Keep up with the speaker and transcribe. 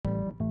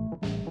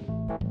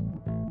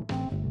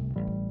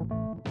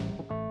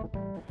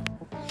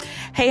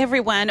Hey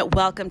everyone,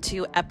 welcome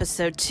to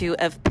episode 2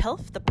 of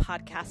PILF, the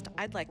podcast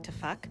I'd like to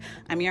fuck.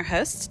 I'm your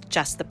host,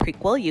 Jess the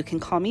Prequel. You can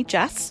call me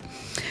Jess.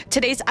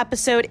 Today's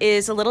episode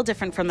is a little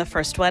different from the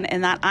first one in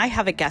that I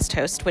have a guest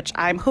host, which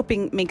I'm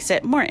hoping makes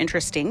it more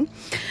interesting.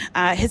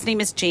 His name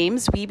is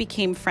James. We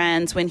became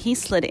friends when he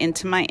slid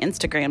into my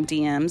Instagram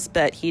DMs,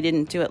 but he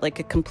didn't do it like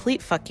a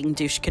complete fucking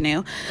douche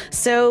canoe.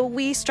 So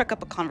we struck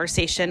up a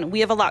conversation. We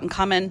have a lot in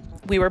common.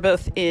 We were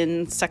both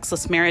in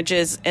sexless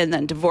marriages and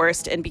then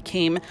divorced and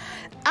became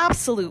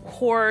absolute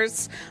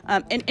whores,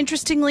 and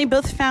interestingly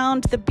both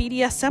found the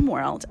BDSM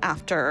world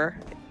after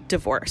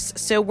divorce.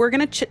 So we're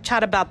going to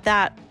chit-chat about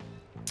that.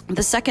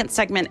 The second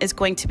segment is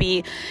going to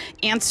be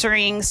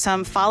answering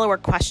some follower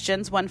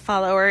questions. One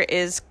follower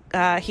is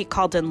he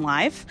called in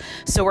live,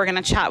 so we're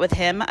going to chat with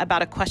him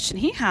about a question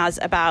he has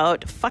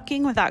about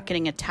fucking without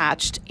getting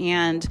attached.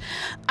 And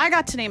I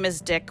got to name his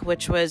dick,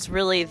 which was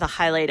really the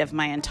highlight of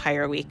my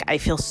entire week. I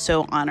feel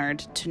so honored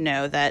to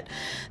know that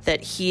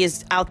he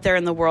is out there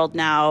in the world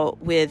now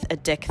with a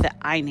dick that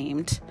I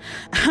named.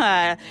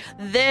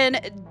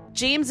 Then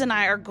James and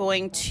I are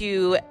going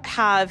to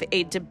have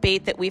a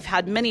debate that we've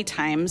had many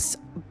times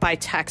by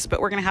text,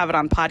 but we're going to have it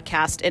on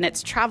podcast, and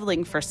it's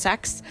traveling for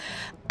sex.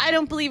 I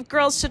don't believe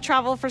girls should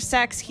travel for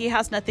sex. He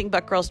has nothing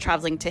but girls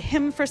traveling to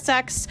him for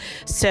sex.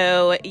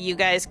 So you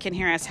guys can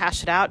hear us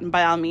hash it out. And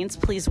by all means,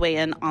 please weigh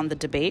in on the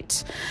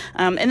debate.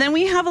 And then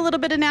we have a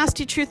little bit of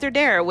nasty truth or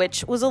dare,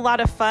 which was a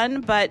lot of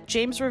fun. But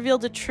James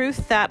revealed a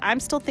truth that I'm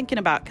still thinking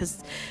about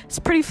because it's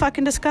pretty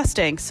fucking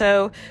disgusting.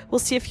 So we'll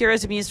see if you're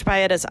as amused by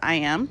it as I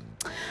am.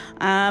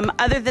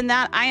 Other than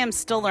that, I am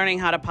still learning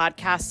how to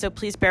podcast, so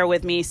please bear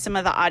with me. Some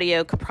of the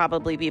audio could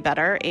probably be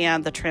better,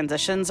 and the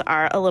transitions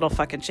are a little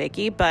fucking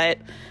shaky, but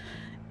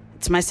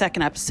it's my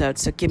second episode,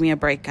 so give me a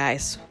break,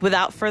 guys.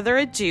 Without further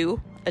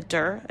ado, I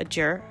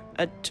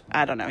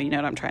don't know, you know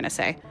what I'm trying to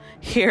say.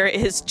 Here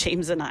is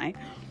James and I.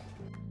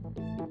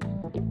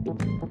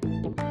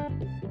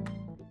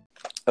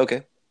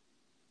 Okay.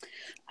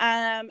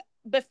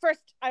 But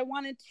first, I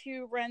wanted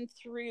to run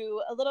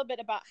through a little bit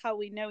about how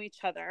we know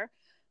each other.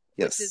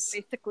 Yes. Which is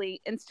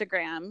basically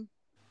Instagram.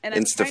 And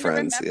Insta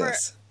friends,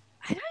 yes.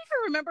 I don't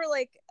even remember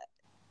like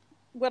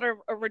what our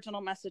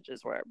original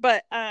messages were.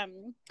 But I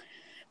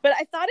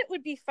thought it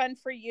would be fun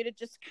for you to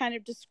just kind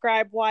of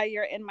describe why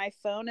you're in my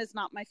phone as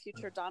not my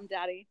future Dom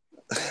Daddy.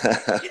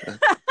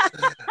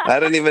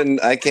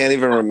 I can't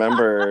even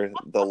remember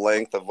the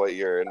length of what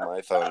you're in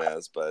my phone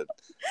as, but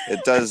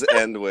it does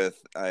end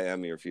with I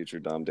am your future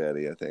Dom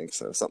Daddy, I think.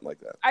 So something like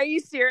that. Are you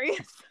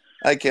serious?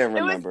 I can't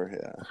remember.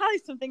 Yeah. Probably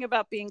something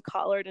about being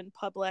collared in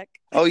public.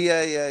 Oh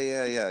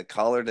yeah.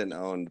 Collared and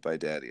owned by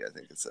Daddy, I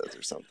think it says,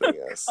 or something.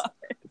 Yes.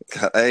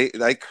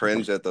 I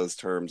cringe at those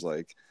terms.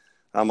 Like,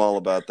 I'm all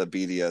about the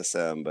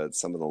BDSM, but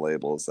some of the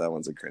labels, that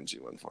one's a cringy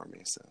one for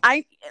me. So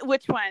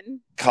which one?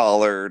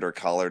 Collared or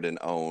collared and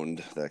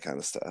owned, that kind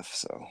of stuff.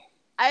 So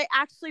I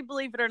actually,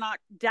 believe it or not,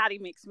 Daddy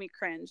makes me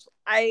cringe.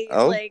 Good.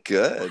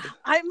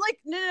 I'm like,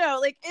 no,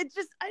 like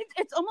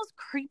it's almost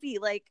creepy.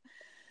 Like.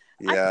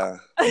 Yeah.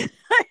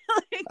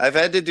 I've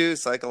had to do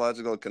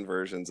psychological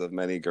conversions of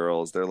many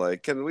girls. They're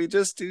like, can we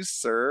just do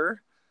sir?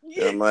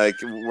 And I'm like,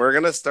 we're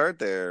going to start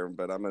there,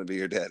 but I'm going to be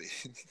your daddy.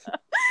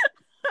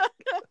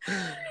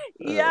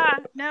 Yeah,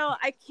 no,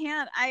 I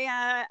can't.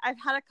 I've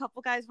had a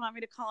couple guys want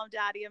me to call him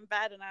daddy in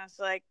bed, and I was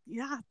like,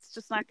 yeah, it's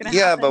just not going to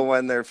happen. Yeah, but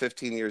when they're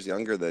 15 years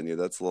younger than you,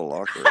 that's a little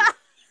awkward.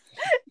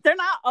 They're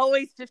not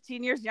always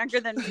 15 years younger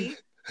than me.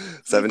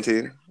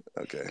 17?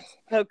 Okay.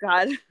 Oh,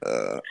 God.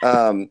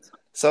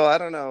 So I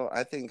don't know.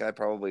 I think I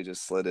probably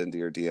just slid into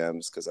your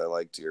DMs because I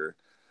liked your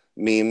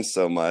memes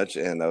so much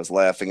and I was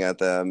laughing at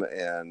them.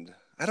 And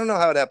I don't know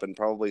how it happened.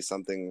 Probably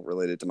something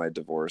related to my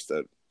divorce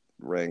that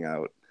rang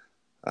out.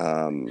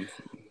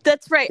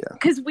 That's right.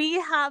 Because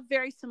we have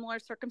very similar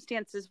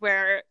circumstances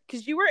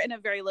because you were in a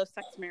very low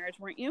sex marriage,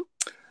 weren't you?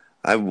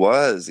 I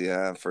was,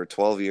 yeah. For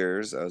 12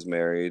 years I was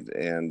married.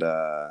 And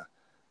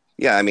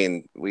I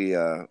mean,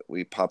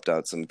 we popped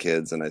out some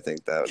kids and I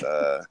think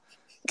that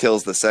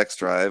kills the sex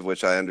drive,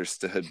 which I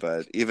understood,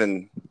 but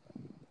even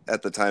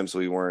at the times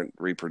we weren't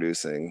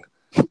reproducing,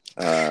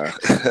 there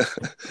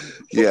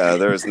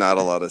was not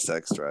a lot of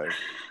sex drive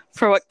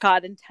for what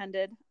God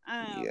intended.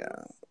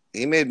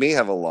 He made me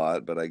have a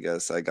lot, but I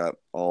guess I got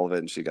all of it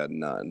and she got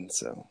none.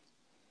 So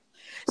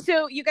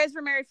you guys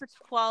were married for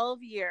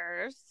 12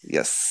 years.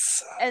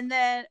 Yes. And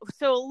then,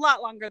 so a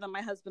lot longer than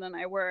my husband and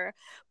I were.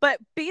 But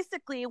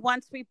basically,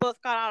 once we both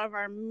got out of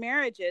our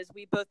marriages,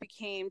 we both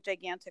became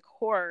gigantic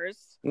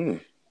whores.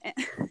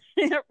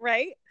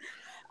 Right?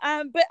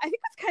 But I think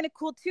that's kind of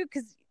cool, too,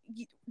 because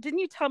didn't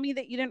you tell me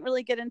that you didn't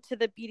really get into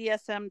the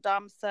BDSM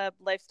Dom sub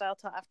lifestyle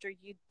till after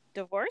you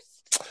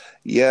divorced?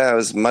 Yeah, it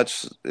was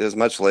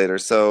much later.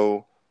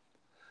 So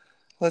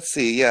let's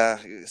see. Yeah,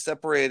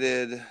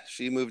 separated.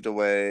 She moved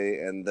away,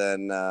 and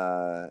then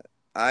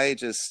I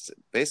just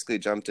basically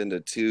jumped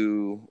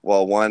into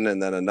one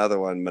and then another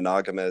one,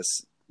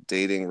 monogamous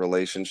dating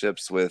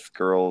relationships with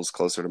girls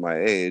closer to my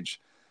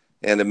age,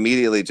 and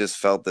immediately just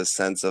felt this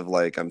sense of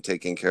like I'm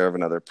taking care of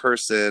another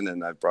person,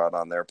 and I've brought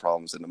on their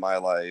problems into my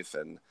life,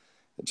 and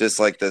just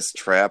like this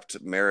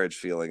trapped marriage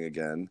feeling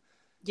again.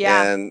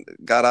 Yeah. And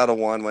got out of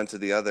one, went to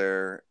the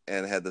other,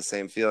 and had the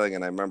same feeling.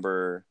 And I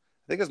remember,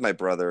 I think it was my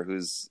brother,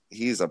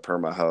 he's a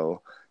perma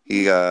hoe.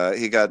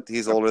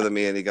 He's older than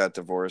me, and he got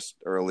divorced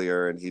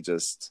earlier, and he's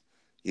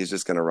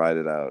just gonna ride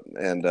it out.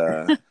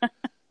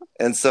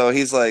 And so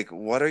he's like,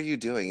 "What are you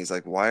doing?" He's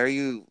like, "Why are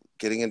you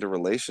getting into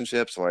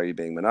relationships? Why are you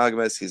being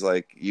monogamous?" He's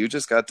like, "You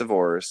just got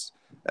divorced.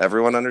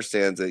 Everyone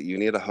understands it. You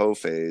need a hoe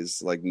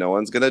phase. Like, no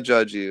one's gonna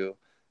judge you,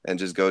 and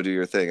just go do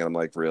your thing." And I'm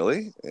like,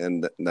 "Really?"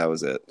 And that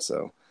was it.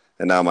 So,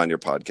 and now I'm on your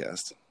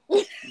podcast.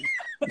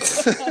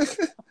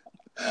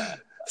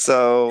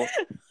 So,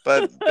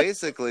 but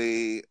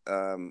basically,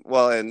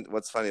 and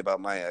what's funny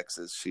about my ex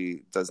is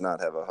she does not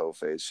have a hoe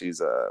phase.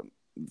 She's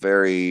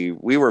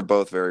we were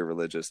both very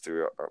religious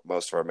through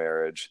most of our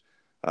marriage.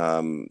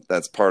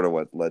 That's part of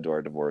what led to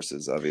our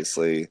divorces,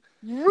 obviously.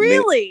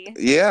 Really?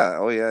 Yeah.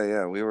 Oh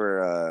yeah. We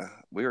were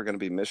going to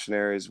be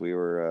missionaries. We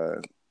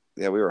were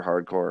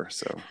hardcore.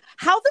 So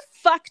how the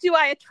fuck do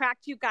I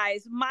attract you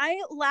guys? My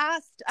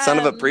last son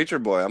of a preacher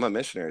boy. I'm a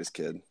missionary's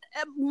kid.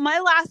 My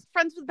last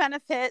friends with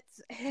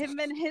benefits, him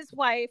and his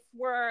wife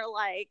were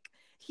like,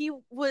 he's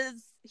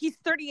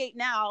 38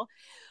 now,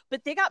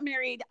 but they got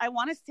married, I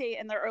want to say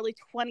in their early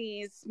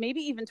 20s,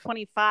 maybe even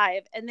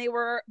 25. And they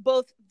were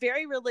both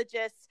very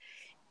religious.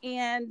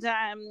 And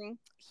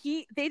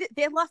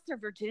they lost their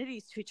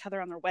virginities to each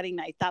other on their wedding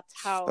night. That's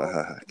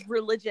how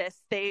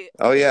religious they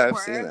were. I've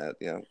seen that.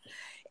 Yeah.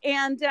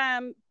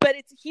 And but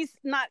he's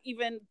not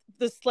even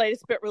the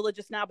slightest bit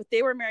religious now, but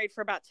they were married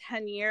for about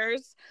 10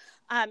 years.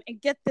 And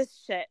get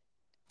this shit.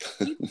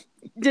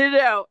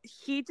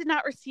 He did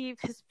not receive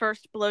his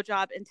first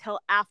blowjob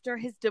until after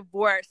his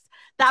divorce.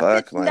 That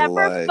bitch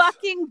never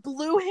fucking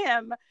blew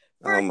him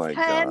for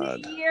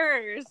 10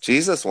 years.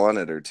 Jesus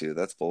wanted her to.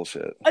 That's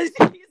bullshit.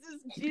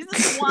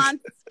 Jesus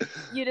wants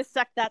you to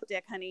suck that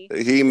dick, honey.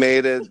 He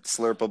made it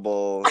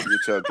slurpable. You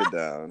choked it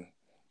down.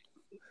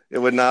 It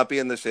would not be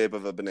in the shape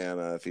of a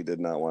banana if he did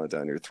not want it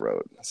down your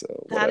throat. So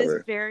whatever. That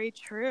is very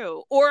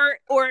true. Or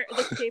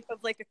the shape of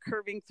like a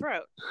curving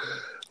throat.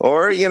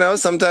 Or,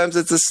 sometimes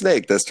it's a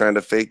snake that's trying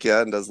to fake you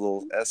out and does a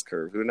little S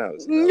curve. Who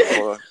knows?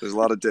 There's a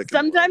lot of dick.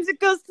 Sometimes it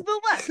goes to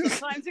the left.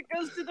 Sometimes it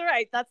goes to the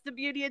right. That's the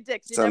beauty of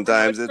dicks.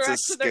 Sometimes it's a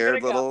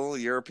scared little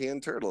European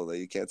turtle that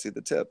you can't see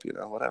the tip,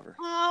 whatever.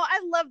 Oh, I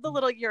love the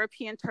little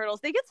European turtles.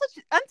 They get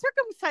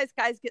uncircumcised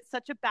guys get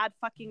such a bad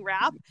fucking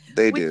rap.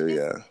 They do,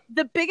 yeah.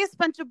 The biggest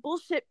bunch of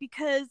bullshit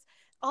because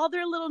all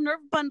their little nerve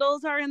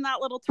bundles are in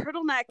that little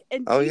turtleneck.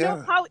 And do you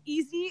know how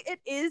easy it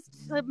is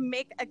to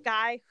make a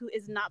guy who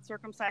is not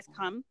circumcised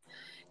come?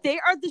 They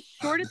are the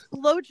shortest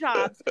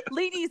blowjobs.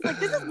 Ladies, like,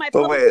 this is my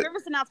public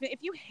service announcement. If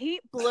you hate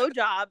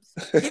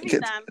blowjobs,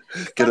 giving them,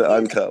 get an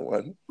uncut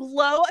one.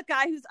 Blow a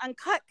guy who's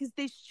uncut because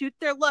they shoot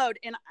their load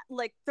in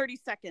like 30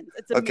 seconds.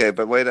 It's amazing. Okay,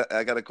 but wait,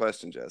 I got a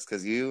question, Jess,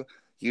 because you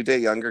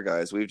date younger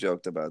guys. We've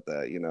joked about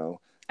that,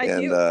 I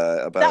do.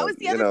 About that was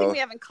the other thing we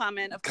have in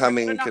common. Of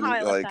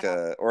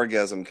course.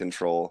 Orgasm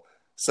control.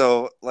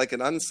 So, like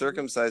an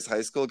uncircumcised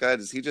high school guy,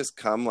 does he just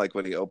come like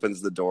when he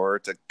opens the door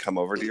to come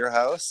over to your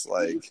house?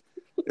 Like,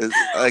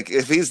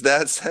 if he's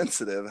that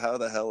sensitive, how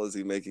the hell is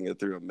he making it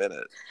through a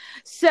minute?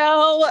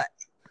 So,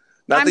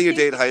 not that you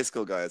date high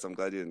school guys. I'm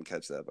glad you didn't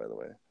catch that, by the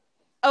way.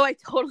 Oh, I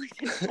totally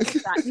didn't catch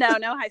that.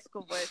 No high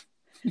school boys.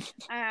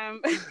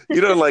 You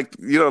don't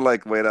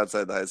like wait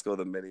outside the high school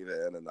with a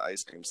minivan and the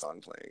ice cream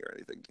song playing or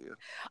anything, do you?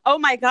 Oh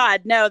my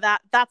god, no,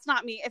 that's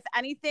not me. If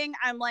anything,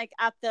 I'm like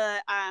at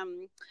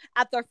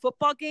their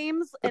football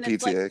games, and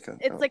it's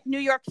like New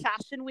York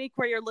Fashion Week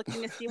where you're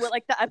looking to see what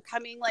like the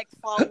upcoming like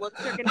fall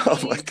looks are gonna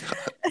be. My god.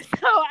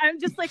 So I'm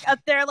just like up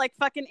there like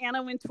fucking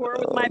Anna Wintour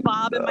with my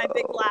bob and my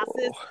big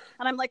glasses,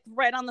 and I'm like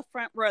right on the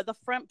front row, the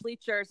front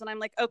bleachers, and I'm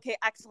like, okay,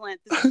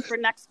 excellent. This is for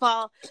next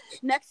fall,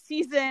 next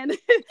season.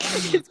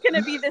 It's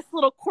gonna be this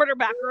little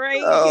quarterback right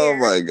here. Oh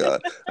my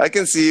god, I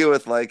can see you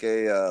with like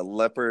a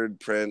leopard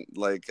print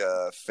like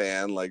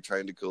fan, like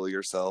trying to cool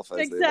yourself as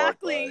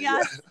exactly. They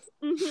walk by.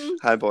 Yeah. Mm-hmm.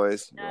 Hi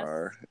boys.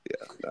 Yes.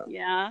 No.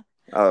 Yeah.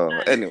 Oh,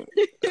 anyway,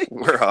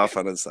 we're off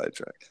on a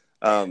sidetrack.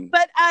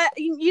 But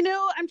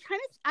I'm trying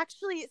to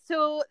actually.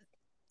 So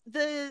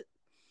the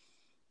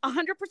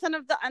 100%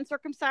 of the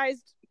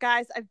uncircumcised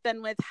guys I've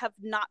been with have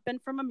not been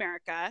from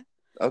America.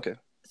 Okay.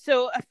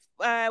 So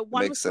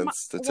one makes sense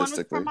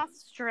statistically. One was from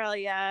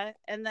Australia,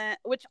 and then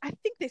which I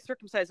think they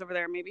circumcised over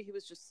there. Maybe he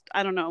was just,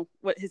 I don't know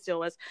what his deal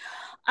was.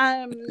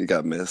 He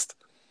got missed.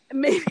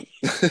 Maybe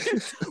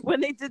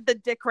when they did the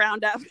dick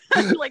roundup,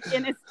 like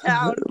in his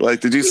town. Like,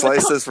 did you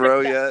slice this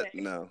row yet?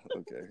 No.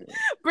 Okay.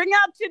 Bring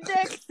out your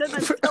dicks and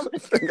then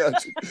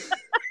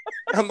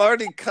I'm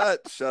already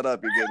cut. Shut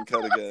up! You're getting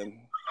cut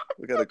again.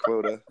 We got a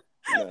quota.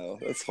 No,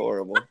 that's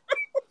horrible.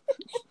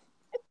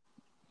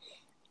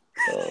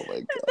 Oh my god!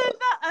 And then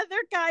the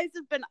other guys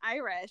have been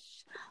Irish,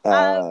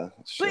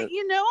 shit. but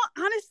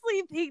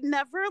honestly, they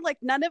never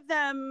none of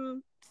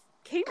them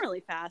came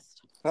really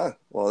fast. Huh?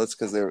 Well, that's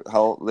because they're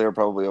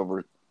probably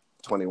over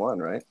 21,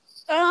 right?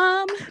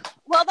 Well,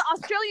 the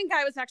Australian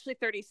guy was actually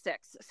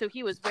 36, so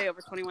he was way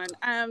over 21.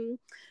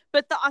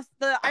 But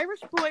the Irish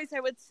boys, I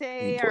would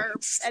say, are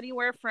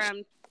anywhere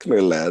from come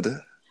here, lad.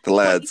 The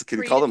lads.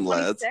 Can you call them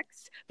lads?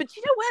 But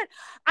you know what?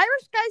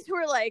 Irish guys who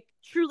are like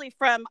truly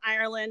from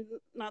Ireland,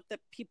 not the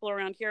people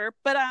around here,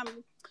 but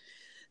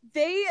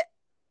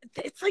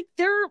it's like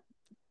they're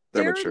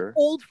mature,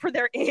 old for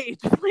their age.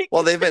 Like,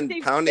 well, they've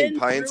been pounding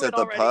pints at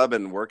the pub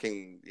and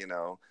working,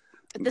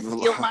 the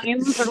steel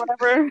mines or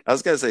whatever. I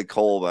was gonna say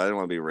coal, but I didn't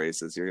want to be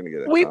racist. You're gonna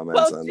get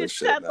comments on this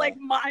shit. We both just said like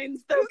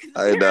mines, though.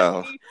 I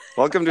know.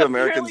 Welcome to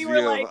Americans' view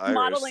of Irish.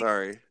 Modeling.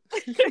 Sorry.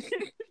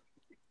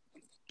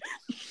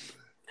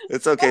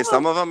 It's okay.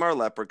 Some of them are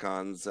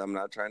leprechauns. I'm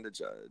not trying to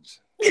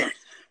judge.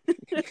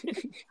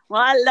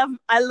 Well,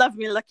 I love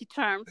me Lucky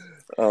Charms.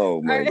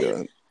 Oh my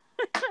god.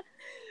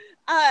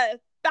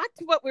 Back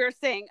to what we were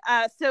saying.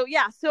 So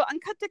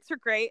uncut dicks are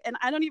great, and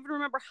I don't even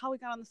remember how we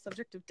got on the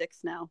subject of dicks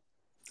now.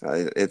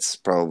 It's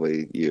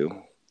probably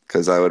you,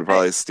 because I would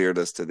probably steered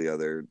us to the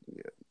other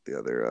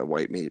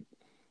white meat.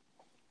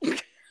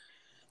 The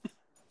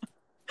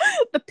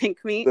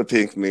pink meat. The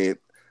pink meat.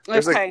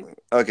 Okay.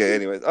 Okay.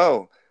 Anyways.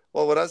 Oh.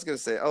 Well, what I was going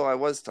to say, I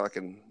was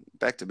talking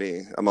back to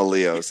me. I'm a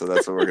Leo, so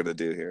that's what we're going to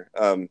do here.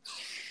 So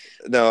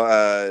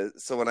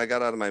when I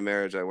got out of my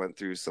marriage, I went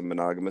through some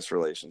monogamous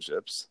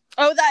relationships.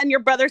 Oh, and your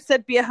brother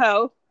said be a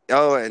hoe.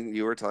 Oh, and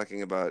you were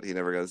talking about he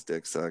never got his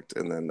dick sucked,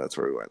 and then that's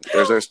where we went.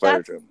 There's our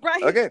spider joke.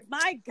 Right. Okay.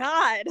 My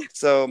God.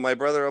 So my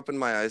brother opened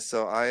my eyes,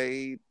 so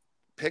I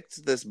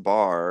picked this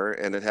bar,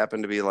 and it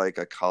happened to be like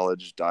a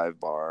college dive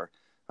bar.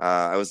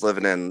 I was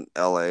living in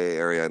LA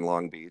area in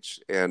Long Beach,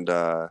 and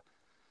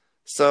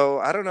so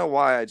I don't know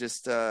why I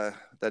just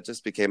that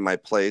just became my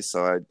place.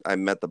 So I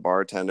met the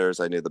bartenders,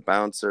 I knew the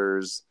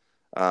bouncers,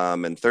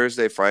 and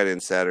Thursday, Friday,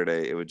 and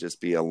Saturday it would just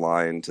be a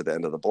line to the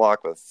end of the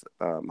block with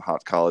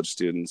hot college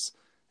students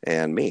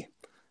and me.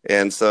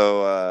 And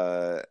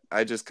so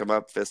I just come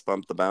up, fist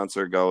bump the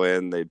bouncer, go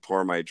in, they'd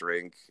pour my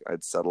drink,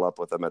 I'd settle up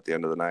with them at the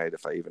end of the night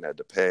if I even had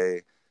to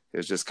pay. It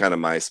was just kind of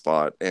my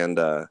spot. And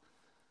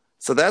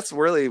so that's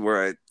really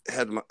where I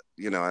had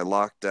I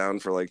locked down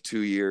for like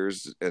 2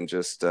 years and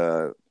just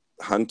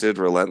hunted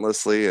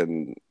relentlessly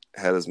and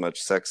had as much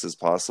sex as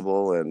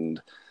possible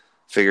and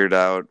figured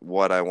out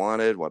what I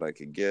wanted, what I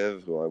could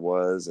give, who I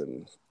was,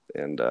 and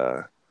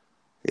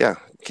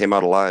came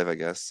out alive, I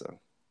guess.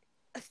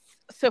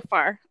 So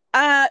far.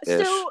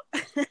 So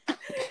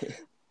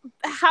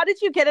how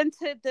did you get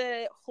into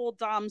the whole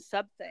dom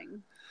sub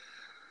thing?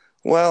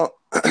 Well,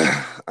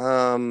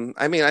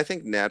 I mean, I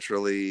think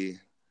naturally,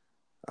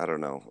 I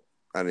don't know.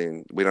 I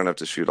mean, we don't have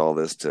to shoot all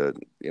this to,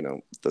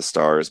 the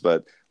stars,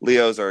 but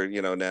Leos are,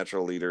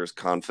 natural leaders,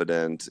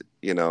 confident,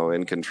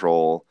 in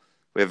control.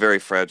 We have very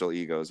fragile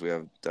egos. We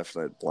have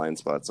definite blind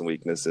spots and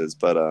weaknesses,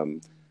 but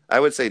I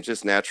would say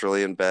just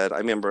naturally in bed. I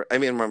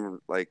remember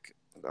like,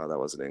 oh, that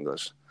wasn't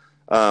English.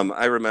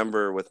 I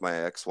remember with my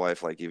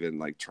ex-wife, like even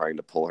like trying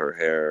to pull her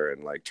hair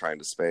and like trying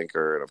to spank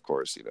her. And of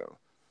course,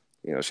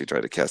 she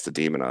tried to cast a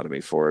demon out of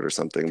me for it or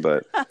something,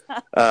 but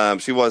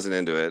she wasn't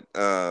into it.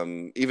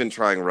 Even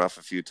trying rough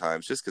a few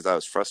times just because I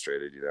was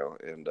frustrated,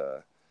 And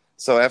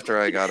so after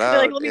I got out,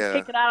 like, let me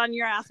take it out on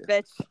your ass,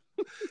 bitch.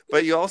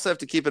 But you also have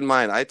to keep in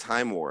mind, I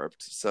time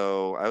warped.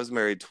 So I was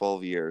married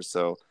 12 years.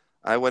 So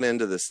I went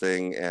into this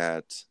thing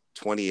at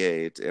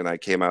 28 and I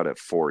came out at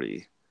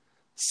 40.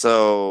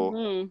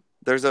 So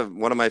there's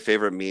one of my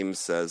favorite memes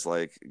says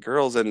like,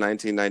 girls in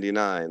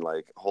 1999,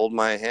 like hold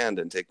my hand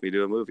and take me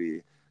to a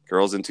movie.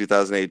 Girls in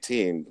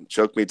 2018,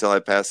 choke me till I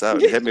pass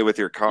out and hit me with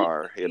your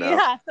car,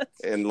 Yeah.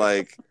 And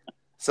like,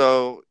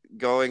 so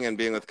going and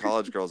being with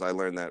college girls, I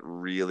learned that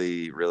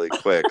really, really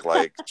quick,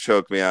 like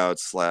choke me out,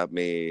 slap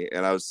me.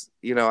 And I was,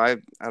 I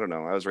don't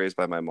know, I was raised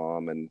by my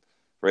mom and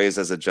raised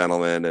as a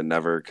gentleman and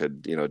never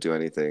could, do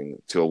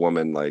anything to a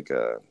woman, like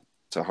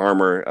to harm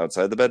her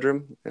outside the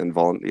bedroom and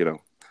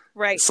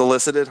right.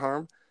 solicited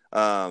harm.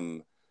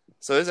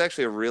 So it's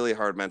actually a really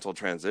hard mental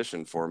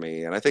transition for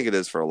me. And I think it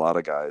is for a lot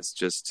of guys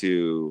just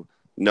to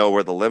know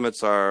where the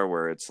limits are,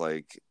 where it's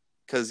like,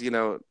 because,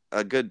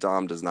 a good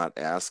dom does not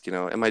ask,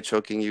 am I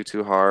choking you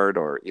too hard?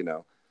 Or,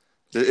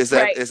 is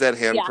that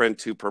handprint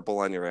too purple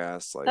on your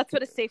ass? Like, that's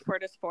what a safe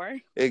word is for.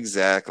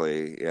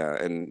 Exactly. Yeah.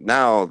 And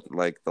now,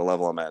 like the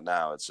level I'm at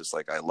now, it's just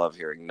like, I love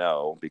hearing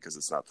no because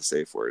it's not the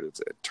safe word.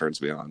 It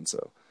turns me on.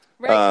 So,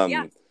 right.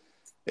 Yeah.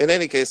 In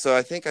any case, so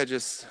I think I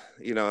just,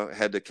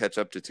 had to catch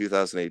up to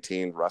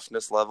 2018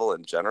 roughness level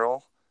in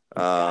general.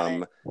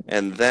 And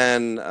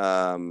then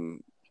I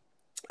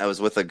was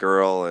with a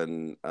girl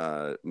and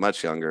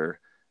much younger,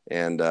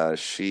 and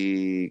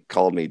she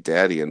called me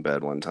daddy in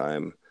bed one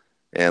time.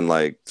 And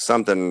like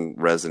something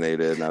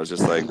resonated, and I was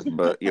just like,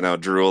 but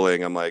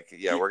drooling. I'm like,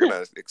 yeah, we're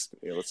gonna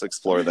let's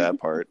explore that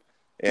part.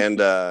 And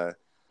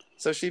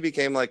so she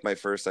became like my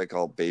first, I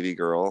call baby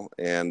girl,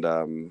 and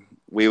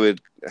we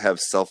would have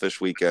selfish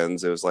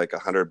weekends. It was like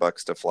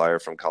 $100 to fly her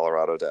from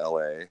Colorado to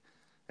LA,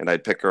 and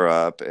I'd pick her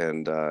up,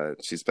 and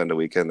she'd spend a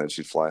weekend, then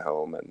she'd fly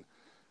home,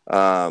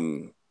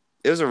 and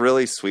it was a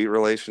really sweet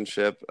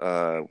relationship.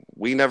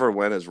 We never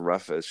went as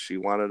rough as she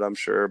wanted, I'm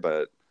sure,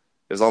 but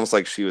it was almost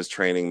like she was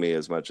training me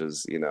as much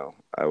as,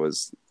 I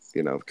was,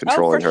 Oh, for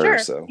controlling her. sure.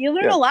 So You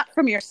learn yeah, a lot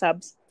from your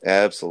subs.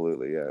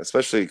 absolutely. Yeah.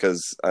 Especially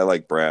because I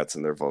like brats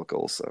and their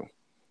vocals. So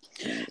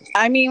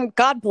I mean,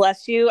 God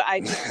bless you.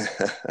 I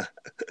just,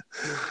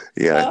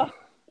 yeah.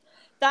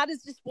 that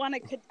is just one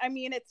I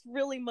mean, it's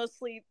really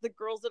mostly the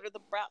girls that are the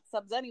brat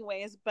subs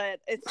anyways,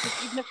 but it's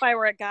just, even if I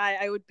were a guy,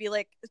 I would be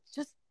like,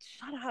 just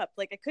shut up.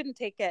 Like, I couldn't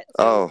take it.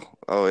 So.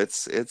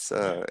 It's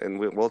and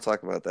we'll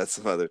talk about that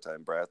some other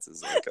time. Brats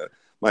is like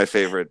my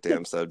favorite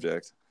damn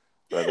subject.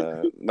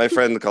 But my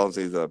friend calls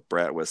me the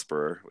brat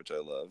whisperer, which I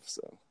love.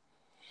 So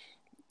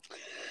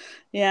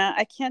Yeah,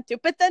 I can't do.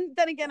 But then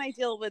again, I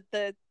deal with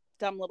the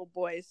dumb little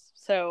boys.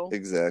 So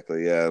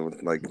exactly, yeah,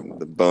 with, like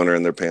the boner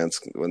in their pants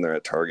when they're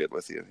at Target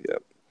with you.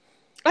 Yep.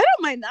 I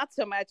don't mind that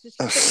so much. It's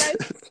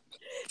just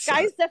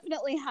guys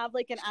definitely have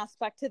like an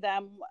aspect to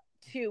them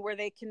too, where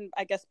they can,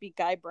 I guess, be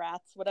guy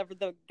brats, whatever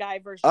the guy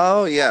version.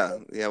 Oh yeah,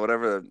 yeah,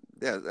 whatever.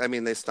 Yeah, I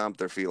mean they stomp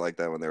their feet like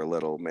that when they're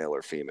little, male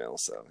or female.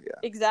 So yeah,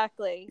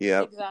 Exactly.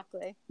 yep,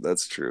 Exactly.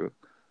 that's true.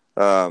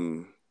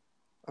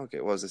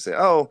 Okay, what was I say?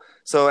 Oh,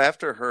 so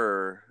after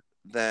her,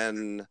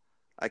 then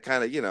I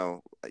kind of,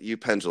 you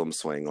pendulum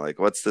swing. Like,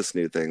 what's this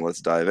new thing? Let's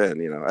dive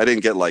in. I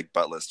didn't get like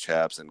buttless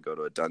chaps and go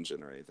to a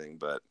dungeon or anything,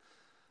 but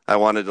I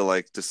wanted to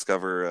like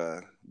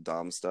discover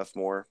Dom stuff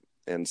more.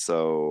 And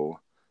so,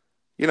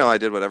 I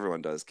did what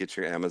everyone does: get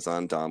your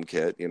Amazon Dom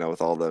kit,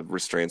 with all the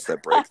restraints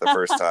that break the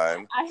first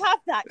time. I have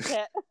that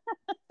kit.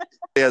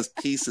 It has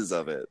pieces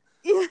of it.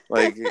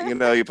 Like,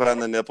 you put on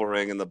the nipple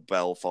ring and the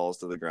bell falls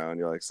to the ground.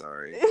 You're like,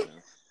 sorry.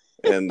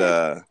 And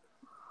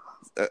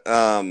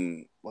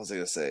what was I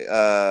gonna say?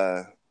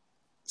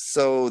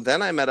 So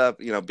then I met up,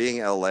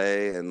 being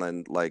LA and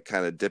then like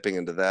kind of dipping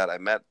into that. I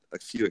met a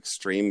few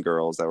extreme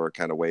girls that were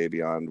kind of way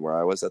beyond where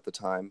I was at the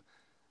time.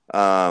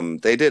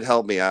 They did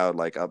help me out,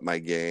 like up my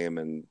game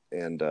and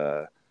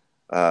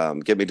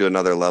get me to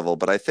another level.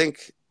 But I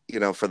think,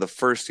 for the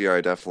first year,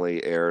 I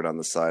definitely erred on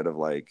the side of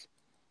like,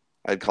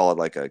 I'd call it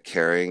like a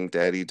caring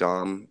daddy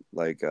dom,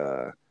 like,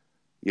 the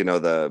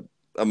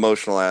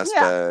emotional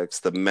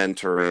aspects, the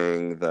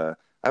mentoring,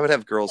 I would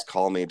have girls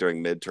call me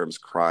during midterms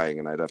crying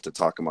and I'd have to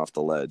talk them off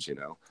the ledge,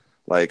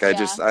 Like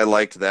I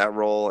liked that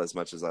role as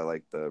much as I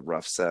liked the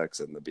rough sex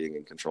and the being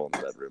in control in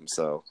the bedroom.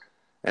 So,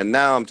 and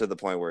now I'm to the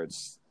point where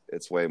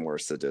it's way more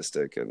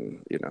sadistic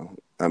and,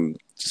 I'm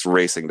just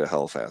racing to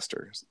hell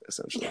faster,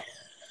 essentially.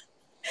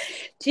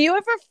 Do you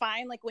ever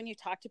find, like, when you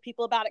talk to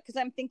people about it, because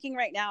I'm thinking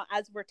right now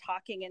as we're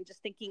talking and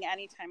just thinking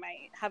anytime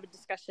I have a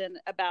discussion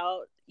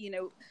about,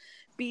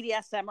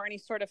 BDSM or any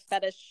sort of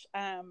fetish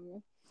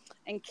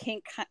and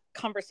kink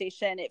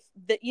conversation, if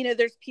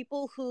there's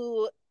people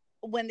who,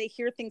 when they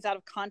hear things out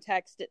of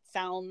context, it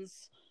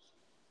sounds,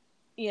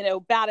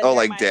 bad in their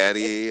like mind.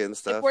 daddy and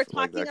stuff. If we're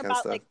talking like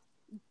about like,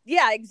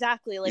 yeah,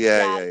 exactly, like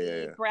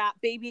daddy, brat,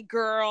 baby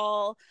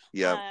girl,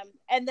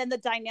 and then the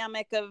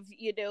dynamic of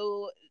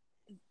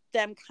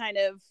them kind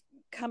of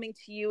coming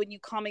to you and you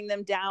calming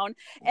them down.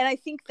 And I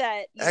think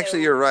that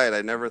actually you're right.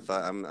 I never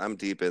thought I'm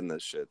deep in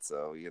this shit,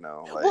 so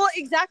like, well,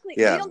 exactly.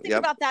 Yeah, we don't think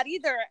about that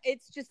either.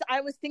 It's just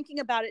I was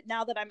thinking about it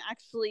now that I'm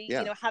actually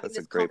having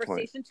this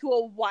conversation to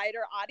a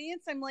wider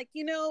audience. I'm like,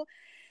 you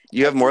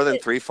have more than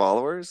 3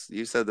 followers.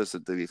 You said this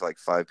would be like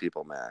 5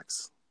 people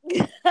max.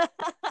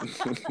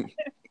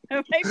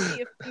 There might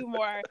be a few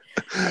more.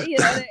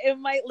 It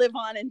might live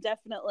on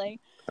indefinitely.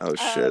 Oh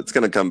shit, it's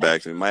gonna come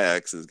back to me. My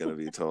ex is gonna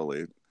be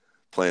totally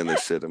playing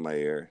this shit in my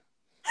ear.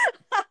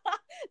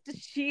 Does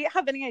she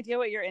have any idea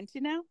what you're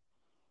into now?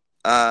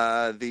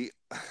 The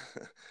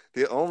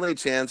only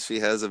chance she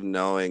has of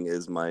knowing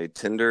is my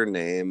Tinder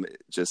name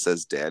just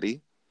says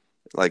daddy,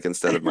 like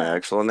instead of my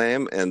actual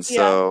name. And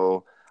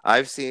so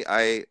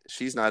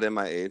she's not in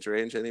my age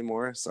range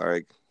anymore.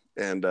 Sorry.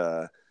 And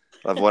of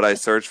what I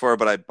searched for,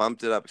 but I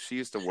bumped it up. She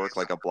used to work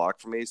like a block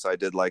from me. So I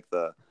did like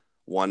the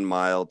 1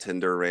 mile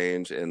Tinder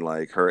range in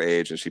like her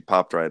age and she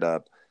popped right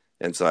up.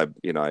 And so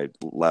I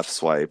left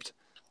swiped,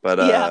 but,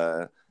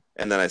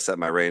 and then I set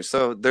my range.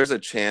 So there's a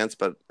chance,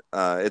 but,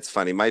 it's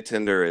funny. My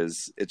Tinder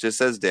it just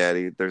says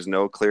daddy. There's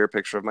no clear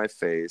picture of my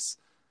face.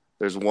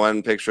 There's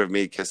one picture of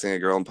me kissing a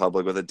girl in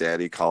public with a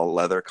daddy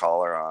leather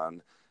collar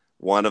on,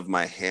 one of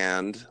my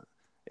hand,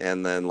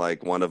 and then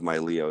like one of my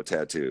Leo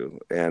tattoo.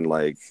 And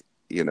like,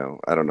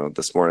 I don't know,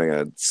 this morning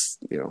I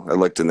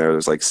looked in there,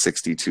 there's like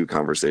 62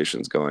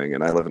 conversations going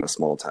and I live in a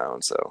small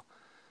town. So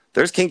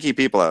there's kinky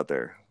people out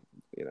there,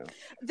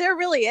 There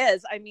really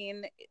is. I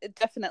mean,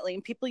 definitely.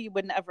 And people you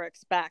wouldn't ever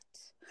expect.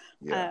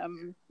 Yeah.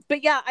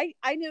 But yeah,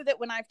 I know that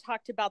when I've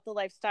talked about the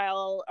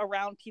lifestyle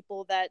around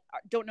people that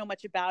don't know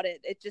much about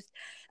it, it just,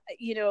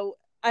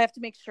 I have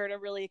to make sure to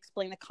really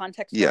explain the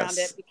context around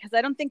it because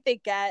I don't think they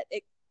get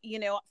it.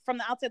 From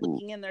the outside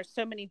looking in, there's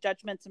so many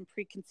judgments and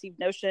preconceived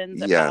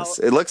notions. Yes,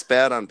 it looks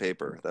bad on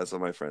paper. That's what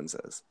my friend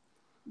says.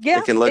 Yeah,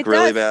 it can look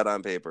really bad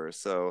on paper.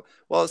 So,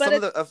 well, some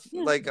of the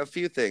like a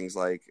few things,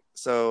 like,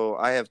 so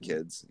I have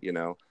kids.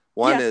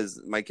 One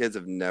is my kids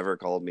have never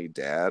called me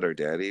dad or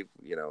daddy.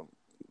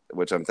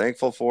 Which I'm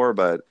thankful for,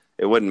 but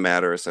it wouldn't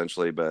matter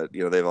essentially, but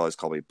they've always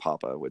called me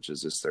Papa, which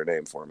is just their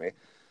name for me.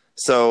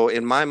 So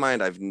in my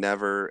mind, I've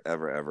never,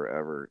 ever, ever,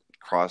 ever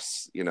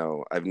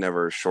I've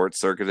never short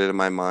circuited in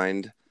my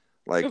mind,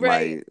 like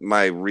Right.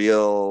 my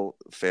real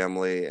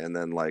family and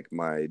then like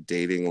my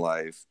dating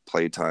life,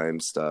 playtime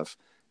stuff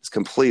is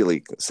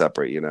completely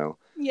separate,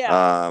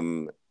 Yeah.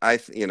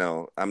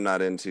 I'm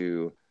not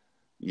into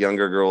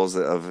younger girls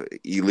of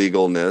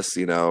illegalness,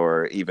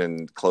 or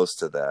even close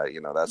to that.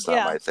 That's not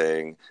Yeah. my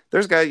thing.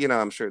 There's guys,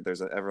 I'm sure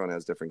everyone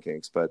has different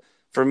kinks, but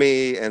for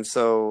me, and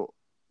so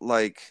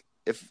like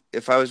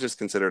if I was just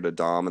considered a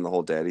dom and the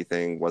whole daddy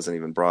thing wasn't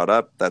even brought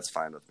up, that's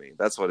fine with me.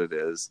 That's what it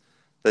is.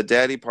 The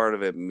daddy part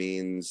of it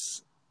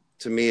means,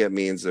 to me, it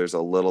means there's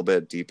a little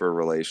bit deeper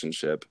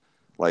relationship,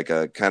 like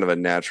a kind of a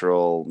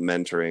natural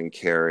mentoring,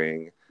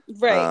 caring,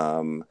 Right.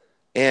 um,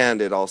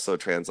 and it also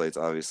translates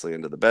obviously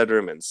into the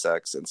bedroom and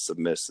sex and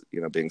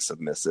being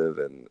submissive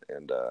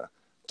and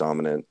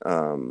dominant.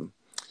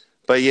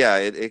 But yeah,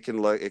 it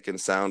can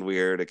sound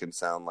weird. It can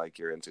sound like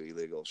you're into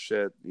illegal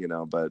shit,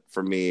 but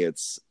for me,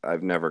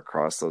 I've never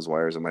crossed those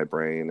wires in my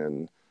brain,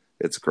 and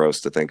it's gross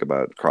to think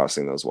about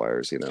crossing those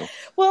wires.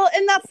 Well,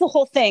 and that's the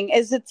whole thing,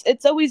 is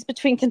it's always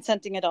between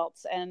consenting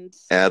adults. And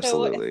so if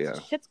Absolutely, yeah.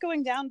 shit's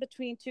going down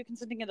between two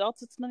consenting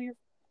adults, it's none of your,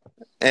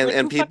 like, And who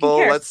fucking people,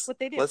 cares what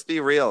they do? let's be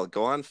real.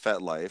 Go on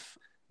FetLife.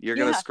 You're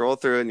gonna Yeah. scroll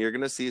through and you're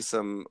gonna see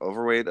some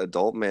overweight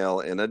adult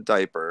male in a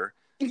diaper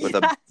with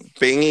a Yes.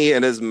 bingy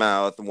in his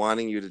mouth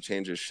wanting you to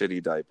change his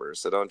shitty diaper.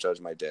 So don't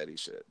judge my daddy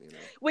shit,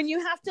 When you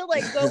have to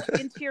like go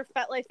into your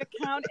FetLife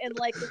account and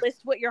like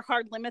list what your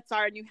hard limits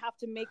are, and you have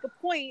to make a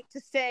point to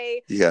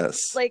say,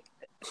 Yes. like,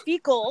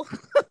 fecal,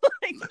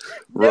 like, no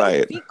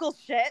Right. fecal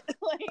shit.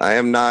 Like, I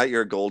am not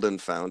your golden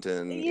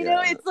fountain.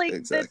 it's like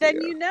exactly,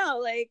 then yeah.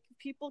 like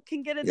people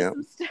can get into Yep.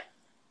 some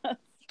stuff.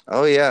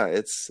 Oh yeah,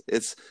 it's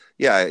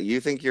yeah, you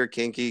think you're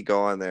kinky,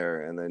 go on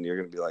there and then you're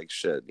gonna be like,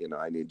 shit,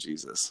 I need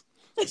Jesus.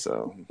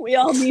 So We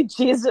all need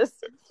Jesus.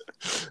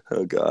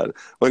 oh God.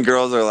 When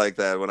girls are like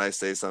that, when I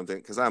say something,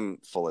 because I'm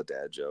full of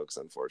dad jokes,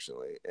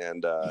 unfortunately.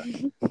 And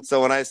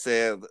so when I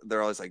say it,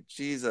 they're always like,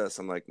 Jesus.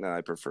 I'm like, no,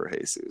 I prefer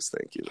Jesus.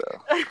 Thank you, though.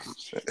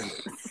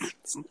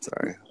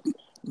 Sorry.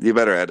 You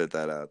better edit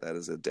that out. That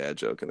is a dad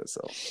joke in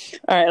itself.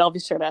 All right, I'll be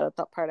sure to edit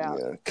that part out.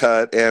 Yeah.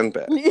 Cut and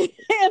back.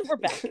 And we're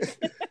back.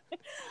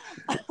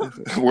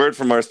 Word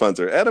from our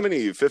sponsor, Adam and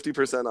Eve,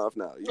 50% off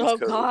now. Use Oh,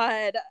 code.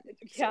 God.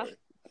 Yeah. Sorry.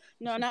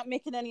 No, not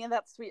making any of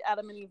that sweet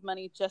Adam and Eve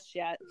money just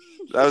yet.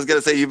 I was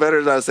going to say, you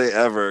better not say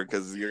ever,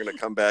 because you're going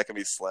to come back and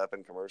be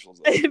slapping commercials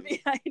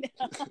I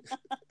know.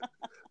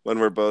 when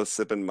we're both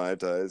sipping Mai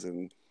Tais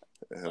and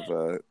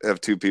have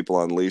two people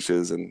on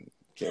leashes in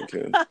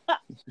Cancun.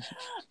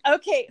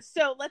 Okay,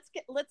 so let's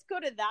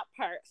go to that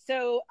part.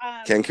 So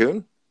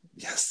Cancun?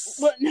 Yes.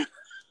 Well, no.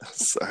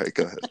 Sorry,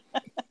 go ahead.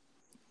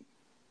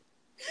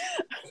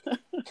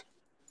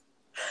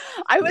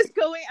 I was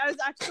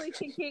actually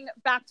thinking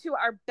back to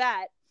our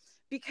bet,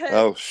 because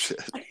Oh shit.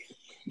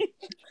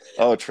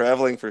 Oh,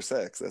 traveling for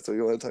sex. That's what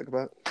you want to talk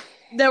about?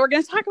 No, we're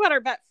going to talk about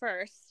our bet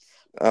first.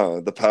 Oh,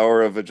 the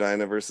power of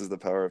vagina versus the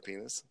power of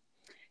penis.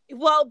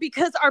 Well,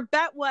 because our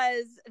bet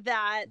was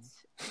that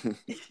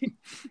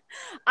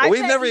Well,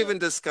 we've never even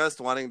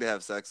discussed wanting to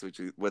have sex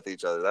with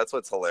each other. That's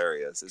what's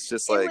hilarious. It's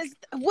just like,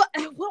 what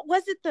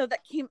was it though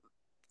that came?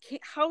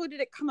 How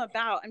did it come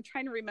about? I'm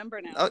trying to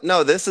remember now. Oh,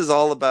 no, this is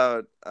all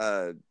about.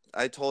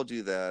 I told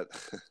you that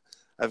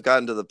I've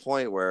gotten to the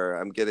point where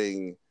I'm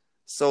getting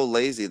so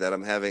lazy that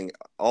I'm having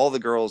all the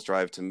girls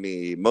drive to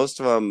me. Most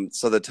of them.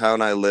 So the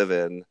town I live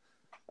in,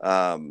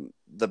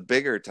 the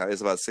bigger town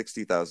is about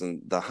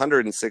 60,000. The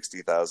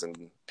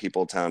 160,000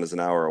 people town is an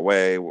hour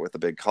away with a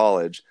big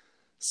college.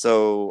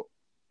 So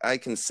I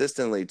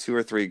consistently 2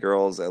 or 3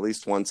 girls at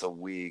least once a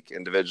week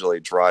individually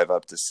drive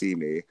up to see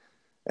me.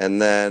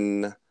 And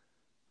then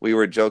we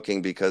were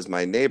joking because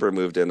my neighbor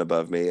moved in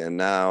above me and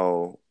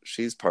now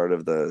she's part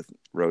of the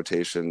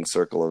rotation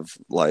circle of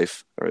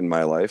life, or in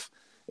my life.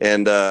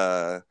 And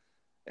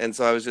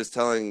so I was just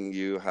telling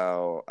you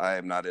how I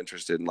am not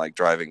interested in like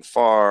driving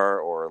far,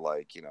 or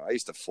like, I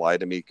used to fly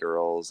to meet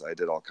girls. I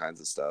did all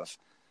kinds of stuff.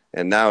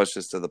 And now it's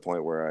just to the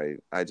point where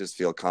I just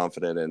feel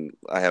confident and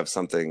I have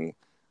something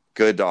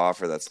good to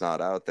offer that's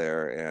not out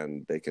there,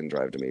 and they can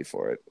drive to me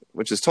for it,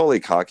 which is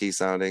totally cocky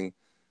sounding.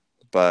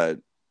 But,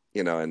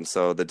 and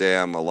so the day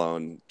I'm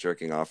alone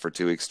jerking off for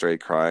 2 weeks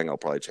straight crying, I'll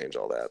probably change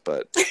all that.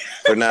 But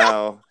for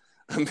now,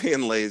 I'm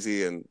being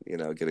lazy and,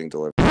 getting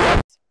delivered.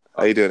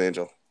 How you doing,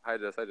 Angel? Hi,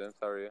 Jess. Hi, James.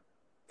 How are you?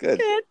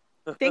 Good.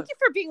 Thank you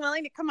for being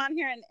willing to come on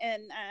here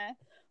and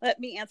let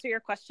me answer your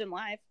question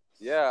live.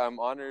 Yeah, I'm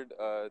honored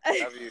to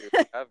have you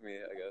have me,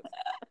 I guess.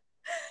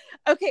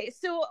 Okay,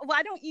 so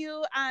why don't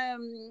you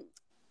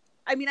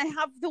I mean, I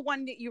have the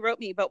one that you wrote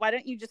me, but why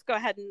don't you just go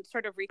ahead and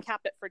sort of recap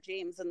it for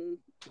James? And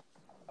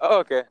Oh,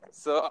 okay.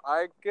 So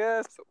I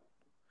guess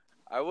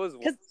I was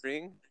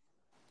wondering,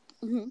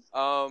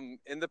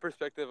 in the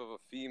perspective of a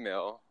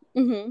female,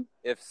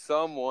 if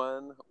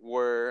someone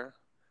were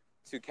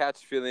to catch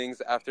feelings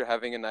after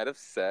having a night of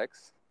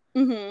sex,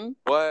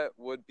 what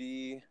would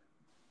be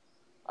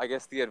I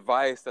guess the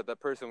advice that the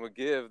person would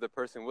give the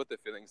person with the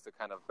feelings to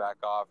kind of back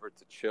off or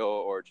to chill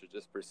or to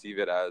just perceive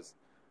it as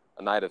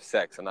a night of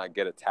sex and not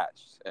get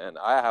attached. And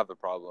I have a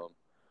problem.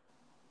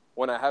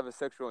 When I have a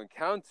sexual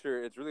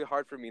encounter, it's really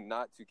hard for me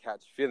not to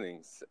catch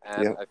feelings.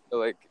 And I feel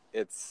like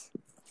it's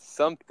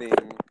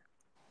something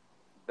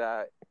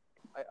that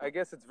I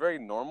guess it's very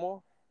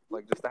normal.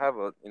 Like just to have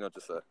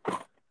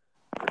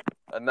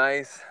a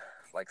nice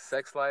like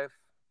sex life,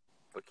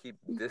 but keep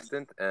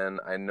distant. And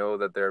I know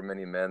that there are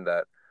many men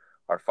that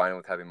are fine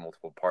with having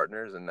multiple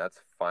partners, and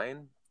that's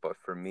fine. But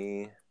for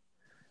me,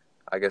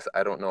 I guess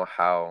I don't know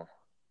how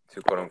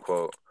to quote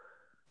unquote,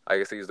 I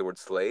guess I use the word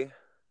slay.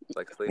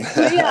 Like slay.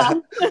 Yeah.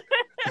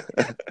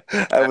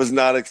 I was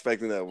not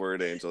expecting that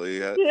word, Angel.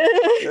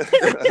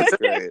 That's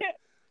great.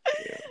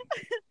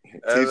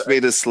 Yeah. Teach me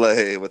to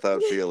slay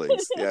without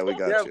feelings. Yeah, we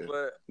got you.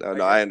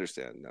 But I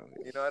understand. No,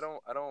 I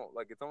don't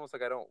like. It's almost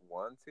like I don't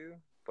want to,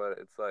 but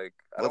it's like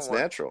it's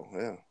natural.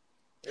 Yeah.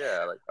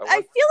 Yeah, like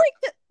I feel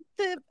like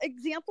the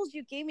examples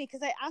you gave me,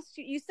 because I asked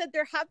you, you said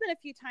there have been a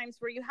few times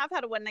where you have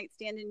had a one night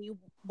stand and you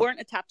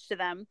weren't attached to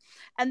them,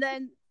 and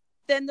then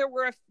there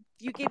were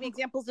you gave me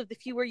examples of the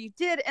few where you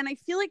did, and I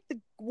feel like the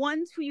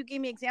ones who you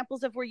gave me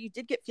examples of where you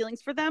did get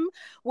feelings for them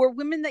were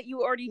women that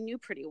you already knew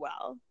pretty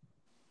well.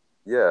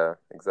 Yeah,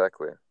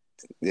 exactly.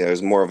 Yeah,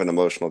 there's more of an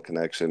emotional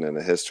connection and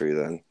a history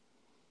then.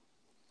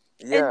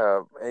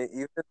 Yeah, and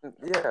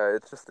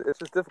it's just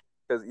difficult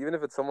because even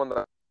if it's someone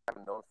that I've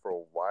known for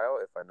a while,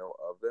 if I know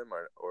of them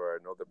or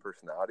I know their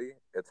personality,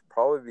 it's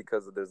probably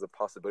because there's a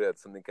possibility that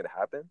something could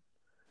happen.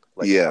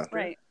 Like after.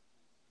 Right.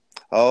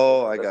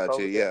 Oh, I got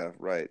you. Yeah,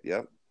 right.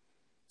 Yep.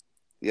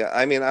 Yeah,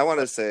 I mean, I want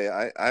to say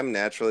I'm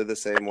naturally the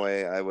same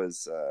way. I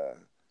was,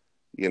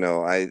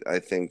 I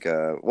think,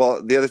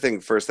 well, the other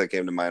thing first that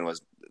came to mind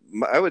was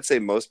I would say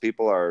most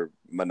people are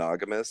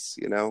monogamous,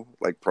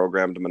 like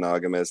programmed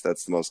monogamous.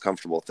 That's the most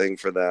comfortable thing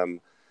for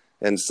them.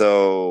 And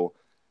so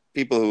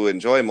people who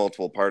enjoy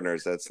multiple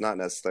partners, that's not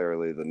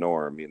necessarily the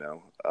norm,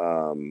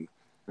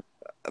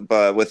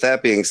 But with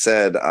that being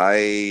said,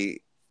 I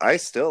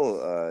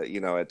still,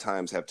 at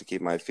times have to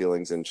keep my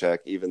feelings in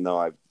check, even though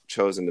I've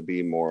chosen to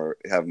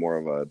have more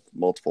of a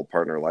multiple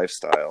partner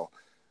lifestyle.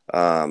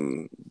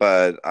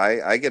 But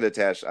I get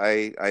attached.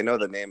 I know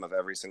the name of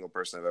every single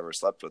person I've ever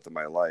slept with in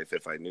my life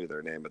if I knew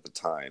their name at the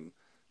time.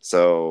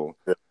 So,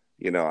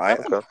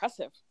 that's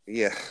impressive.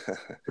 Yeah.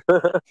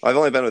 I've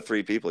only been with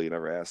 3 people. You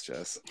never asked,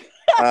 Jess.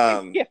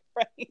 Yeah,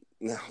 right.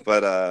 No,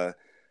 but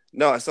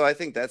no, so I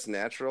think that's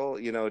natural,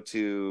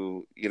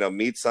 to,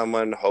 meet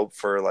someone, hope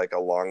for like a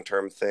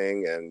long-term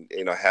thing and,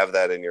 have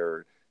that in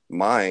your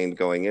mind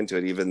going into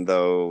it, even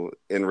though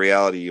in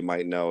reality you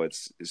might know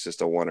it's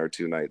just a 1 or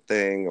 2 night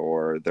thing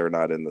or they're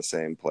not in the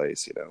same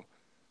place,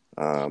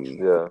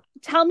 Yeah.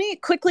 Tell me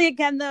quickly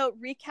again, though,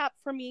 recap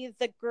for me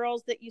the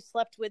girls that you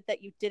slept with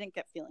that you didn't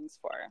get feelings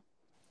for.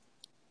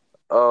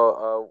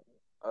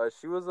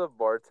 She was a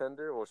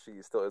bartender. Well,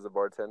 she still is a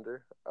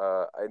bartender.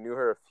 I knew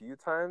her a few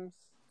times.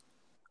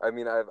 I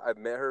mean, I've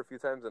met her a few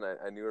times, and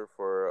I knew her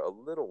for a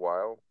little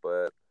while.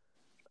 But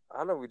I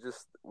don't know.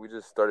 We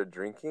just started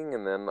drinking,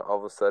 and then all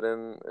of a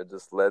sudden, it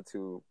just led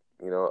to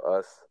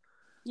us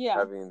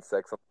having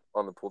sex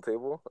on the pool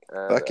table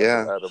and Fuck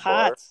yeah. at a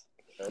bar.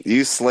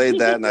 You slayed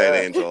that night,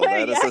 Angel.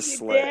 That is a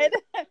slay.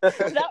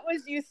 That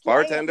was you slaying.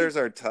 Bartenders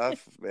are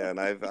tough, man.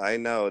 I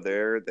know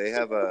they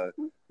have a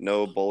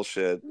no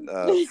bullshit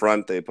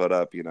front they put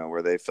up,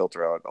 where they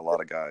filter out a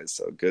lot of guys.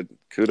 So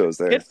kudos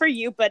there. Good for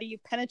you, buddy. You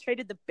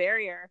penetrated the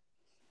barrier.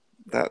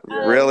 That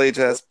really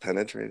just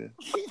penetrated.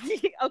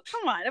 Oh,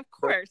 come on, of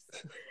course.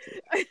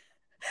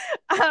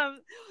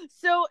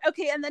 So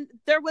okay, and then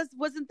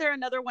wasn't there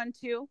another one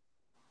too?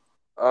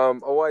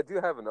 I do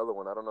have another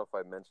one. I don't know if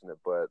I mentioned it,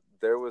 but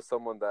there was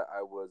someone that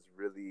I was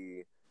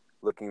really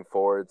looking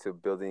forward to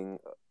building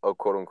a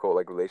quote unquote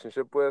like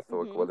relationship with,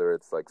 or whether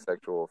it's like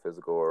sexual,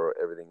 physical, or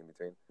everything in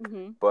between.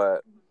 Mm-hmm.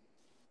 But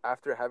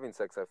after having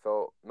sex, I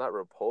felt not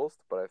repulsed,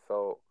 but I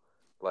felt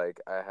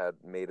like I had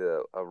made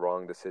a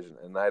wrong decision,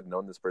 and I had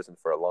known this person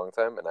for a long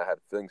time, and I had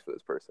feelings for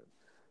this person.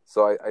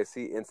 So I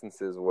see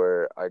instances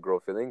where I grow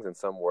feelings, and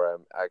some where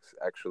I'm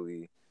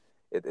actually.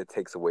 It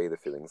takes away the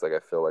feelings. Like I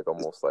feel like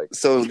almost like.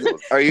 So,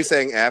 are you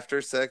saying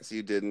after sex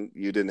you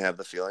didn't have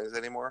the feelings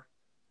anymore?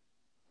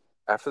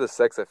 After the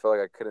sex, I felt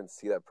like I couldn't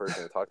see that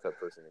person or talk to that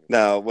person anymore.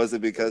 Now, was it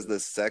because the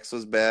sex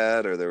was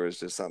bad, or there was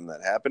just something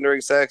that happened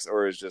during sex,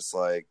 or is just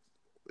like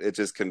it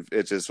just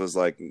was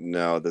like,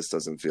 no, this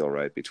doesn't feel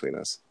right between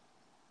us?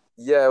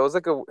 Yeah, it was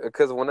like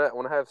because when I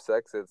have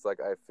sex, it's like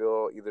I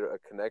feel either a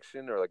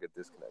connection or like a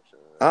disconnection.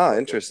 Ah,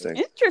 interesting.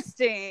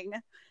 Interesting.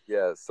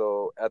 Yeah,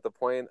 so at the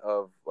point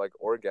of like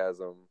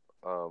orgasm,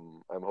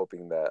 I'm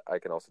hoping that I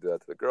can also do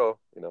that to the girl,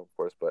 of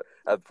course. But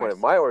at the point of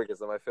my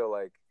orgasm, I feel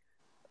like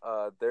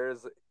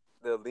there's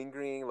the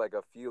lingering like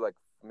a few like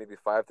maybe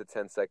 5 to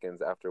 10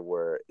 seconds after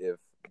where if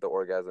the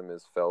orgasm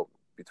is felt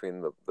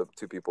between the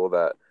 2 people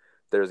that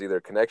there's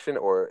either connection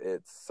or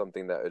it's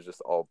something that is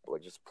just all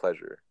like just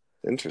pleasure.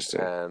 Interesting.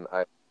 And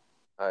I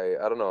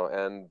don't know.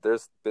 And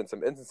there's been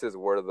some instances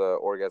where the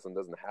orgasm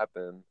doesn't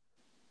happen,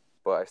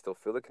 but I still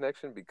feel the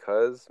connection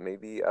because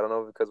maybe, I don't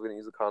know, because we didn't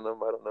use a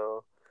condom. I don't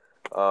know.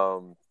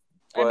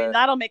 I mean,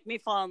 that'll make me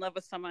fall in love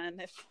with someone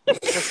if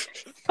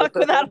fuck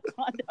without a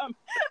condom.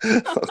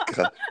 Oh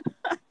God.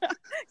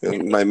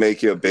 It might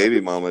make you a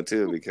baby mama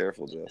too. Be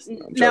careful, Jess.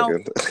 No, I'm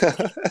joking.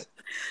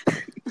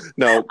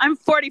 No. I'm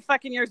 40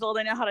 fucking years old.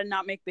 I know how to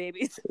not make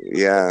babies.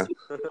 Yeah.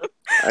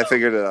 I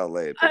figured it out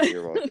late, but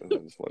you're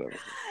welcome. Whatever.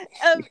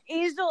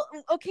 Angel,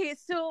 okay,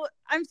 so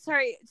I'm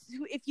sorry.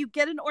 So if you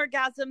get an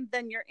orgasm,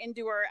 then you're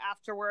into her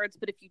afterwards.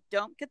 But if you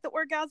don't get the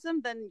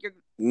orgasm, then you're...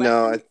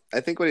 No, I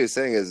think what he's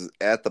saying is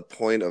at the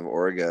point of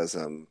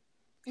orgasm,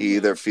 he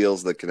either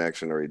feels the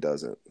connection or he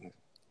doesn't.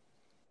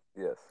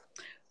 Yes.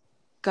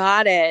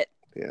 Got it.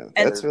 Yeah,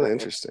 that's really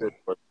interesting.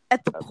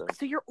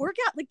 So your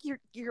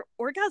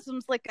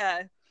orgasm's like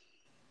a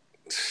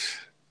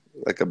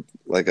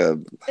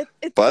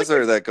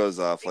buzzer that goes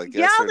off, like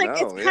yeah, yes or like no.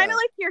 It's kind of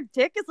like your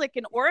dick is like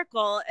an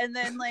oracle, and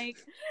then like,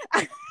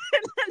 after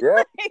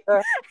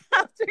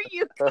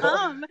you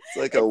come, it's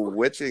like a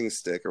witching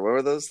stick, or what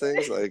were those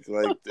things? It's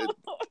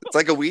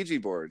like a Ouija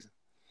board.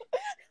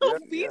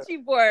 Ouija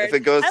board. If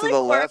it goes to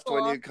the left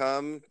when you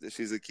come,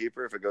 she's a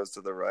keeper. If it goes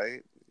to the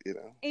right,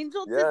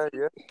 Angel,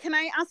 can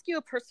I ask you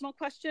a personal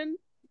question?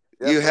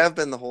 You have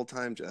been the whole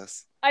time,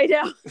 Jess. I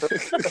know.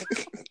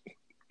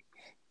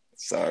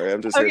 Sorry, I'm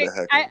just here to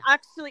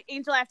heckle.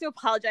 Angel, I have to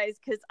apologize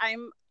because I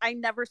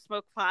never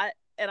smoke pot,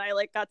 and I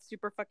got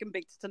super fucking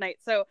baked tonight,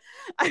 so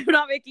I'm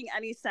not making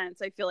any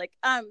sense. I feel like,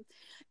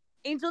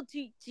 Angel,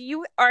 do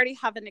you already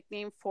have a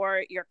nickname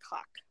for your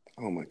cock?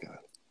 Oh my God.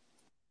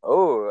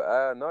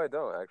 Oh, no, I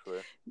don't actually.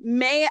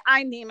 May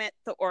I name it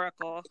the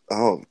Oracle?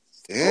 Oh,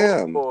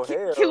 damn.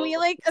 Can we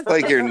it's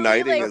like you're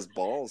knighting his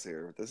balls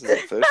here. This is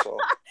official.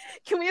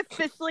 Can we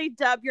officially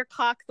dub your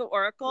cock the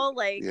Oracle?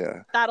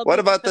 Yeah. That'll. What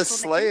about the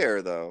Slayer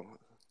name? Though?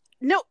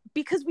 No,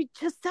 because we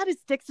just said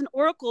it's Dick's an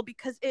Oracle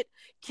because it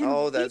can.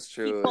 Oh, that's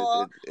true.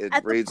 It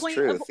at reads the point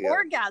truth. Of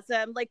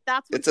orgasm,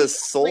 that's. It's a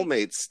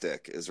soulmate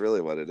stick, is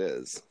really what it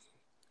is.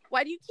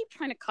 Why do you keep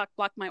trying to cock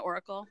block my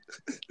Oracle?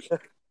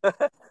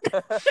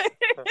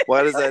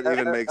 Why does that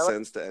even make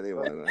sense to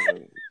anyone?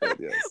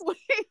 Yes.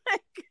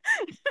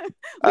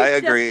 I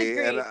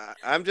agree. And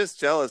I'm just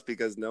jealous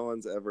because no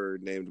one's ever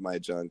named my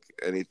junk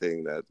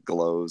anything that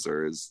glows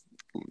or is,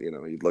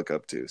 you'd look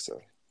up to. So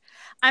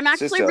I'm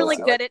actually really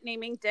good at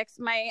naming dicks.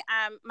 My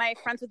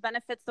Friends with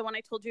Benefits, the one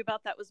I told you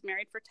about that was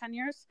married for 10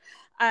 years,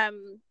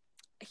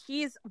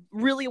 he's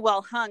really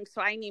well hung,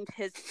 so I named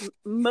his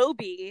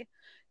Moby.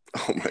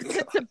 Oh my God.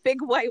 It's a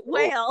big white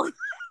whale.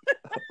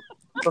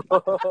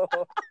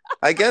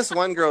 I guess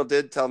one girl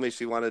did tell me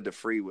she wanted to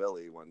free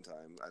Willy one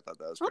time. I thought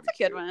that was pretty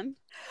cute. Good one.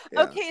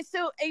 Yeah. Okay,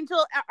 so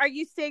Angel, are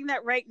you saying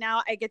that right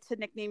now I get to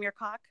nickname your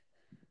cock?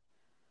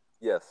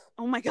 Yes.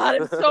 Oh my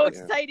God, I'm so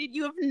excited.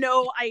 You have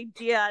no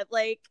idea.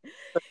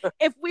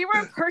 If we were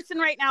in person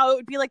right now, it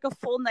would be like a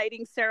full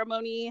knighting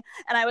ceremony,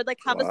 and I would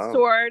have a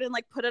sword and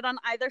put it on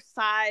either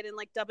side and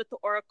dub it the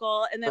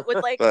Oracle, and it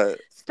would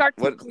start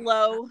to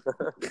glow.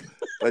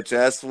 But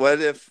Jess, what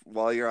if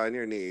while you're on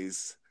your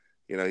knees,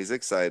 he's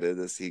excited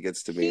as he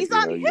gets to meet he's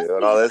on his knees.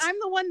 And all this. I'm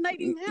the one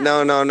knighting him.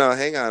 No,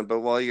 hang on.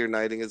 But while you're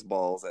knighting his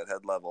balls at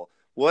head level,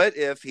 what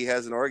if he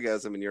has an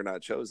orgasm and you're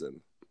not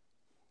chosen?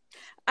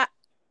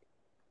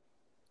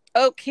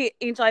 Okay,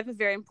 Angel, I have a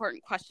very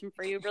important question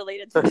for you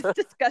related to this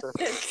discussion.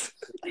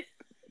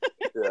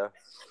 Yeah.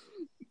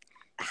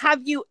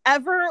 Have you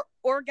ever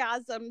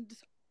orgasmed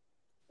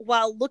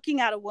while looking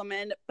at a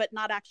woman but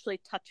not actually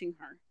touching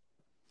her?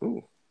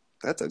 Ooh,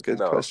 that's a good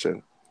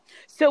question.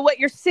 So what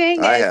you're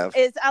saying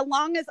is as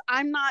long as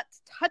I'm not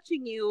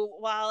touching you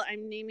while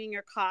I'm naming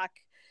your cock,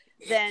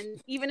 then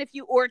even if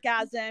you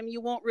orgasm,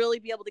 you won't really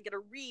be able to get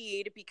a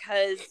read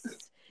because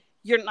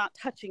you're not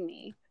touching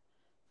me.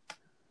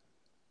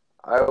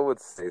 I would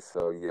say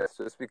so, yes,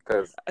 just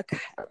because I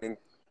think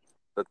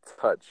the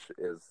touch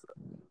is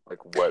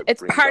what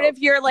it's part of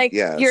your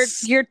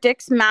your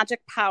dick's magic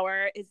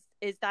power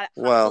is that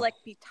it has to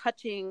be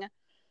touching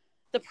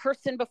the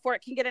person before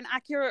it can get an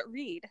accurate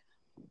read.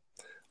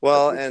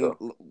 Well, and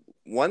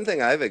one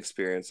thing I've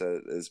experienced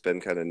that has been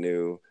kind of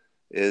new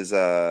is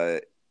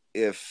and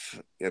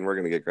we're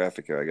gonna get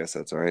graphic here, I guess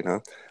that's all right,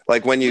 huh?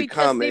 When you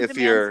come, if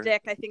you're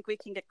dick, I think we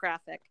can get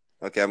graphic.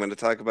 Okay, I'm going to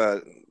talk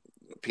about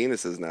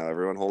penises now.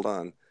 Everyone, hold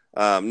on.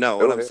 No,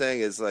 what I'm saying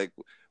is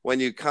when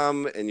you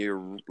come and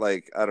you're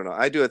I don't know.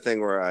 I do a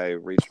thing where I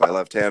reach my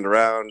left hand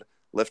around,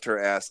 lift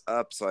her ass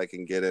up so I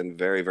can get in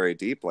very, very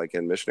deep, like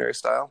in missionary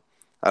style.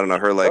 I don't know.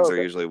 Her legs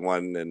are usually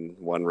one in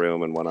one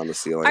room and one on the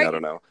ceiling. I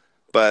don't know.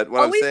 But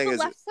what I'm saying is,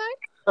 left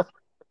side?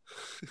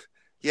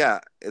 Yeah,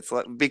 it's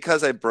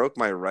because I broke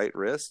my right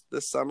wrist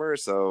this summer,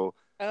 so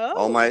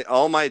all my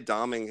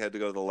doming had to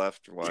go to the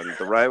left one.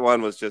 The right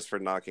one was just for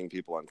knocking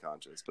people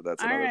unconscious, but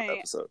that's another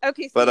episode.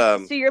 Okay,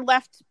 so you're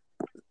left.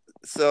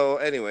 So,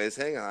 anyways,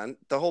 hang on.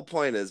 The whole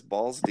point is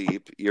balls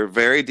deep. You're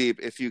very deep.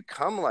 If you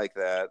come like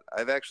that,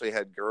 I've actually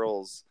had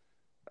girls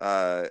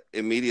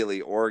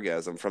immediately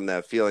orgasm from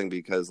that feeling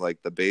because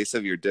the base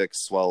of your dick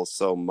swells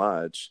so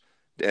much,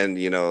 and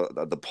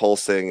the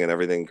pulsing and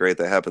everything great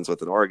that happens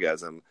with an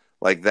orgasm.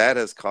 like that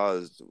has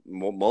caused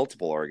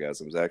multiple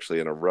orgasms actually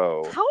in a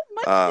row. How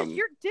much does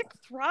your dick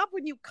throb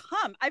when you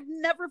come? I've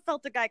never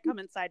felt a guy come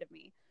inside of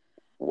me.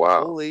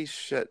 Wow. Holy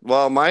shit.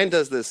 Well, mine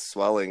does this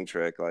swelling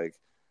trick. Like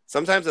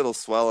sometimes it'll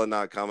swell and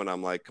not come, and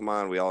I'm like, come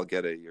on, we all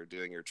get it. You're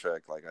doing your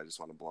trick. Like I just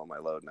want to blow my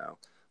load now.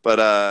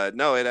 But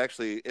no, it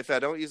actually, if I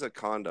don't use a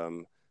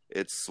condom,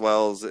 it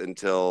swells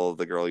until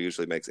the girl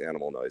usually makes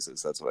animal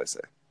noises. That's what I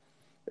say.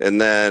 And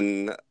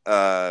then,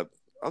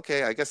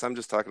 okay, I guess I'm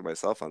just talking to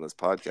myself on this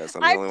podcast.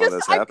 I'm the only one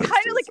that's happened. I'm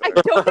kind of like,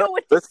 I don't know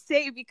what to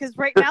say because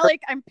right now,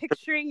 like, I'm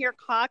picturing your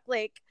cock,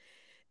 like,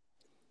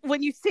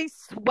 when you say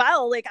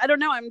swell, like, I don't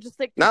know. I'm just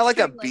like, not like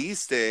a bee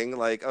sting.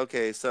 Like,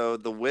 okay, so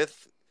the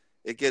width,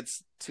 it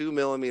gets 2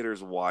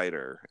 millimeters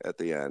wider at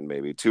the end,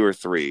 maybe 2 or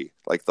 3,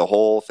 like the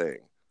whole thing.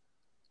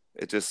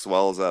 It just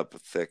swells up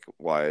thick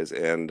wise.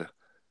 And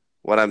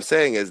what I'm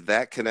saying is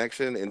that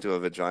connection into a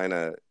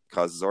vagina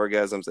causes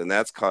orgasms, and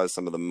that's caused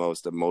some of the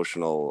most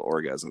emotional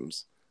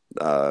orgasms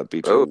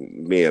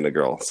between me and a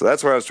girl. So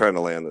that's where I was trying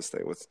to land this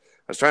thing with.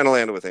 I was trying to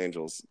land it with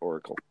Angel's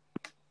Oracle.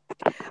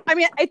 I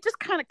mean, it just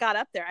kind of got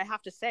up there, I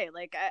have to say.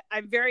 Like,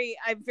 I'm very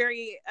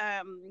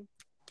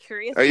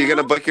curious. Are you going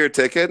to book your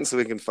ticket and so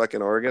we can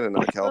fucking Oregon and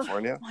not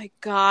California? Oh my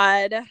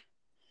God.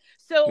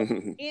 So,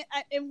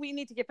 and we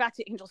need to get back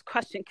to Angel's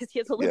question because he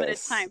has a limited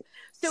time.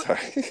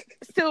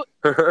 So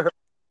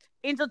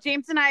Angel,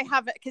 James and I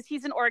have, because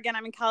he's in Oregon,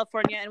 I'm in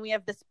California, and we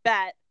have this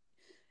bet.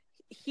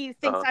 He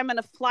thinks I'm going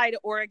to fly to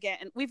Oregon.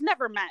 And we've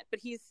never met,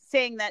 but he's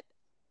saying that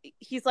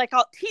he's like,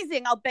 I'll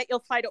bet you'll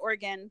fly to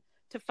Oregon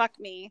to fuck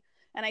me.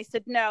 And I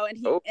said, no.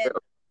 And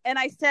and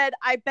I said,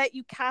 I bet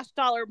you cash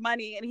dollar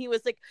money. And he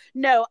was like,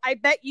 no, I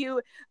bet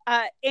you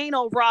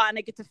anal raw and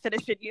I get to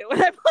finish it you.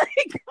 And I'm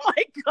like, oh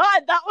my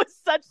God, that was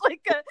such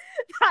like that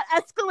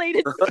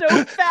escalated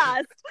so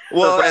fast.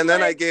 Well, and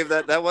then I gave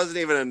that wasn't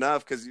even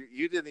enough because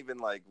you didn't even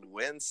like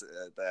wince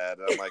at that.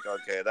 And I'm like,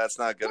 okay, that's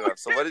not good enough.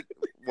 So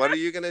what are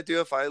you going to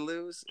do if I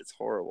lose? It's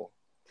horrible.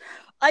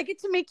 I get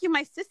to make you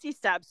my sissy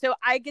stub. So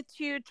I get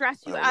to dress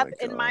you up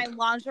in my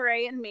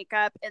lingerie and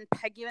makeup and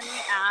peg you in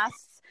the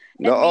ass.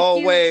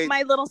 No, wait.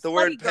 My little the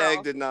word girl.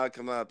 peg did not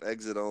come up.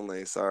 Exit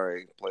only.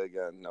 Sorry. Play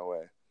again. No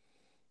way.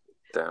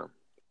 Damn.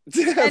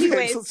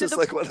 Anyway, it's just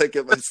like what I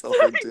get myself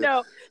into.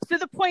 No. So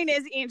the point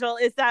is, Angel,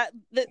 is that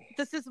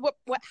this is what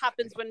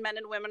happens when men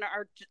and women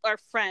are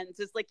friends.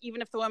 Is like,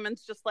 even if the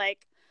woman's just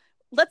like,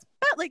 let's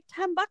bet like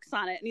 $10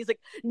 on it, and he's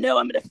like, no,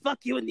 I'm gonna fuck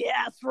you in the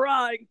ass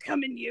raw and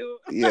come in you.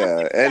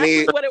 Yeah.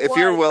 If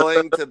you're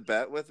willing to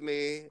bet with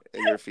me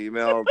and you're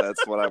female,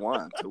 that's what I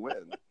want to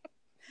win.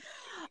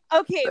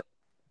 Okay.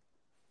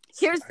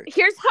 Here's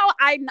how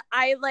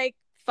I like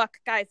fuck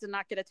guys and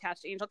not get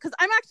attached to Angel, because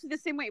I'm actually the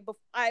same way.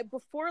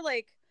 Before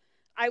like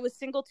I was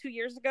single 2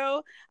 years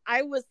ago,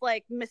 I was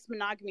like Miss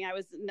Monogamy. I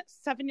was in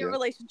a 7-year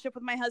relationship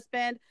with my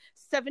husband,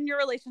 7-year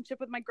relationship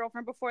with my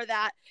girlfriend before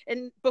that,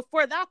 and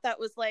before that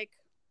was like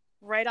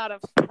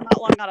not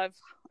long out of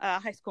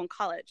high school and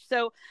college.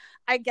 So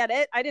I get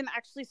it. I didn't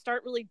actually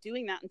start really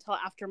doing that until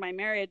after my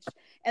marriage,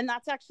 and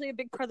that's actually a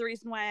big part of the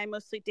reason why I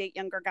mostly date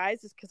younger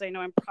guys, is because I know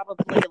I'm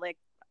probably like,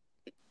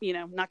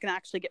 not going to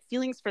actually get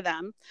feelings for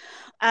them.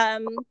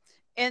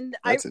 And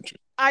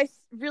I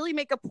really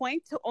make a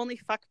point to only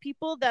fuck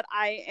people that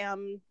I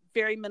am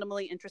very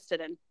minimally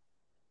interested in.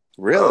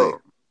 Really?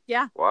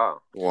 Yeah. Wow.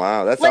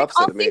 That's like,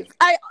 opposite of me.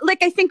 I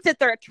think that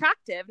they're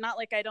attractive, not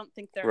like I don't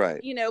think they're right.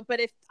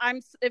 But if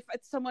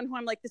it's someone who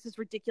I'm like, this is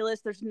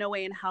ridiculous, there's no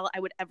way in hell I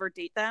would ever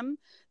date them,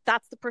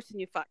 that's the person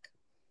you fuck.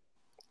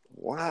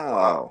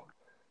 Wow.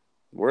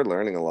 We're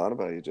learning a lot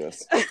about you,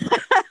 Jess.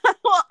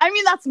 Well, I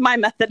mean, that's my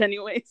method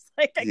anyways.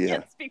 Like, I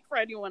can't speak for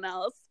anyone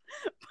else.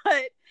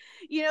 But,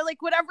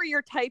 like, whatever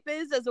your type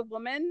is as a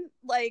woman,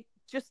 like,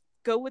 just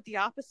go with the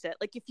opposite.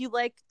 Like, if you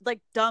like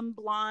dumb,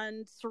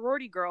 blonde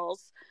sorority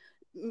girls,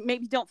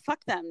 maybe don't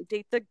fuck them.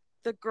 Date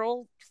the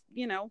girl,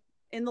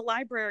 in the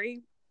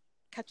library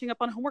catching up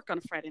on homework on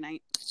a Friday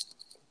night.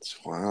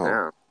 Wow.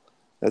 Yeah.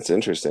 That's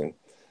interesting.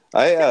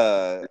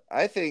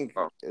 I think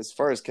as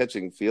far as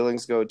catching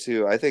feelings go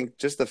too, I think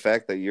just the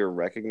fact that you're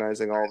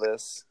recognizing all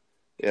this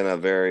in a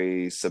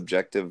very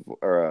subjective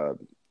or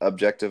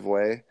objective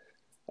way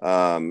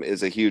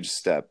is a huge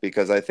step,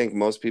 because I think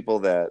most people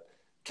that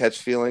catch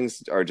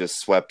feelings are just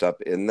swept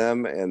up in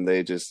them, and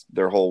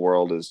their whole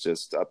world is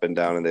just up and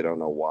down and they don't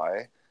know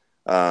why.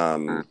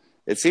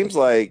 It seems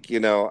like,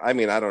 I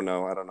mean, I don't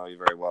know you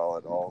very well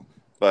at all,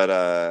 but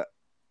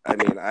I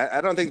mean,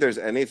 I don't think there's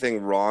anything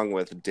wrong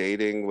with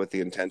dating with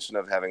the intention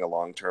of having a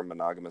long-term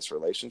monogamous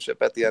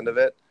relationship at the end of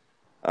it.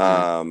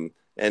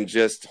 And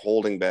just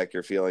holding back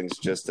your feelings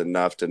just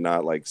enough to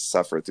not like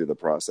suffer through the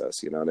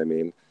process. You know what I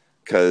mean?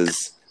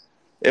 Because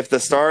if the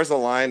stars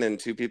align and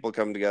two people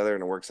come together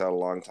and it works out a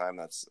long time,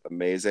 that's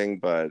amazing.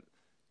 But,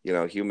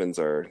 humans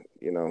are,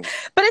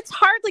 But it's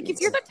hard. Like,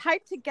 if you're the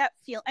type to get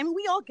I mean,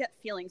 we all get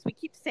feelings. We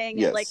keep saying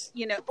it, like,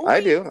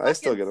 I do. I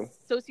still get them.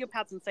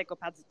 Sociopaths and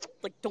psychopaths,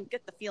 like, don't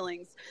get the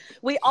feelings.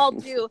 We all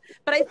do.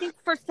 But I think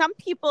for some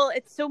people,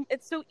 it's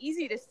so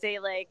easy to say,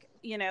 like,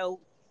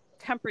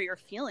 temper your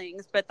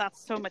feelings, but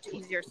that's so much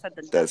easier said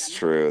than done. That's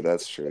true.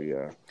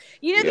 Yeah.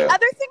 The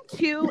other thing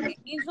too,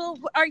 Angel,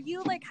 are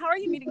you like, how are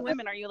you meeting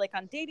women? Are you like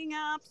on dating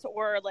apps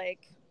or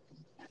like?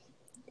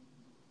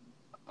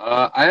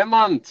 I am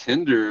on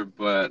Tinder,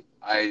 but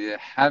I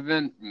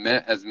haven't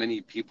met as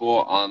many people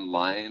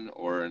online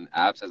or in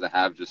apps as I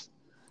have just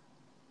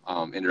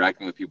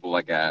interacting with people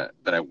like that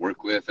I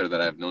work with or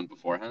that I've known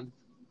beforehand.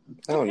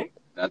 Okay.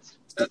 That's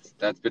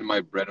been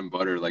my bread and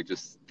butter, like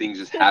just things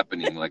just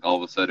happening. Like all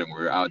of a sudden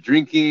we're out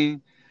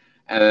drinking,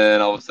 and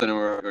then all of a sudden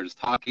we're just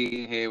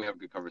talking. Hey, we have a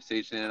good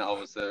conversation. All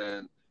of a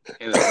sudden,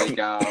 hey, let's make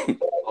out.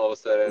 All of a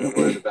sudden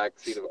we're in the back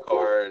seat of a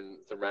car and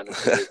some random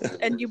place.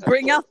 And you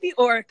bring out the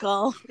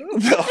Oracle.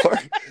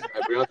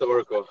 I bring out the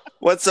Oracle.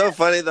 What's so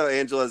funny though,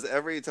 Angel, is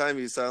every time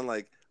you sound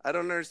like, I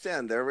don't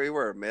understand. There we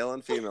were, male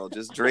and female,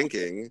 just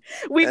drinking.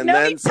 And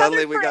then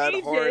suddenly we got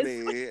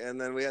horny and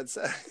then we had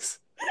sex.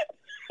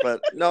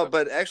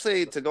 But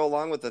actually, to go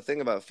along with the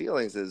thing about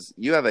feelings is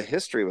you have a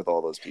history with all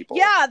those people.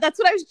 Yeah, that's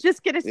what I was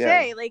just going to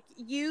say. Like,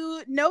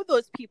 you know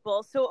those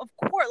people. So, of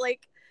course,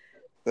 like...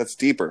 That's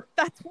deeper.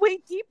 That's way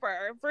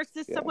deeper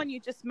versus someone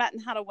you just met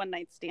and had a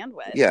one-night stand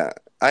with. Yeah.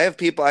 I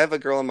have a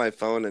girl on my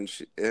phone, and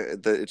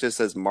it just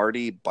says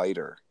Marty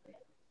Biter.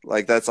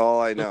 Like, that's all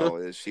I know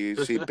is she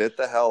bit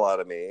the hell out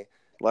of me,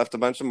 left a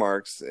bunch of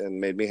marks, and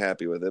made me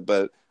happy with it.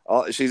 But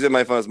she's in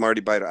my phone as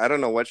Marty Biter. I don't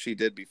know what she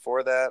did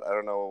before that. I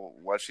don't know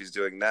what she's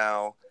doing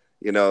now.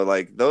 You know,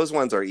 like those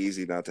ones are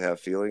easy not to have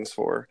feelings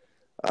for.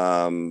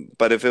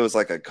 But if it was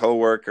like a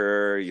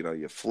coworker, you know,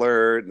 you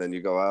flirt and then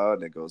you go out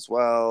and it goes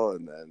well,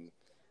 and then,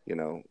 you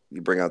know,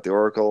 you bring out the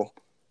Oracle,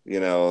 you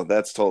know,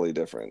 that's totally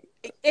different.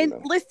 And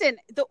listen,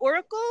 the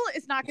Oracle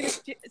is not going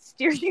to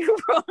steer you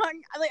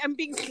wrong. I'm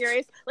being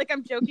serious. Like,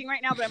 I'm joking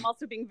right now, but I'm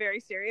also being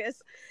very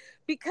serious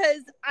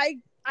because I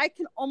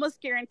can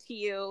almost guarantee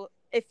you,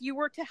 if you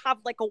were to have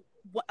like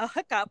a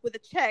hookup with a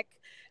chick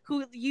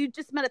who you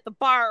just met at the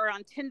bar or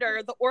on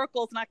Tinder, the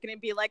Oracle's not going to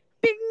be like,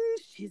 bing,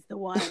 she's the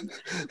one.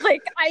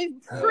 Like, I'm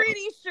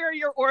pretty sure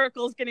your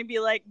Oracle's going to be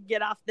like,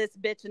 get off this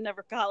bitch and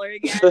never call her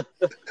again.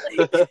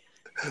 Like,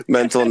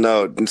 mental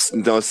note,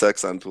 no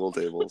sex on pool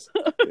tables.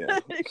 Yeah.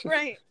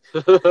 Right.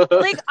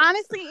 Like,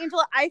 honestly,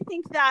 Angela, I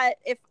think that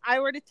if I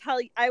were to tell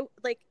you, I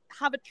like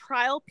have a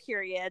trial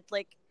period,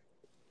 like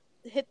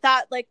hit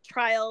that like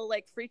trial,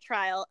 like free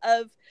trial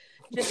of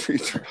just free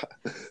trial.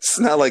 It's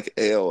not like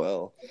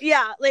AOL.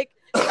 Yeah, like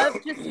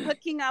of just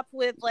hooking up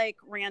with like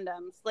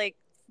randoms, like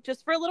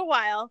just for a little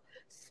while.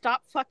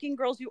 Stop fucking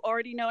girls you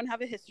already know and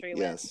have a history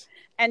with,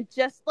 and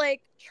just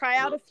like try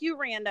out a few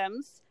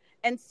randoms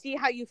and see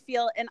how you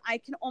feel. And I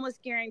can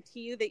almost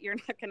guarantee you that you're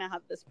not going to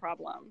have this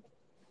problem.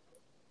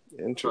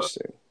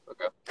 Interesting.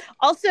 Okay.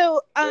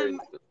 Also,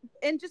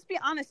 and just be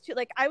honest too.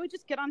 Like, I would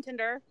just get on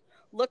Tinder,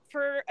 look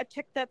for a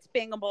chick that's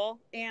bangable,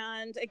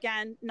 and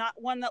again, not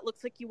one that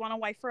looks like you want to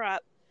wife her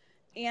up,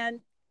 and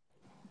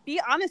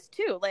be honest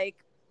too. Like,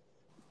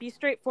 be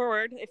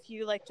straightforward. If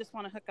you like just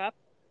want to hook up,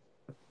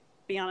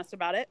 be honest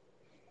about it.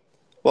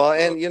 Well,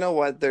 and you know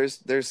what?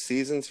 There's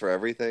seasons for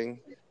everything.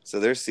 So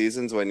there's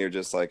seasons when you're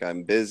just like,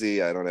 I'm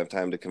busy, I don't have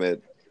time to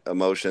commit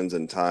emotions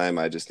and time,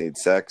 I just need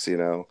sex, you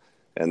know.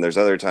 And there's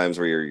other times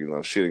where you're, you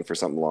know, shooting for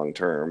something long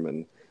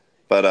term.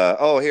 But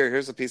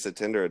here's a piece of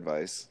Tinder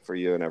advice for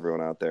you and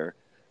everyone out there.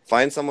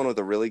 Find someone with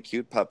a really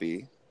cute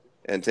puppy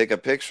and take a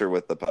picture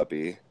with the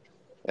puppy,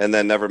 and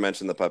then never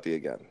mention the puppy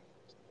again.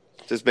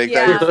 Just make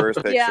that your first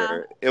picture.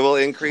 Yeah. It will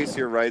increase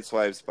your right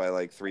swipes by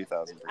like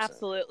 3,000%.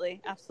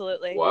 Absolutely.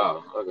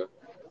 Wow. Okay.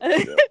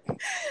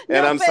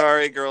 And I'm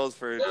sorry, girls,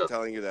 for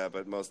telling you that,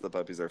 but most of the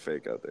puppies are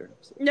fake out there.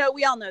 So. No,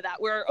 we all know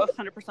that. We're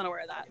 100%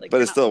 aware of that. Like,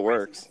 but it still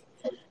works.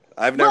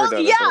 I've never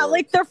done it. Yeah,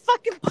 like they're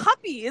fucking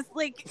puppies.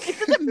 Like, it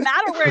doesn't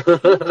matter where it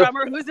came from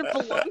or whose it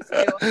belongs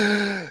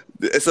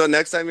to. So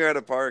next time you're at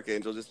a park,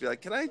 Angel, just be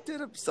like, "Can I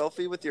get a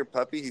selfie with your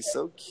puppy? He's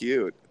so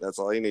cute." That's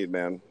all you need,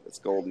 man. It's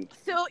golden.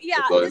 So yeah,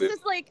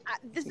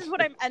 this is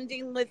what I'm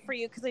ending with for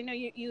you, because I know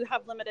you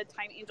have limited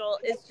time, Angel.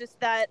 It's just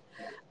that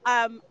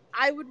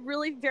I would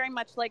really very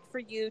much like for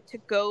you to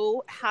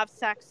go have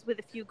sex with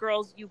a few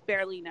girls you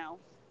barely know.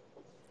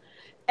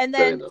 And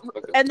then,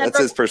 that's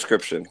his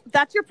prescription.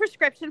 That's your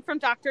prescription from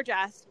Dr.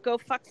 Jess. Go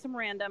fuck some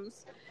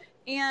randoms,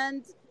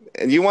 and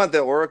you want the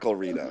Oracle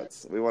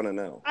readouts. We want to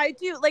know. I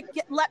do. Like,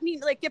 get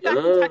back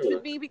in touch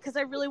with me, because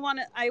I really want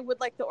to. I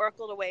would like the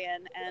Oracle to weigh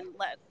in and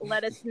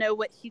let us know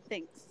what he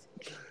thinks.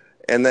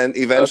 And then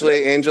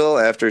eventually, Angel,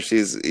 after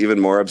she's even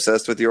more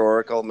obsessed with your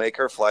Oracle, make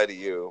her fly to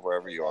you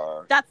wherever you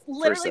are. That's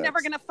literally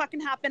never going to fucking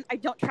happen. I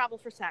don't travel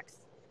for sex.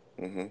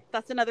 Mm-hmm.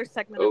 That's another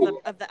segment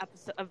of the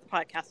episode of the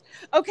podcast.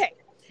 Okay.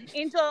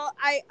 Angel,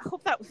 I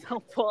hope that was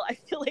helpful. I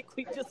feel like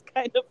we just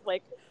kind of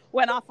like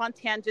went off on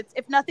tangents.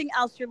 If nothing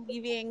else, you're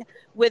leaving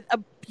with a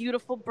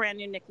beautiful brand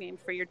new nickname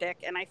for your dick,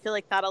 and I feel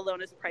like that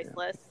alone is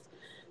priceless.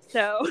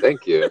 So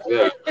thank you.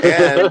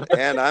 Yeah.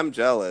 And I'm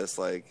jealous.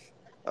 Like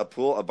a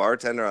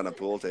bartender on a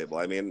pool table.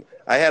 I mean,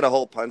 I had a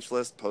whole punch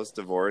list post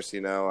divorce. You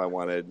know, I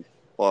wanted,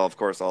 well, of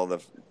course, all the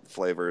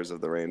flavors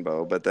of the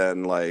rainbow, but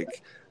then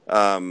like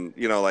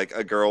like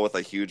a girl with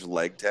a huge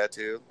leg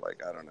tattoo.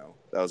 Like, I don't know.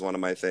 That was one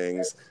of my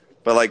things.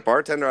 But like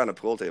bartender on a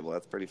pool table,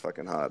 that's pretty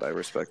fucking hot. I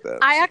respect that.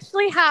 I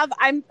actually have.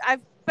 I've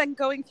been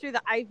going through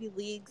the Ivy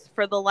Leagues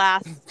for the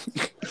last.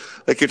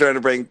 Like you're trying to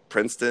bring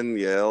Princeton,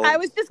 Yale. I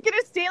was just gonna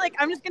say, like,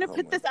 I'm just gonna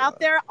put this out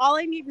there. All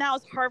I need now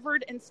is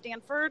Harvard and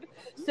Stanford.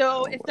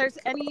 So if there's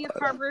any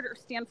Harvard or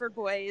Stanford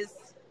boys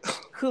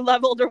who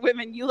love older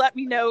women, you let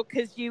me know,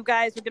 because you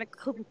guys are gonna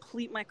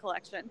complete my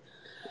collection.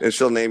 And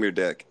she'll name your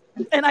dick.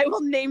 And I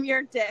will name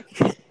your dick.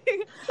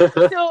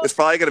 So, it's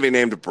probably gonna be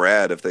named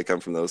Brad if they come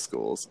from those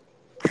schools.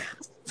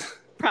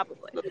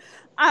 Probably.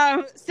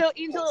 So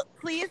Angel,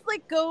 please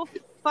like go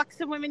fuck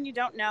some women you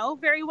don't know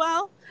very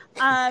well.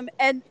 And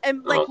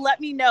like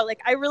let me know. Like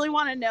I really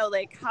want to know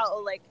like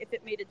how, like if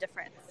it made a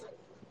difference.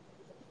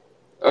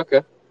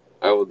 Okay.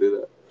 I will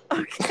do that.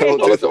 Okay. I'll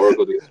let the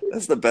Oracle do it.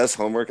 That's the best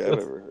homework I've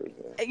ever heard.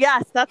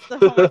 Yes, that's the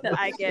homework that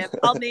I give.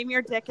 I'll name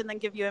your dick and then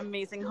give you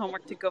amazing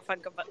homework to go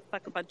fuck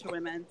a bunch of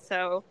women.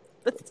 So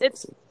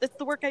it's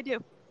the work I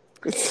do.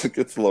 It's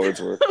the Lord's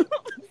work.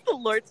 It's the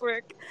Lord's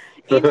work.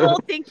 Angel,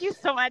 thank you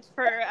so much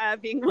for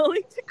being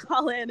willing to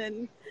call in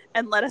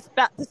and let us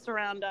bat this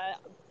around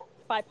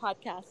by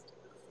podcast.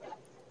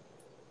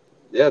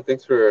 Yeah,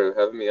 thanks for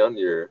having me on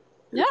your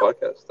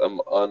podcast. I'm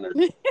honored.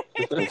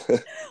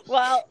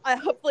 Well,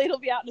 hopefully it'll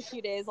be out in a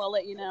few days. I'll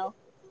let you know.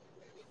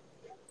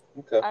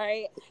 Okay. All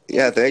right.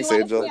 Yeah, thanks,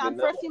 Angel. On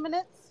for a few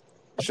minutes?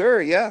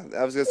 Sure, yeah.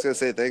 I was just going to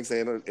say thanks,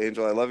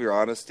 Angel. I love your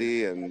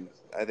honesty, and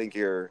I think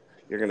you're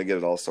going to get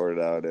it all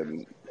sorted out,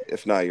 and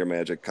if not, your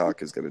magic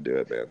cock is going to do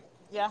it, man.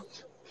 Yeah.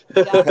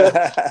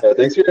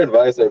 Thanks for your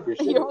advice. I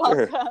appreciate it. You're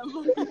welcome.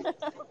 Sure.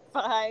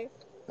 Bye.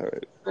 All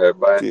right. All right,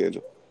 bye. See you,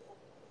 Angel.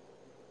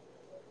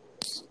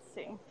 Let's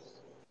see.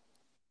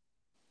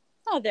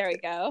 Oh, there we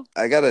go.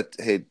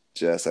 Hey,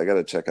 Jess, I got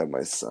to check on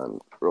my son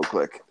real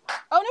quick.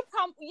 Oh, no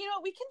problem. You know,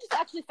 we can just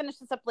actually finish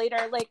this up later.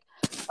 Like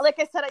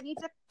I said, I need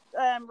to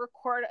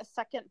record a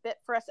second bit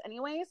for us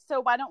anyways. So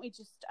why don't we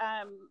just...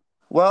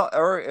 Well,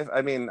 or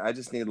I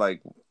just need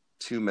like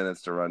 2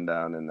 minutes to run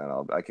down, and then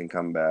I can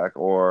come back,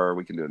 or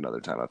we can do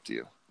another time. Up to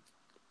you.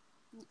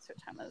 What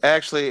time is it?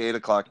 Actually,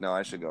 8:00 now.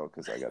 I should go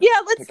because I got. Yeah,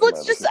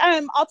 let's just.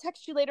 I'll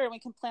text you later, and we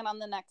can plan on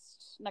the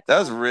next. That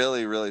was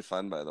really, really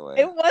fun, by the way.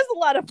 It was a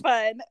lot of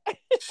fun.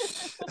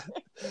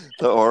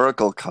 The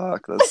Oracle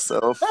cock. That's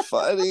so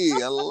funny.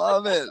 I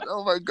love it.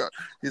 Oh my god.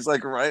 He's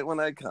like, right when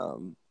I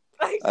come,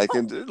 I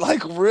can do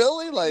like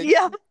really like.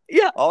 Yeah.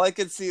 All I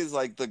could see is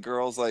like the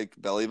girl's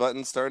like belly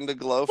button starting to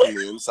glow from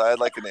the inside,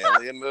 like an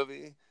alien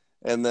movie.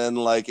 And then,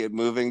 like, it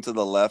moving to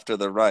the left or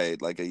the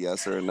right, like a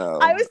yes or a no.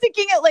 I was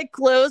thinking it, like,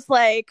 glows,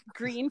 like,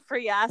 green for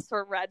yes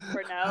or red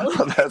for no.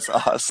 Oh, that's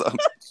awesome.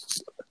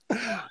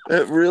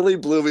 It really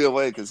blew me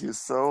away because he's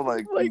so,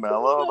 like,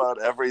 mellow about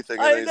everything.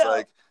 And he's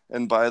like,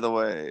 and by the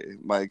way,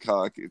 my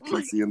cock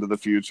can see into the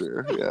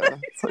future. Yeah.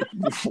 It's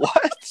like,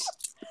 what?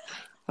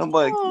 I'm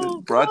like,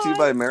 brought to you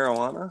by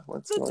marijuana?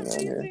 What's going on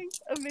here?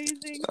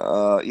 Amazing.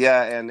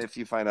 Yeah, and if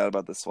you find out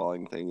about the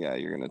swelling thing, yeah,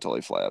 you're going to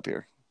totally fly up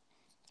here.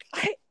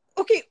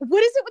 Okay,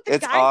 what is it with the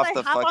guys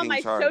I have on my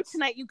show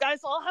tonight? You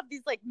guys all have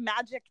these like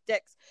magic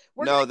dicks.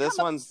 No, this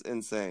one's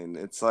insane.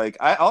 It's like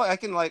I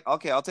can like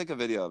I'll take a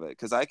video of it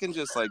because I can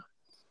just like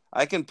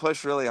I can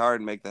push really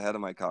hard and make the head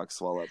of my cock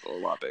swell up a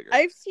lot bigger.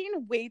 I've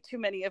seen way too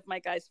many of my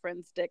guys'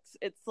 friends' dicks.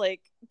 It's like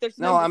there's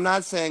no. I'm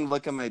not saying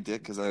look at my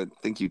dick because I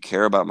think you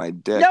care about my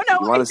dick. No,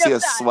 you want to see a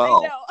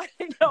swell.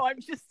 I know. I'm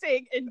just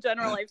saying in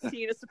general. I've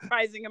seen a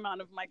surprising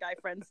amount of my guy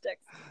friends'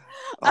 dicks.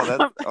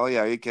 Oh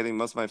yeah, are you kidding?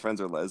 Most of my friends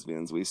are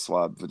lesbians. We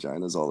swab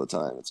vaginas all the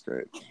time. It's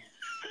great.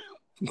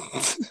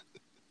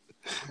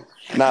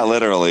 Not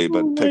literally,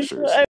 but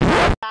pictures.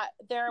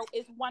 There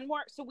is one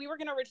more. So we were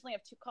going to originally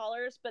have 2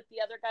 callers, but the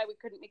other guy, we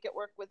couldn't make it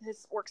work with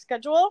his work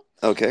schedule.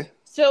 Okay.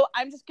 So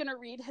I'm just going to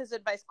read his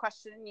advice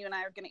question, and you and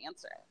I are going to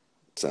answer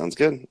it. Sounds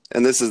good.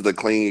 And this is the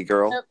clingy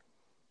girl? Nope.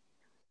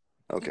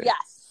 Okay.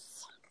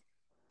 Yes.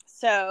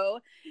 So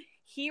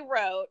he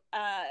wrote,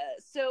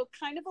 so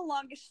kind of a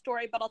longish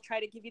story, but I'll try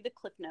to give you the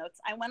clip notes.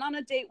 I went on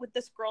a date with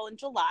this girl in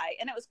July,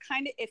 and it was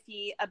kind of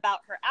iffy about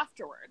her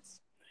afterwards.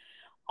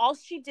 All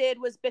she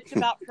did was bitch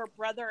about her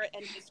brother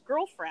and his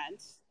girlfriend.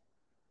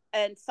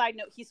 And side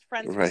note, he's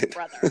friends with his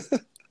brother.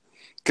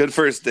 Good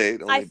first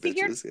date. Only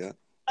figured, bitches,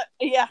 yeah.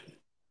 Yeah.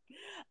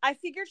 I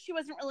figured she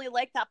wasn't really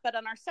like that, but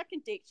on our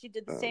second date, she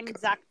did the same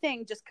exact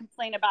thing, just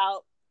complain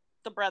about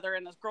the brother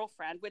and his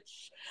girlfriend,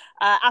 which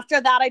after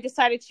that, I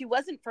decided she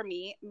wasn't for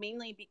me,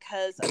 mainly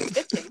because of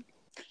bitching.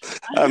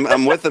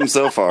 I'm with them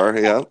so far,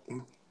 yeah.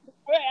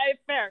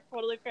 Fair,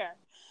 totally fair.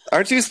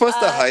 Aren't you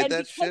supposed to hide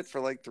that shit for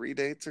like 3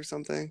 dates or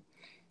something?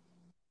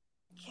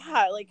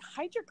 Yeah, like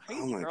hide your crazy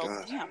oh my girl.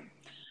 God. Damn.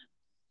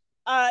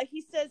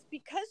 He says,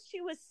 because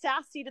she was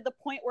sassy to the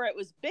point where it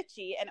was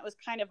bitchy and it was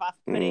kind of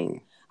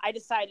off-putting, I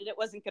decided it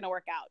wasn't going to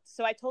work out.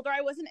 So I told her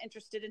I wasn't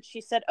interested, and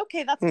she said,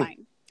 okay, that's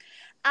fine.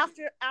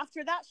 After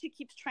that, she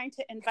keeps trying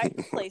to invite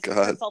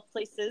herself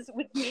places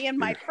with me and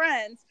my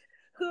friends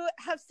who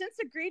have since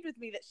agreed with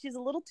me that she's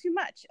a little too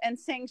much and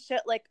saying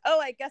shit like, oh,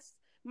 I guess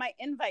my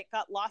invite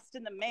got lost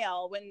in the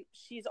mail when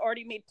she's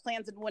already made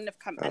plans and wouldn't have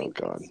come anyways.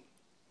 Oh, God.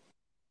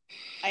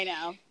 I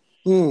know.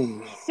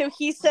 So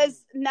he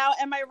says, now,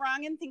 am I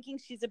wrong in thinking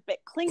she's a bit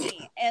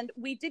clingy? And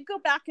we did go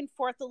back and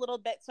forth a little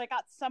bit, so I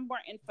got some more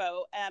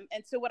info.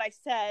 And so what I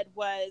said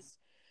was,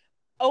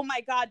 oh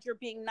my God, you're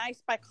being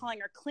nice by calling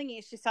her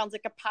clingy. She sounds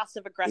like a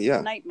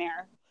passive-aggressive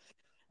nightmare.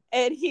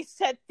 And he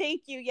said,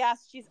 thank you.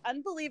 Yes, she's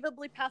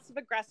unbelievably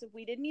passive-aggressive.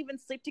 We didn't even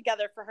sleep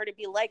together for her to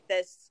be like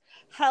this.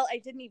 Hell, I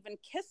didn't even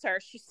kiss her.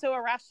 She's so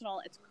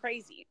irrational. It's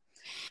crazy.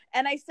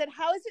 And I said,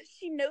 how is it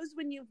she knows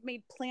when you've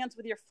made plans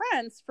with your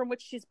friends from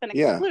which she's been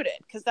excluded?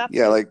 Because that's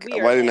like,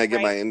 weird, why didn't I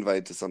get my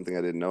invite to something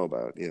I didn't know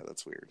about? Yeah,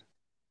 that's weird.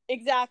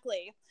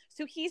 Exactly.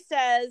 So he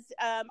says,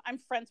 I'm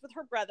friends with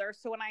her brother.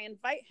 So when I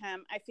invite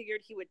him, I figured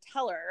he would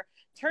tell her.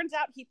 Turns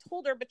out he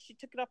told her, but she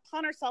took it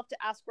upon herself to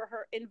ask where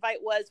her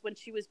invite was when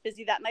she was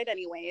busy that night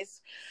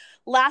anyways.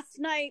 Last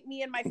night,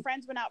 me and my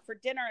friends went out for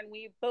dinner and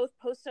we both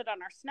posted on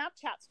our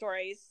Snapchat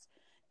stories.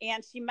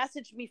 And she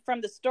messaged me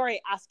from the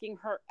story asking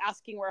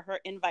where her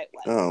invite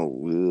was.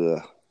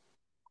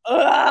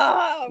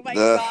 Oh my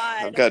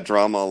God. I've got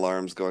drama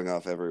alarms going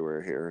off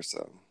everywhere here,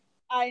 so.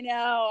 I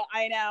know.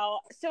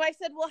 So I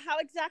said, well, how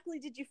exactly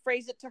did you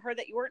phrase it to her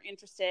that you weren't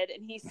interested?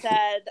 And he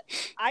said,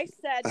 I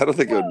don't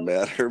think it would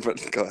matter,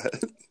 but go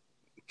ahead.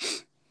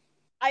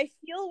 I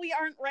feel we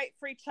aren't right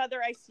for each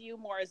other. I see you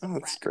more as a friend.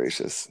 That's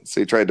gracious.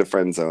 So you tried to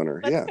friend zone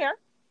her. That's fair.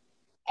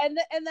 And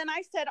then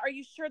I said, are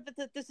you sure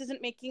that this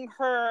isn't making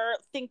her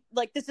think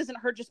like this isn't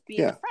her just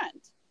being a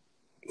friend?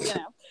 You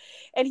know?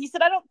 And he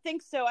said, I don't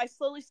think so. I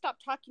slowly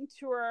stopped talking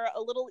to her a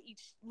little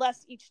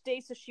less each day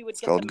so she would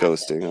get called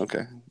ghosting.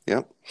 Okay.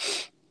 Yep.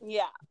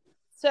 Yeah.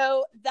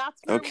 So that's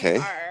where we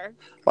are.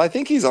 Well, I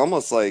think he's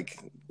almost like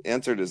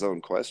answered his own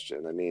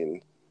question. I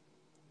mean,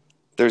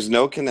 there's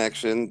no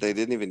connection. They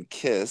didn't even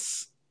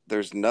kiss.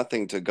 There's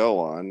nothing to go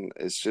on.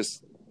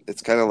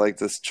 It's kind of like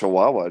this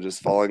chihuahua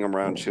just following him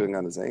around, chewing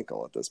on his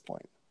ankle at this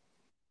point.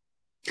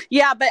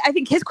 Yeah, but I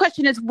think his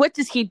question is, what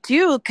does he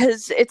do?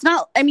 Because it's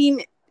not, I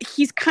mean,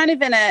 he's kind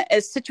of in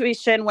a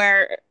situation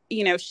where,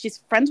 you know, she's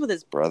friends with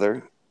his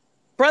brother's,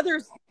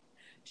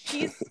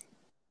 she's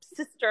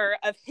sister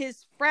of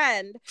his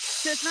friend.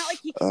 So it's not like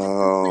he can just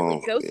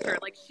completely ghost her.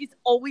 Like, she's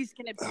always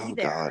going to be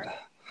there. God.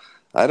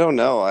 I don't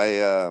know.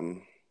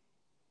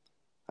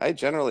 I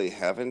generally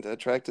haven't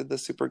attracted the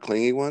super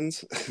clingy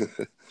ones.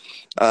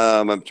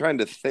 I'm trying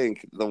to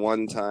think the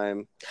one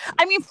time.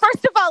 I mean,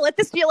 first of all, let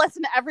this be a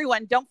lesson to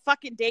everyone. Don't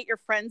fucking date your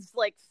friends'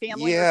 like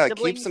family or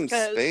siblings. Keep some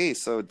space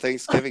so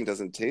Thanksgiving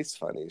doesn't taste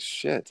funny.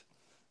 Shit.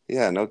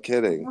 Yeah, no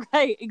kidding.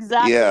 Right,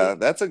 exactly. Yeah,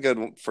 that's a good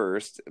one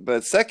first.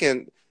 But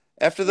second,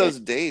 after those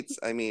dates,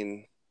 I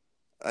mean,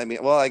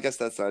 well, I guess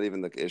that's not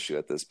even the issue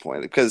at this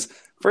point. Because,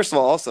 first of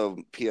all, also,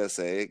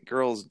 PSA,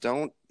 girls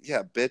don't,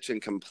 bitch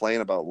and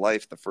complain about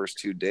life the first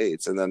 2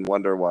 dates and then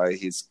wonder why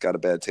he's got a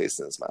bad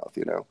taste in his mouth,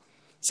 you know?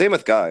 Same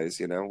with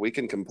guys, you know? We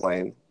can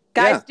complain.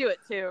 Guys do it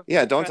too.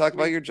 Yeah, don't talk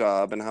about your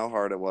job and how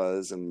hard it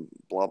was and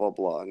blah, blah,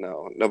 blah.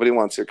 No, nobody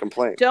wants your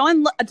complaint.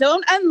 Don't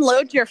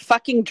unload your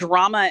fucking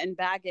drama and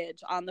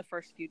baggage on the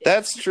first few days.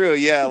 That's true.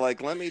 Yeah,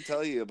 like, let me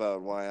tell you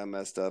about why I'm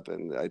messed up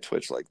and I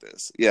twitch like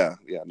this. Yeah,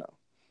 no.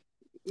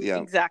 Yeah.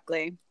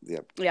 Exactly.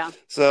 Yep. Yeah.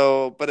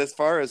 So, but as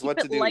far as what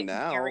to do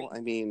now, I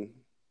mean,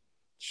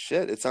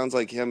 shit, it sounds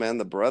like him and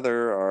the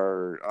brother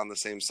are on the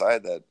same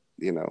side that,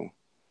 you know,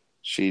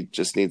 she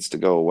just needs to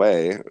go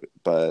away.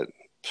 But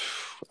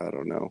I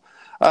don't know.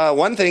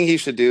 One thing he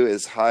should do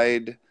is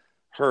hide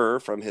her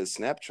from his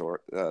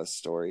Snapchat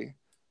story.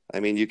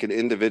 I mean, you can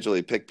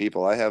individually pick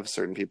people. I have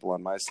certain people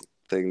on my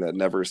thing that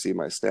never see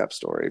my Snap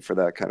story for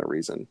that kind of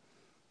reason.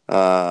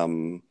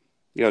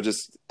 You know,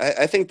 just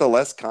I think the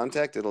less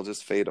contact, it'll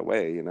just fade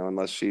away, you know,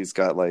 unless she's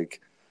got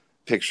like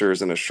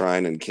pictures in a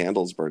shrine and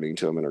candles burning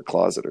to him in her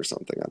closet or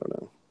something. I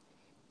don't know.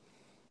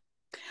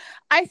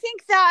 I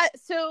think that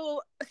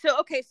so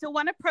okay. So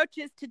one approach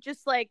is to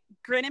just like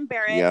grin and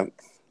bear it,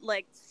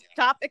 like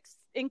stop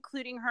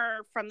including her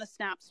from the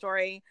Snap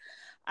story.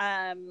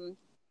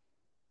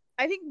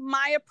 I think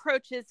my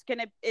approach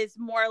is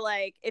more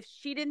like, if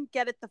she didn't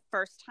get it the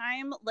first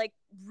time, like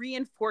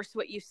reinforce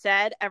what you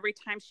said every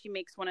time she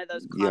makes one of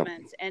those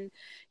comments. And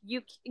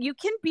you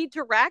can be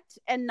direct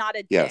and not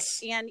a dick.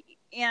 And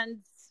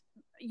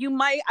you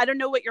might, I don't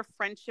know what your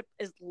friendship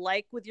is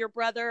like with your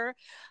friend.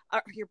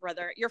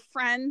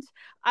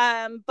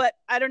 But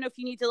I don't know if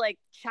you need to like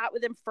chat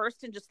with him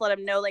first and just let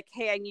him know like,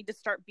 hey, I need to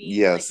start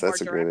being like, more that's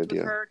a direct great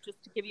idea. with her,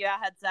 just to give you a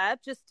heads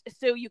up, just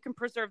so you can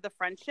preserve the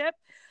friendship.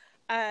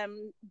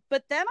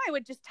 But then I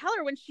would just tell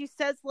her when she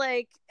says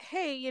like,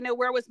 hey, you know,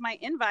 where was my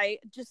invite?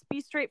 Just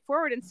be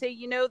straightforward and say,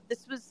 you know,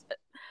 this was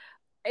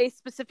a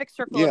specific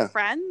circle of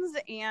friends.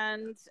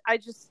 And I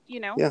just, you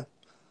know,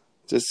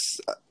 just,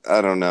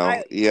 I don't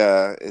know.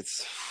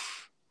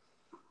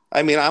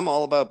 I mean, I'm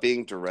all about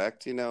being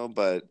direct, you know,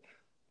 but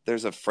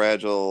there's a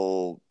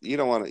fragile, you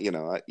don't want to, you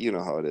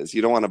know how it is.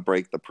 You don't want to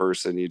break the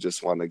person. You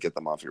just want to get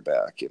them off your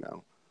back, you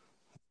know?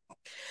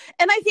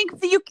 And I think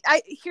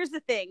here's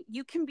the thing: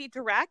 you can be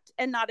direct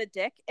and not a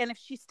dick, and if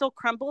she still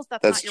crumbles,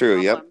 that's not your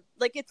true. problem. Yep.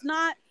 Like it's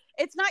not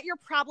your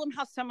problem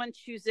how someone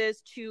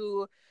chooses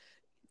to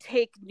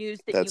take news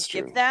that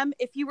you give them.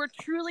 If you were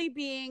truly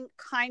being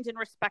kind and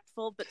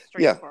respectful but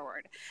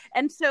straightforward.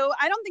 And so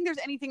I don't think there's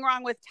anything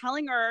wrong with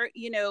telling her,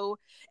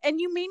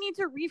 and you may need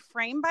to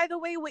reframe, by the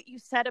way, what you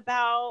said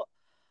about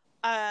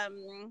I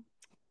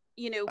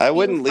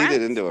wouldn't lead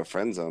it into a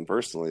friend zone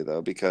personally,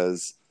 though,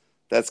 because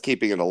that's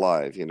keeping it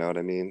alive. You know what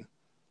I mean?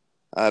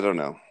 I don't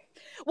know.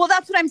 Well,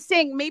 that's what I'm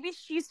saying. Maybe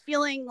she's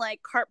feeling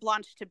like carte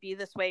blanche to be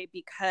this way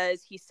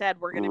because he said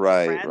we're going to be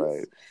friends.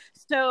 Right.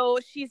 So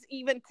she's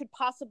even could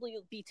possibly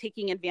be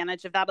taking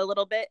advantage of that a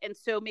little bit. And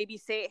so maybe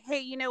say,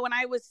 hey,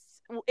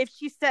 if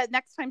she said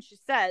next time she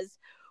says,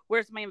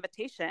 where's my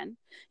invitation?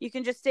 You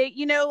can just say,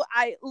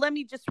 let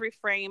me just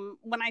reframe.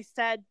 When I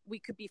said we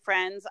could be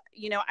friends,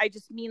 I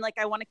just mean like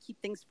I want to keep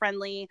things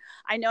friendly.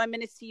 I know I'm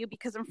going to see you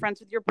because I'm friends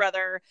with your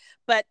brother,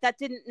 but that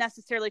didn't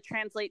necessarily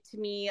translate to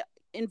me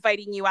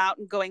inviting you out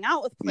and going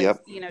out with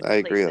places. Yep, I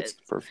agree. That's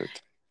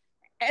perfect.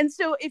 And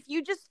so if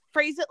you just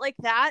phrase it like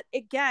that,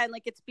 again,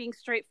 like it's being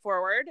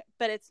straightforward,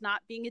 but it's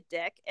not being a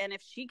dick. And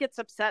if she gets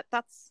upset,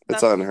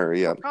 that's on her.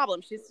 Yeah, no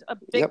problem. She's a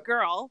big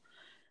girl.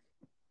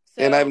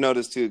 So, and I've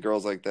noticed too,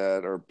 girls like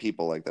that or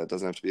people like that,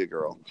 doesn't have to be a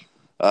girl,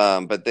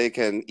 but they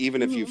can,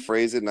 even if you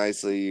phrase it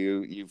nicely,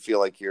 you feel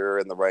like you're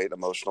in the right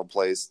emotional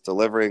place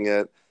delivering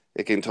it.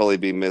 It can totally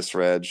be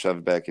misread,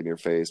 shoved back in your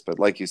face. But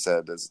like you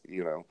said,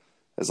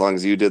 as long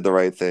as you did the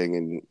right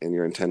thing and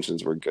your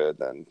intentions were good,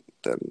 then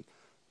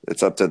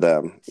it's up to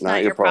them. It's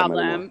not your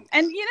problem.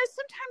 And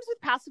sometimes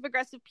with passive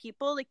aggressive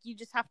people, like you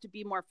just have to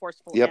be more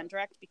forceful and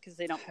direct because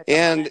they don't pick up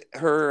on it.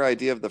 Her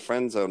idea of the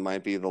friend zone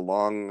might be the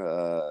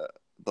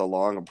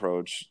long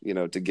approach,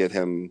 to get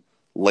him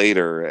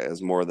later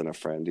as more than a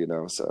friend,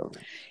 so.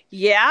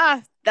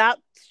 Yeah,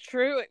 that's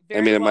true.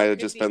 It might have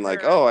just been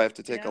like, oh, I have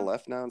to take a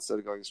left now instead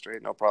of going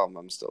straight. No problem.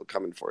 I'm still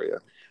coming for you.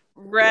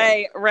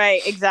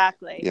 Right.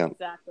 Exactly. Yeah.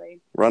 Exactly.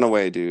 Run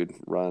away, dude.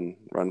 Run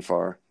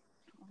far.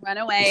 Run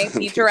away.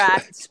 Be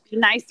direct. Be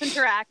nice and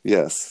direct.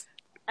 Yes.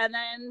 And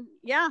then,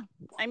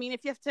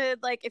 if you have to,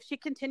 if she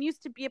continues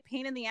to be a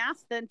pain in the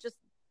ass, then just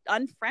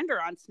unfriend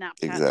her on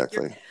Snapchat.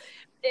 Exactly.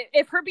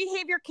 If her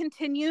behavior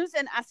continues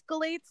and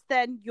escalates,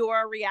 then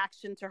your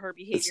reaction to her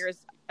behavior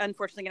is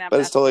unfortunately going to have.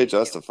 But it's totally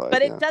justified.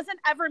 But it doesn't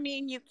ever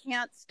mean you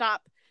can't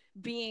stop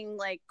being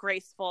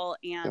graceful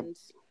and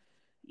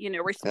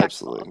respectful.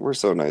 Absolutely, we're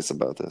so nice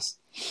about this.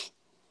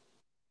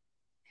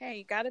 Hey,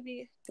 you got to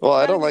be. Well,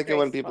 I don't like it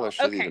when people are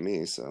shitty to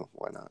me, so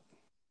why not?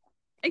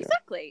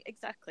 Exactly.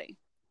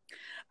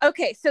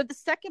 Okay, so the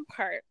second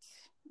part,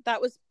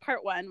 that was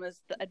part one, was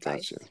the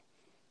advice. Gotcha.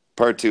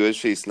 Part two is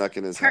she snuck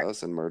in his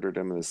house and murdered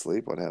him in his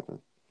sleep. What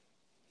happened?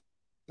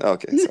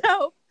 Okay. Sorry.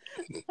 No.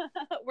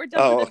 We're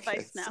done with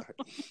advice now. Sorry.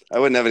 I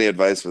wouldn't have any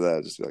advice for that.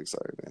 I'd just be like,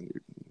 sorry, man.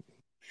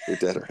 You're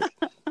dead already.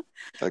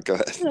 Go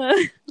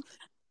ahead.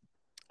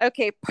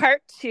 Okay,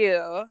 part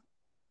two.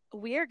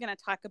 We are going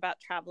to talk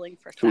about traveling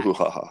for sex.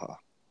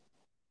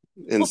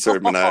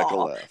 Insert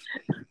maniacal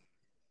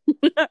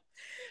laugh.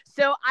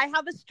 So I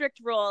have a strict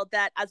rule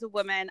that as a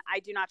woman, I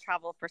do not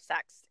travel for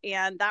sex.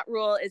 And that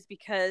rule is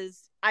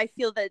because I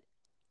feel that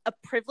a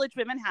privilege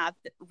women have,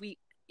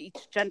 each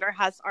gender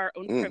has our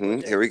own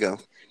privileges. Here we go.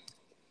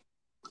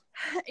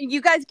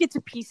 You guys get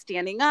to pee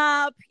standing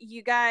up.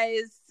 You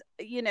guys,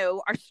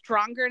 are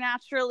stronger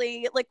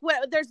naturally.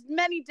 There's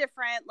many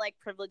different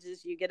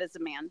privileges you get as a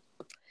man.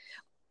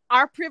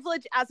 Our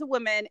privilege as a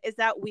woman is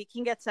that we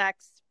can get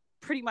sex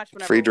pretty much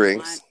whenever free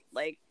drinks.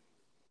 We want.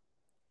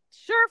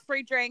 Sure,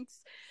 free drinks.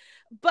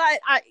 But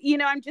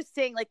I'm just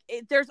saying,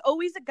 there's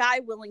always a guy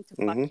willing to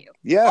fuck you.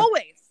 Yeah,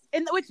 always.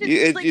 And which is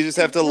you just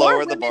have to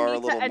lower the bar a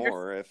little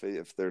more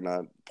if they're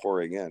not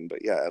pouring in.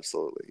 But yeah,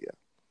 absolutely,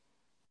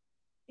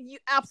 yeah.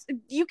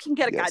 You can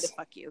get a guy to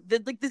fuck you.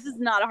 This is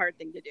not a hard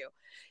thing to do.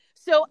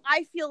 So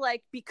I feel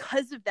like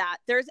because of that,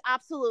 there's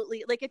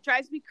absolutely it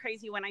drives me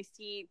crazy when I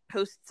see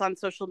posts on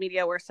social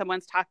media where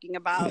someone's talking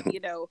about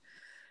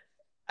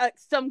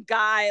some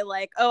guy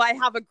I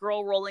have a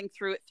girl rolling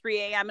through at 3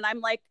 a.m. and I'm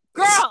like,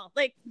 girl,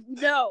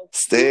 no,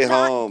 stay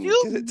home,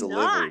 get it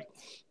delivered.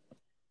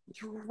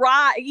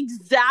 Right,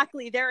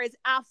 exactly. There is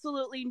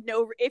absolutely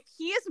no. If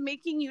he is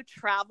making you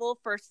travel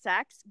for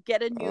sex,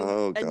 get a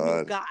new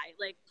guy.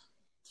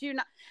 Do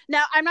not.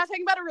 Now, I'm not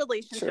talking about a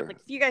relationship. Sure. If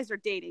you guys are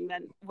dating,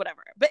 then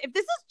whatever. But if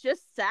this is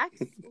just sex,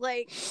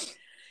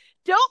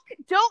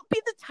 don't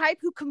be the type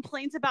who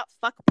complains about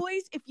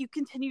fuckboys if you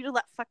continue to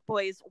let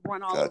fuckboys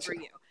run all over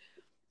you.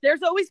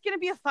 There's always going to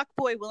be a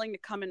fuckboy willing to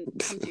come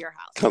to your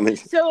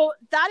house. So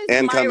that is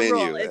and my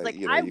rule. It's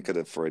you could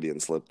have Freudian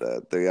slipped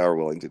that. They are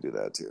willing to do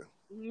that too.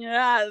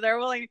 Yeah, they're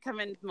willing to come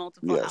in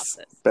multiple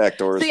houses. Back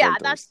doors. So yeah,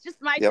 that's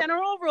just my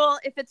general rule.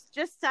 If it's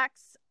just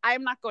sex,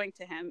 I'm not going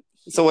to him.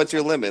 So what's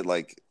your limit?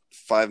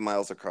 5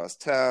 miles across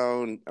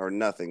town or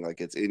nothing?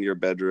 It's in your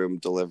bedroom,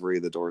 delivery,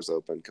 the door's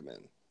open, come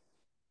in.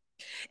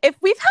 If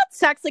we've had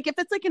sex, if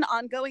it's an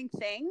ongoing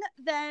thing,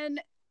 then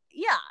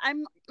yeah,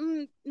 I'm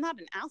not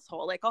an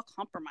asshole. Like, I'll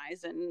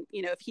compromise, and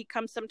if he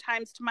comes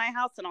sometimes to my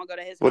house, and I'll go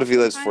to his What house if he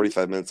lives sometimes.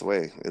 45 minutes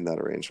away in that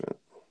arrangement?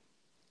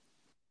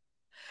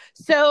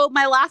 So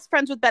my last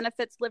friends with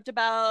benefits lived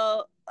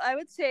about, I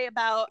would say,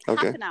 about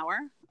half an hour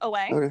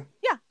away. Okay.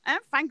 Yeah, I'm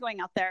fine going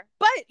out there.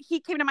 But he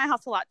came to my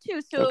house a lot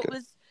too. So it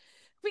was,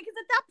 because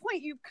at that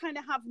point you kind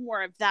of have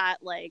more of that,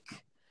 like,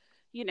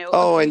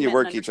 and you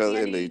work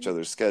into each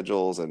other's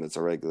schedules, and it's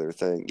a regular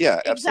thing.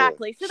 Yeah,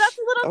 exactly. So that's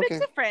a little bit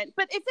different.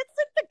 But if it's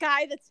like the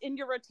guy that's in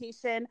your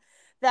rotation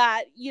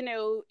that,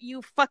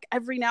 you fuck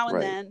every now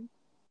and then,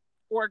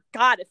 or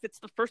God, if it's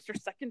the first or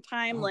second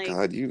time,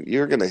 God,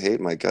 you're gonna hate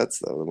my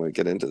guts though when we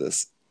get into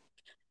this.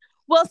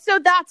 Well, so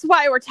that's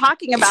why we're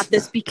talking about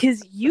this,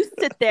 because you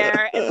sit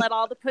there and let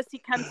all the pussy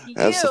come to you.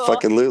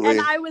 Absolutely.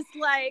 And I was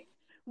like,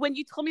 when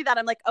you told me that,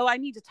 I'm like, oh, I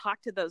need to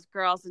talk to those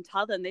girls and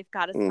tell them they've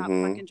got to stop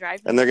fucking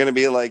driving. And they're gonna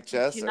be like,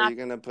 Jess, are you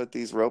gonna put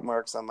these rope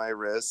marks on my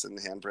wrists and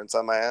handprints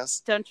on my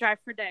ass? Don't drive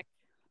for dick.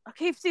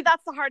 Okay, see,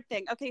 that's the hard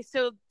thing. Okay,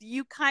 so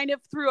you kind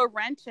of threw a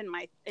wrench in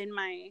my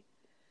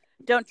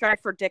don't drive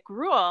for dick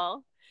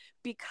rule,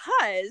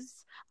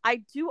 because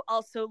I do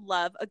also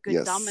love a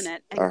good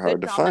dominant, and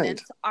good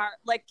dominants are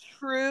like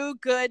true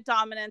good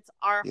dominants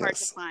are hard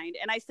to find.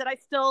 And I said I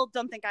still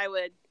don't think I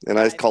would. And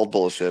I called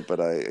bullshit, but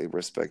I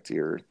respect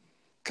your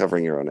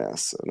covering your own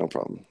ass, so no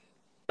problem.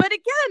 But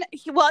again,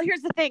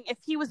 here's the thing: if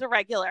he was a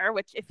regular,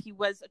 which if he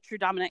was a true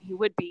dominant, he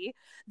would be,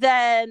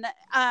 then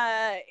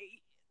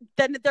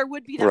there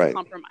would be that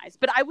compromise.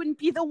 But I wouldn't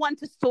be the one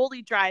to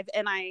solely drive,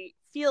 and I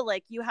feel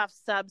like you have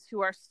subs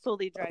who are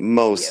solely driving.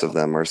 Most of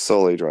them are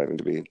solely driving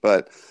to be.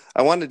 But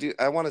I want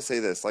to say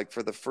this, like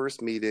for the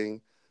first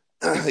meeting,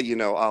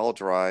 I'll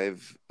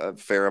drive a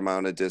fair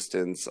amount of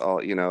distance.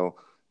 I'll,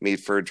 meet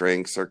for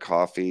drinks or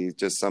coffee,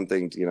 just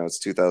something, it's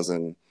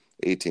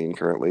 2018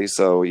 currently.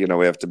 So,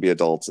 we have to be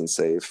adults and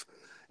safe.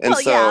 And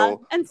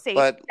and safe.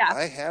 But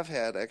I have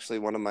had actually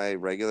one of my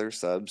regular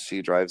subs.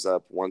 She drives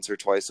up once or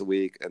twice a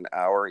week, an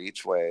hour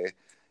each way.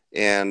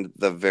 And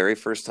the very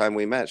first time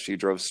we met, she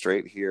drove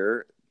straight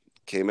here,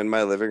 came in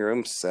my living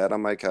room, sat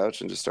on my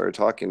couch, and just started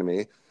talking to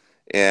me.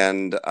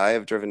 And I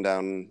have driven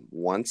down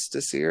once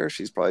to see her.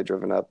 She's probably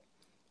driven up,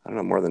 I don't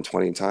know, more than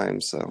 20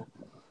 times. So,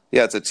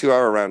 yeah, it's a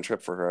 2-hour round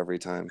trip for her every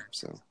time.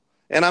 So,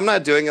 and I'm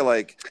not doing it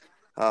like,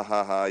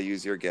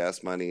 use your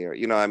gas money, or,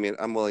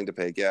 I'm willing to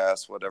pay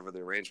gas, whatever the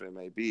arrangement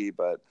may be.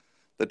 But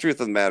the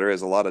truth of the matter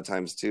is, a lot of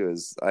times, too,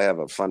 is I have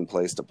a fun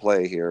place to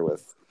play here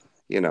with,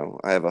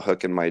 I have a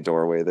hook in my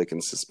doorway they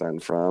can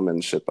suspend from,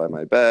 and shit by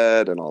my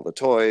bed and all the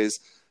toys.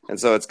 And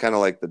so it's kind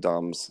of like the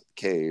Dom's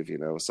cave,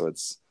 so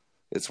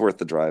it's worth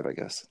the drive, I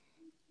guess.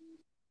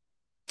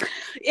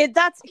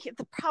 That's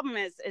the problem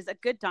is a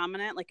good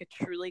dominant, like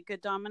a truly good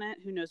dominant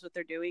who knows what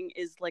they're doing,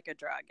 is like a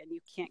drug, and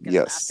you can't get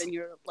enough, and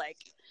you're like,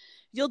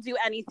 you'll do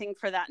anything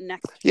for that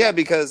next trip. Yeah,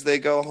 because they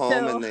go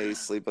home and they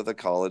sleep with a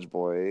college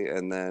boy,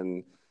 and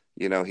then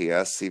he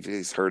asks if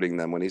he's hurting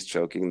them when he's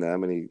choking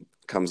them, and he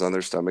comes on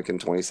their stomach in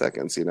 20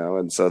 seconds,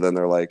 and so then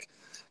they're like,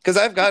 because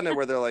I've gotten it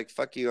where they're like,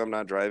 fuck you, I'm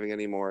not driving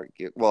anymore.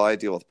 Well, I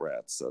deal with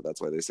brats, so that's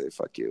why they say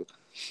fuck you.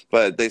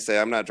 But they say,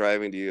 I'm not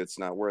driving to you, it's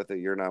not worth it,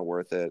 you're not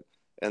worth it.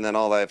 And then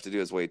all I have to do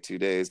is wait 2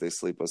 days, they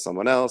sleep with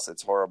someone else,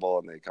 it's horrible,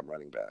 and they come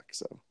running back.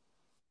 So,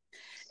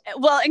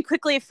 well, and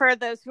quickly, for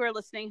those who are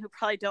listening who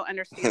probably don't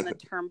understand the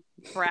term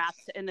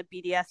brats in the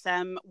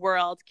BDSM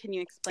world, can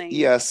you explain?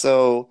 Yeah,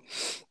 so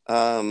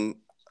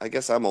I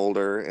guess I'm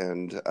older,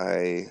 and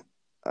I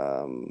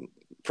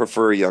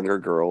prefer younger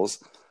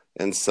girls.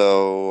 And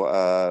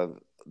so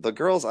the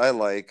girls I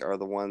like are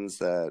the ones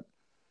that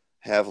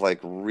have like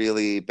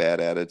really bad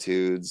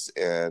attitudes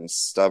and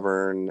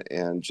stubborn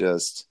and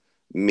just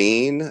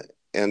mean.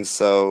 And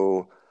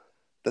so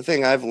the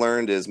thing I've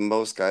learned is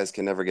most guys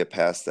can never get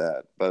past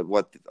that. But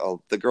what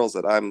the girls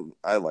that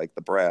I like,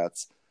 the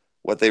brats,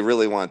 what they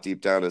really want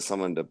deep down is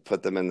someone to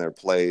put them in their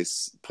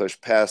place, push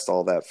past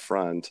all that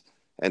front,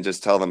 and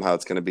just tell them how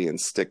it's going to be and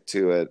stick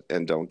to it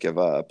and don't give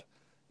up.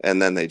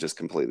 And then they just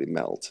completely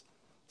melt.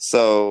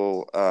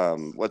 So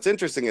what's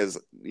interesting is,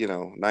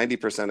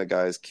 90% of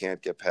guys can't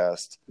get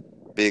past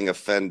being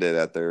offended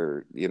at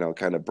their,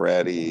 kind of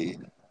bratty,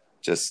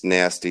 just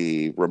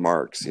nasty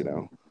remarks,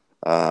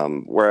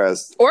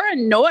 whereas. Or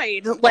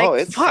annoyed. Like,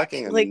 it's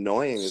fucking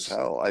annoying as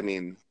hell. I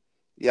mean,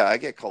 yeah, I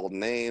get called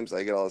names,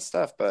 I get all this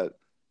stuff, but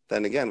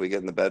then again, we get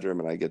in the bedroom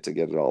and I get to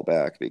get it all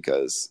back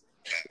because.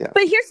 Yeah.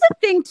 But here's the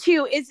thing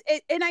too,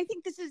 and I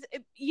think this is,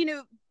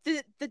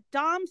 the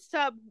dom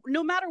sub,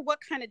 no matter what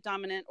kind of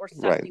dominant or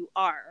sub you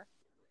are,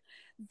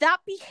 that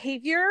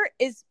behavior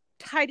is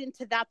tied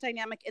into that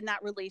dynamic in that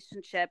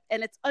relationship,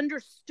 and it's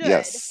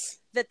understood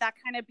that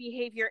kind of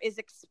behavior is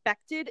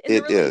expected in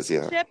the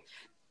relationship.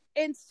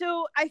 And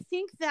so I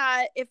think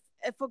that if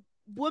a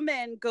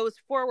woman goes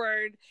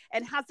forward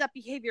and has that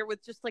behavior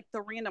with just like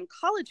the random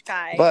college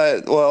guy,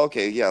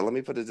 let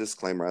me put a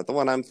disclaimer out. The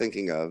one I'm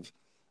thinking of,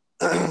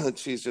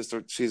 she's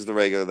the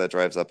regular that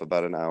drives up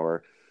about an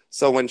hour.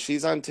 So when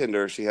she's on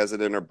Tinder, she has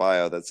it in her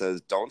bio that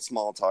says, don't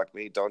small talk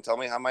me, don't tell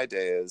me how my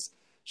day is.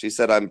 She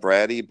said, I'm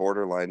bratty,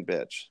 borderline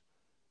bitch.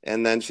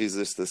 And then she's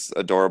just this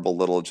adorable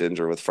little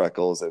ginger with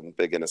freckles and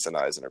big innocent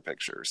eyes in her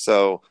picture.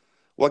 So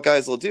what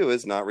guys will do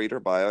is not read her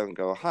bio and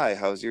go, "Hi,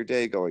 how's your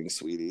day going,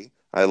 sweetie?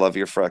 I love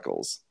your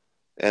freckles."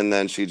 And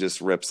then she just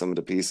rips them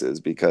to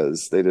pieces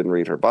because they didn't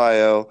read her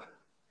bio.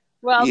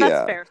 Well,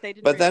 that's fair. If they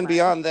didn't but then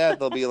beyond that,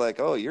 they'll be like,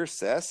 "Oh, you're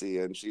sassy."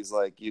 And she's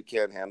like, "You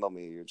can't handle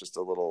me. You're just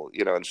a little,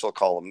 and she'll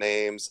call them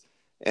names.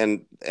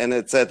 And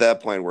it's at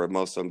that point where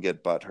most of them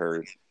get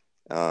butthurt,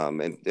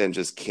 and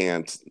just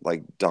can't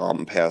like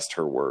dom past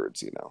her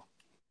words,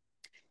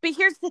 But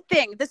here's the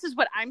thing. This is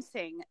what I'm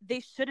saying.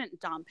 They shouldn't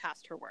dom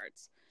past her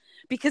words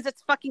because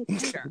it's fucking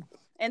Tinder.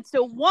 And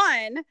so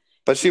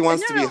But she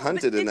wants to be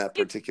hunted in that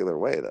particular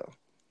way, though.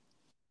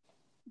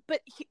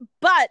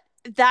 But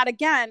that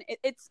again,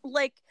 it's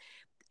like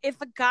if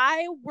a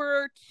guy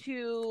were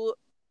to,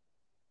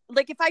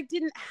 like, if I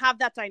didn't have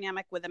that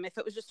dynamic with him, if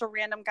it was just a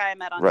random guy I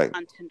met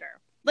on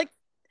Tinder, like,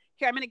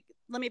 here,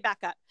 let me back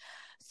up.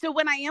 So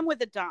when I am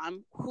with a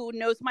dom who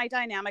knows my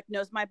dynamic,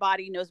 knows my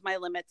body, knows my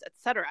limits,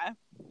 etc.,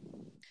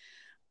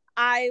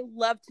 I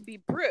love to be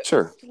bruised,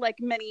 like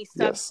many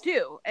subs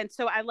do. And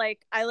so I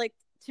like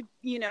to,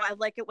 I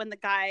like it when the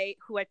guy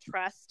who I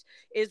trust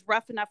is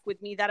rough enough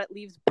with me that it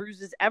leaves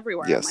bruises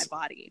everywhere on my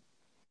body.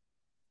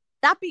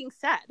 That being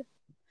said,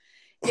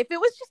 if it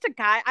was just a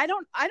guy, I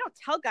don't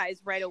tell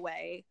guys right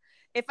away,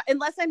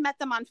 unless I met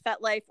them on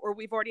FetLife or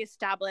we've already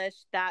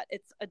established that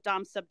it's a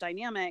dom sub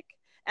dynamic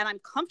and I'm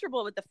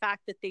comfortable with the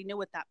fact that they know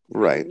what that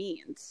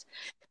means.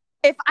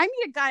 If I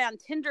meet a guy on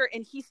Tinder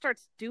and he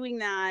starts doing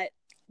that,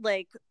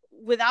 like,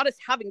 without us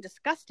having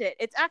discussed it,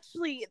 it's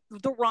actually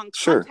the wrong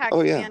contact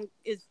and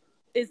is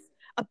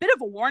a bit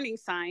of a warning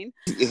sign.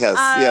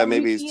 Yes.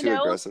 Maybe he's too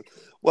aggressive.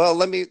 Well,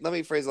 let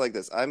me phrase it like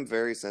this. I'm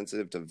very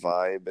sensitive to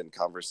vibe and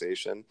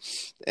conversation,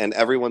 and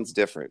everyone's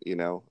different,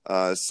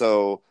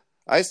 so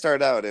I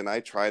start out and I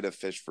try to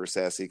fish for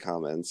sassy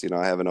comments.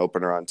 I have an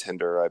opener on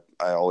Tinder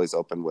I always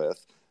open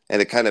with,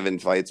 and it kind of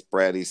invites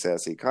bratty,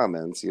 sassy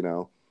comments,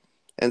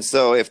 and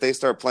so if they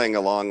start playing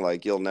along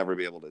like, "You'll never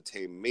be able to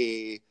tame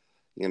me,"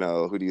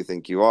 "Who do you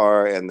think you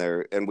are?"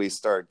 and we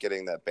start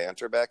getting that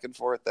banter back and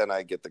forth, then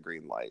I get the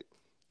green light.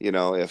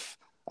 If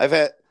I've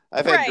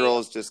had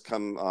girls just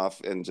come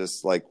off and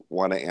just like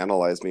want to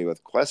analyze me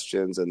with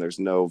questions and there's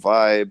no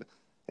vibe,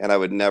 and I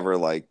would never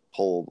like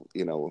pull,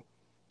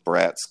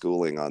 brat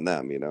schooling on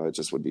them, it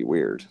just would be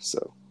weird.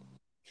 So,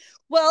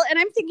 well, and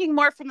I'm thinking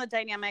more from the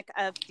dynamic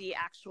of the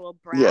actual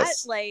brat.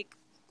 Like,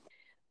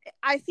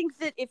 I think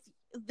that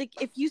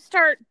if you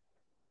start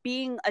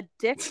being a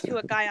dick to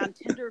a guy on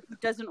Tinder who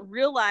doesn't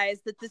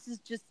realize that this is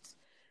just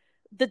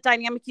the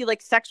dynamic you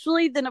like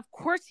sexually, then of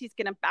course he's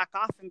gonna back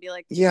off and be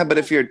like, yeah, but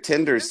if your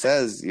Tinder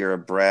says you're a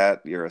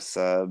brat, you're a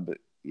sub,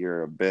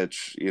 you're a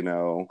bitch,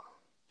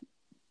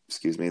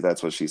 excuse me,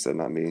 that's what she said,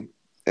 not me.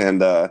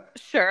 And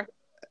sure,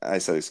 I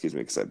said excuse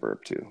me because I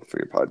burped too for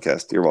your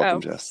podcast. You're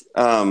welcome, Jess.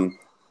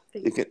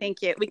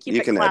 Thank you.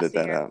 You can edit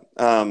that out.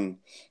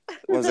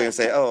 What was I gonna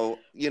say? Oh,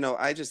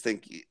 I just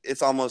think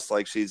it's almost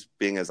like she's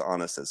being as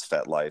honest as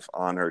FetLife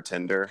on her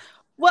Tinder.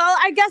 Well,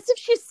 I guess if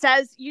she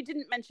says, you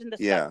didn't mention the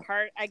sub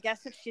part, I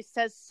guess if she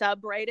says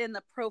sub right in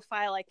the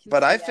profile, I can.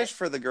 But I fish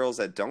for the girls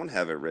that don't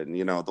have it written,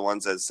 the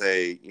ones that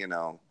say,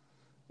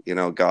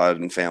 God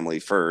and family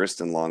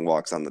first and long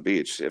walks on the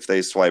beach. If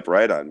they swipe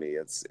right on me,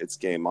 it's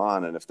game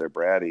on. And if they're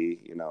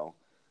bratty,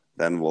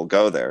 then we'll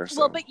go there.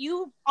 So. Well, but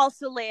you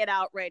also lay it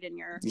out right in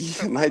your.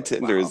 My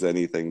Tinder is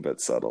anything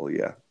but subtle.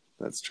 Yeah,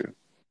 that's true.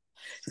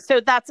 So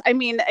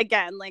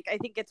again, like, I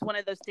think it's one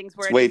of those things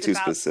where it's way too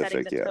about specific,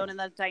 setting the tone and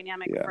the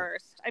dynamic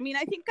first. I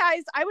think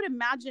guys, I would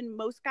imagine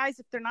most guys,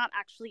 if they're not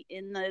actually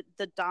in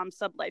the dom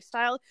sub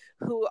lifestyle,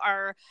 who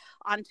are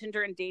on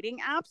Tinder and dating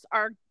apps,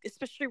 are,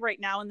 especially right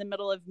now in the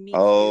middle of Me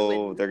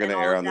Too, they're going to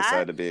err on the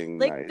side of being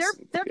like, nice.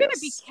 They're going to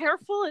be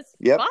careful as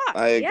fuck.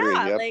 I agree.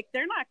 Yeah, like,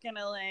 they're not going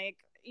to like.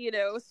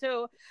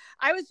 So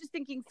I was just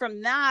thinking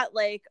from that,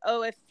 like,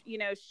 if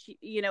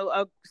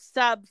a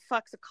sub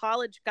fucks a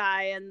college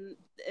guy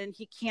and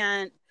he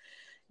can't,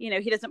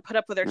 he doesn't put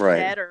up with her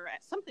shit or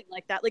something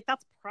like that. Like,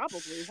 that's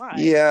probably why.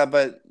 Yeah,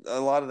 but a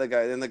lot of the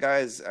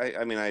guys,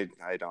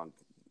 I don't,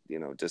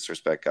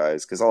 disrespect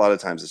guys, because a lot of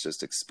times it's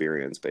just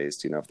experience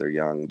based, if they're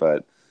young,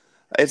 but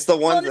it's the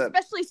ones that,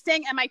 especially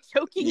saying, "Am I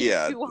choking you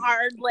too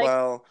hard?" Like,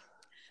 well.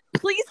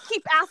 Please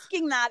keep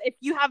asking that if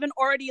you haven't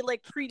already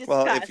like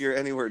pre-discussed. Well, if you're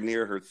anywhere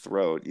near her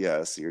throat,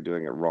 yes, you're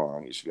doing it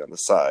wrong. You should be on the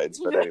sides.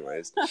 But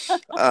anyways,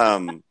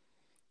 what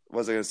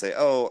was I going to say?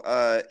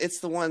 It's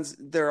the ones,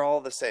 they're all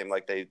the same.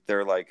 Like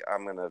they're like,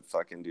 "I'm going to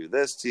fucking do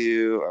this to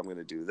you. I'm going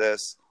to do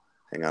this."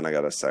 Hang on, I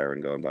got a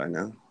siren going by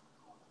now.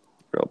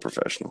 Real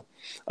professional.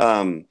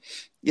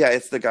 Yeah,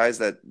 it's the guys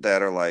that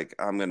are like,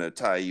 "I'm going to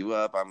tie you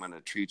up. I'm going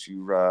to treat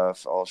you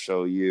rough. I'll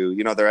show you."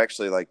 They're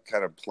actually like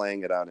kind of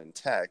playing it out in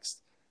text.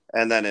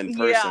 And then in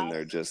person,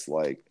 they're just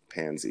like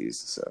pansies.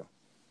 So,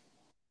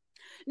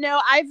 no,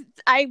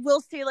 I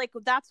will say, like,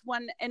 that's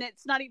one, and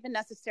it's not even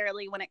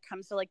necessarily when it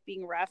comes to like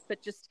being rough,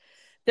 but just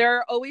there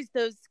are always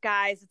those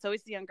guys. It's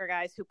always the younger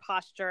guys who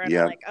posture and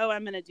are like, "Oh,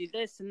 I'm going to do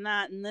this and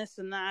that and this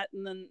and that,"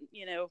 and then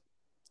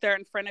there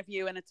in front of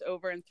you and it's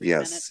over in 3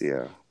 Yes, minutes.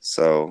 yeah.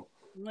 So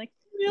I'm like,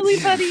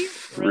 really, buddy?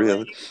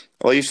 Really?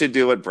 Well, you should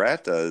do what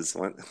Brat does.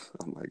 Oh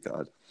my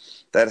God.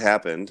 That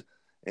happened.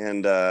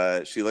 And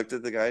she looked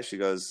at the guy. She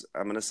goes,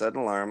 I'm going to set an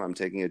alarm. I'm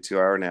taking a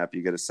 2-hour nap.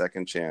 You get a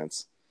second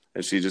chance.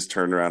 And she just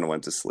turned around and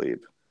went to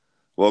sleep.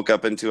 Woke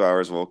up in 2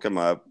 hours, woke him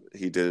up.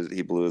 He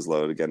blew his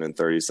load again in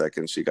 30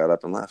 seconds. She got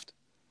up and left.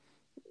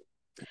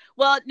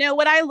 Well, no,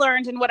 what I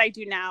learned and what I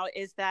do now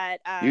is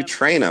that... you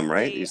train him,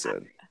 right? You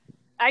said.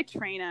 I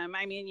train them.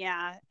 I mean,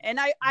 yeah. And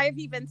I've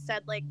even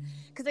said, like,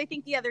 because I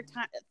think the other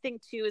thing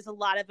too is a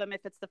lot of them,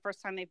 if it's the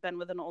first time they've been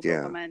with an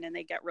older woman and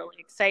they get really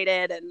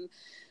excited and,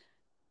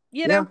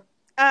 you know,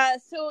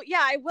 so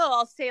yeah, I will.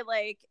 I'll say,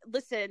 like,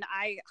 listen,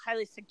 I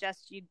highly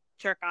suggest you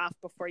jerk off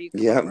before you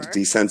come over.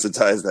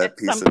 Desensitize that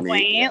piece of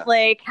meat. Yeah.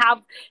 Like,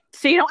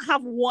 so you don't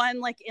have one,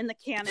 like, in the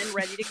cannon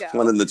ready to go.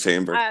 One in the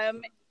chamber.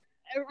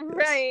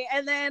 Right.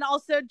 And then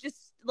also just,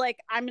 like,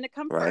 I'm going to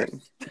come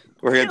first.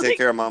 We're going to take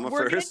care of Mama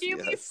first. We're first. going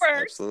to do me first.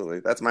 Absolutely.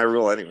 That's my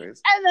rule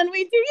anyways. And then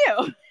we do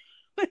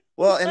you.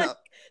 Well, and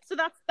so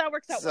that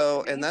works out.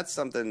 So, and that's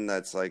something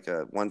that's like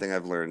one thing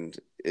I've learned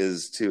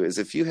is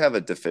if you have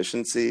a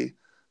deficiency,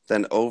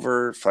 then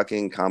over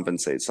fucking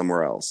compensate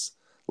somewhere else.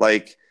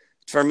 Like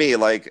for me,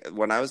 like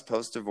when I was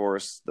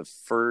post-divorce, the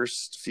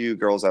first few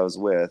girls I was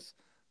with,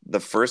 the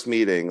first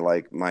meeting,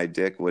 like my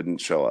dick wouldn't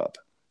show up.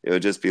 It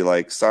would just be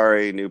like,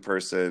 sorry, new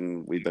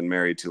person. We've been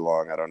married too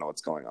long. I don't know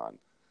what's going on.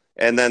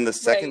 And then the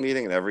second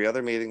meeting and every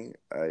other meeting,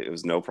 it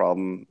was no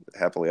problem,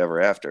 happily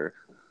ever after.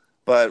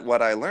 But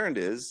what I learned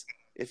is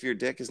if your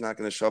dick is not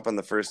going to show up on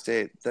the first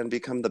date, then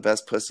become the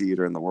best pussy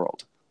eater in the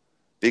world.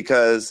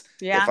 Because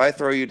if I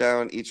throw you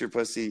down, eat your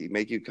pussy,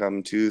 make you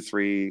come 2,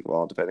 3,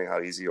 well, depending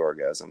how easy you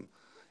orgasm,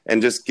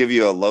 and just give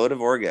you a load of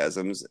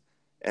orgasms,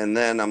 and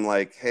then I'm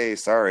like, hey,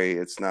 sorry,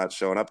 it's not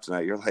showing up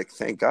tonight. You're like,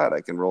 thank God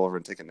I can roll over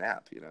and take a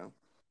nap, you know?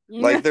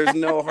 Like there's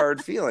no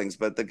hard feelings,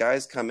 but the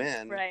guys come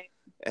in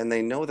and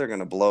they know they're going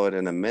to blow it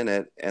in a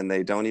minute and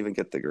they don't even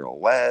get the girl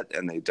wet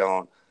and they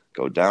don't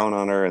go down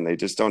on her and they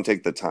just don't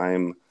take the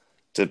time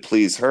to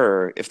please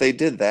her. If they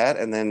did that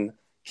and then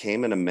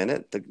came in a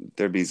minute,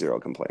 there'd be zero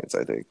complaints,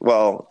 I think.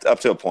 Well, up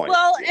to a point.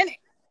 Well, and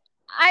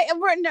I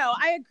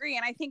agree.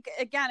 And I think,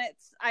 again,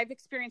 I've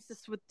experienced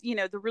this with, you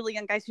know, the really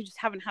young guys who just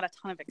haven't had a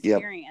ton of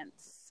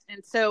experience.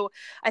 And so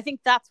I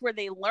think that's where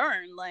they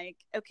learn, like,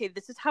 okay,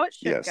 this is how it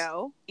should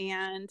go.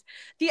 And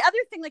the other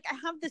thing, like, I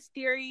have this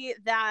theory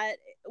that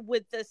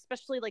with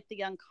especially like the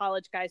young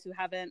college guys who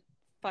haven't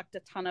fucked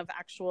a ton of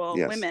actual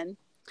women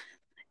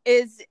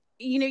is,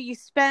 you know, you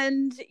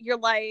spend your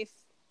life,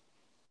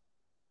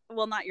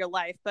 well, not your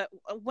life, but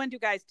when do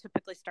guys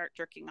typically start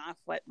jerking off?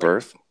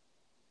 Birth?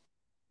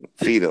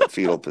 Fetal,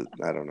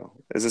 I don't know.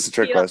 Is this a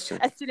trick question?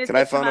 As soon as Can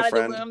I phone a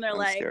friend? Womb, I'm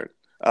like, scared.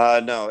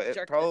 No, it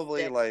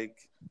probably like,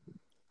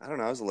 I don't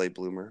know. I was a late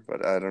bloomer,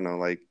 but I don't know,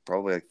 like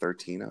probably like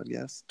 13, I would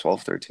guess.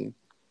 12, 13.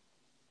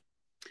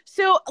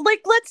 So,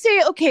 like, let's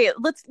say, okay,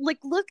 let's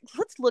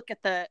look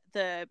at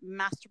the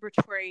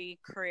masturbatory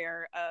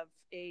career of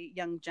a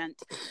young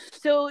gent.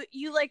 So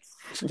you like.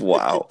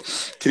 Wow.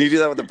 Can you do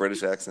that with a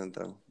British accent,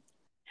 though?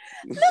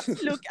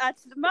 Let's look at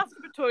the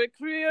masturbatory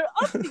career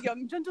of the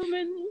young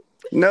gentleman.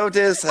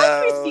 Notice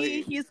how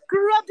he's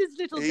grabbed his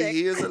little dick.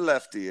 He is a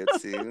lefty, it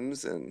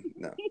seems, and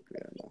no.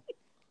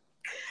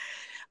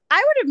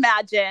 I would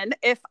imagine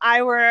if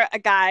I were a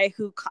guy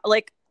who,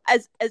 like,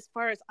 as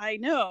far as I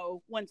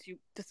know, once you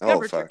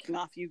discover jerking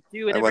off, you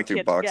do it. I went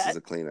through boxes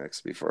of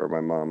Kleenex before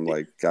my mom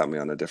got me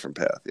on a different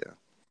path. Yeah.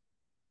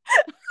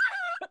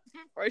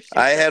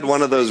 I had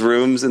one of those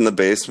rooms in the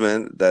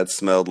basement that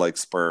smelled like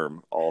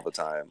sperm all the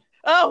time.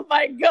 Oh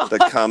my God. The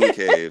cum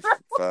cave.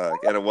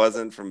 Fuck. And it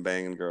wasn't from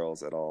banging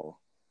girls at all.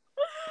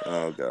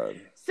 Oh God.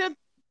 So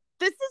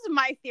this is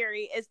my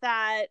theory, is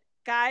that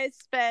guys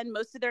spend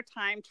most of their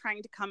time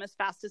trying to come as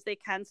fast as they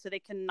can so they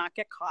can not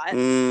get caught.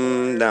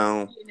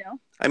 No. You know?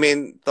 I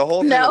mean, the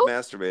whole thing of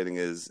masturbating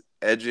is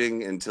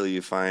edging until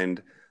you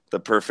find the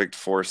perfect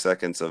 4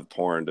 seconds of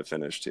porn to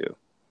finish to.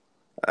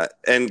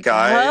 And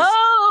guys,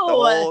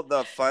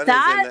 the fun is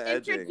in the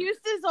edging. That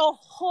introduces a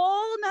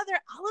whole nother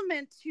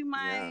element to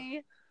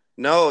my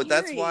No,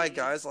 that's why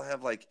guys will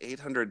have like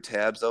 800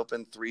 tabs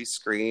open, 3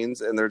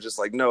 screens, and they're just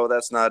like, no,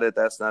 that's not it,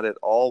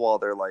 all while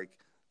they're like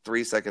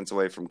 3 seconds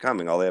away from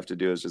coming. All they have to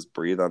do is just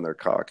breathe on their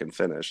cock and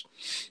finish.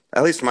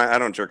 At least I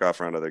don't jerk off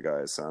around other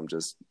guys, so I'm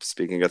just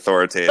speaking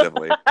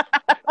authoritatively.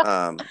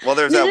 Well,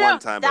 there's that one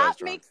time I was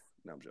drunk.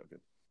 No, I'm joking.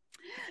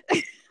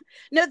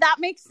 No, that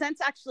makes sense,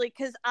 actually,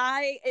 because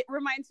it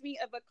reminds me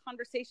of a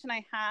conversation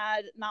I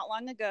had not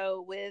long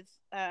ago with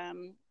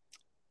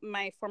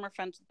my former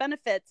friend's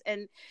benefits,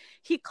 and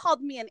he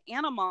called me an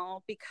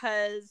animal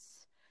because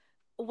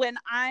when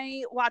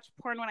I watch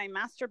porn, when I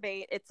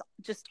masturbate, it's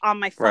just on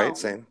my phone. Right,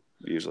 same,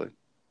 usually.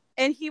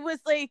 And he was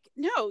like,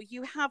 no,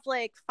 you have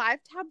like 5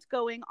 tabs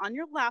going on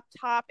your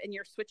laptop and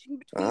you're switching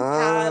between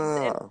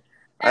tabs. And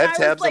I have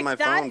tabs on my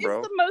phone,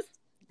 bro.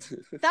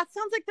 That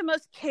sounds like the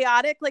most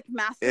chaotic, like,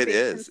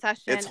 masturbation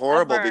session. It's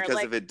horrible ever.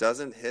 because if it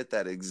doesn't hit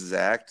that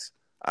exact,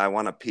 I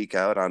want to peek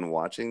out on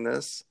watching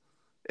this,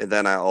 and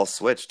then I'll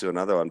switch to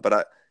another one. But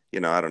I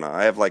don't know.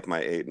 I have like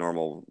my 8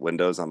 normal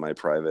windows on my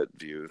private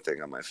view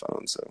thing on my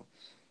phone. So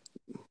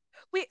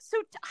wait, so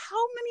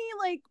how many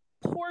like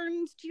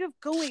porns do you have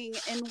going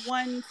in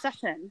one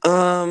session?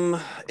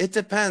 It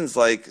depends.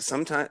 Like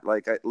sometimes,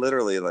 like I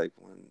literally like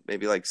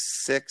maybe like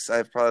 6. I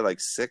have probably like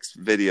 6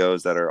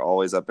 videos that are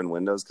always up in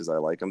Windows because I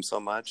like them so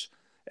much.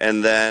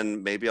 And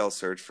then maybe I'll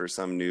search for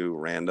some new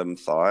random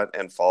thought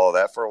and follow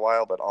that for a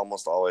while. But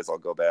almost always I'll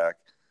go back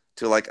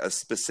to like a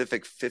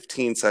specific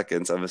 15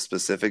 seconds of a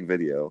specific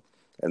video,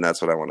 and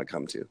that's what I want to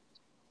come to.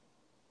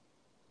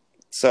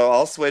 So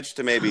I'll switch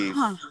to maybe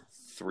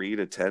 3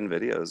 to 10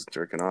 videos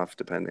jerking off,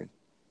 depending.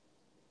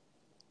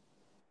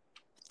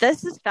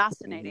 This is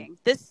fascinating.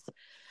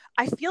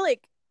 I feel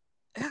like,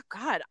 oh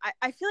God,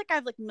 I feel like I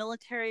have like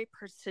military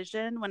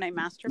precision when I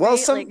masturbate. Well,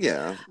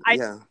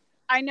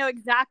 I know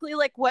exactly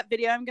like what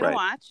video I'm going to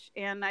watch,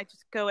 and I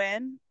just go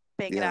in,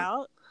 bang it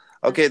out.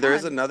 Okay, there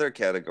is another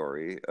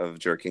category of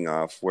jerking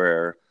off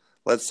where,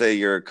 let's say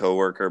your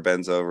coworker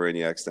bends over and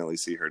you accidentally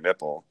see her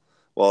nipple.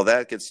 Well,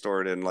 that gets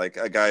stored in like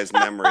a guy's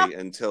memory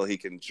until he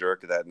can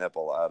jerk that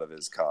nipple out of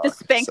his cock. The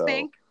spank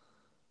bank.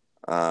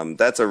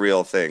 That's a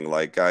real thing.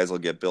 Like guys will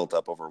get built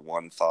up over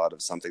one thought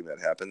of something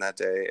that happened that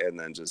day, and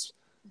then just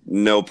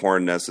no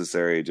porn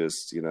necessary.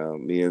 Just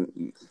me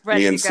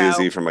and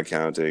Susie from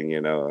accounting,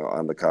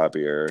 on the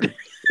copier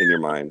in your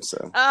mind.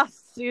 So,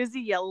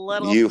 Susie, you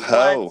little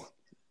hoe,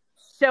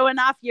 showing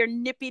off your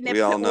nippy nips.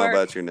 We all know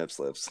about your nip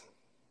slips.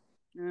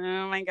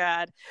 Oh my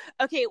God.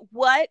 Okay,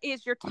 what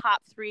is your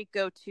top 3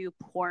 go-to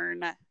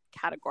porn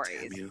categories?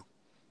 Damn you.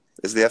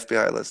 Is the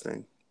FBI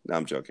listening? No,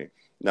 I'm joking.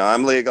 No,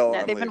 I'm legal.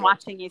 No, they've been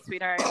watching you,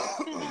 sweetheart.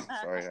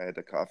 Sorry, I had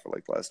to cough for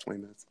like the last 20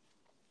 minutes.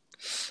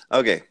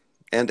 Okay,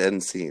 and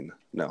end scene.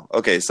 No.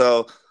 Okay,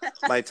 so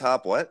my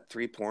top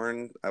 3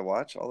 porn I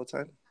watch all the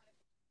time?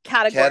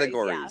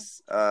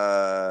 Categories.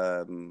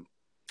 Yeah.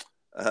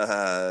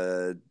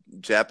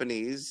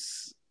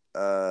 Japanese.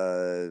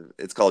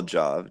 It's called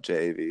JAV,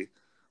 J-A-V.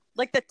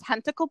 Like the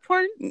tentacle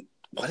porn?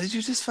 What did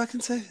you just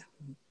fucking say?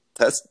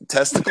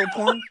 Testicle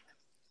porn?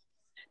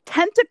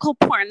 Tentacle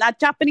porn, that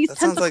Japanese that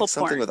tentacle porn. Sounds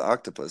like something with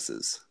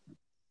octopuses.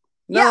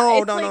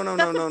 No.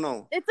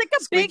 It's like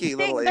a squeaky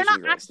big thing. They're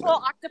not actual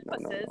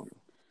octopuses. No.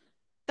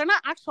 They're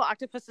not actual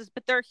octopuses,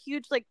 but they're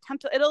huge, like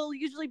it'll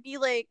usually be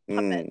like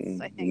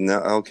puppets, I think. No,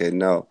 okay,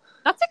 no.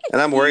 That's like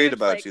and I'm huge, worried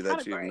about like, you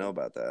category. That you know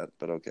about that,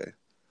 but okay.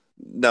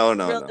 No. I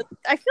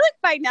feel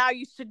like by now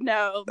you should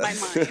know my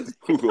mind.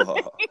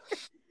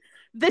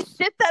 The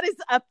shit that is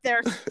up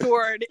there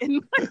stored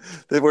in.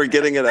 We're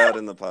getting it out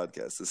in the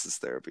podcast. This is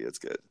therapy. It's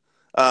good.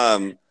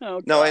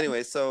 No,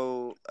 anyway,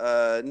 so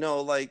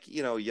no, like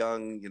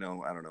young,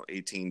 I don't know,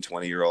 18,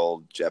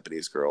 20-year-old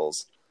Japanese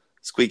girls,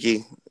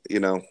 squeaky,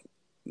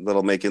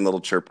 making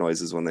little chirp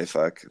noises when they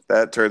fuck.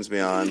 That turns me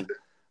on.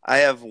 I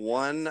have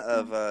one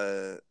of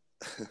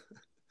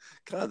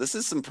God, this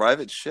is some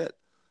private shit.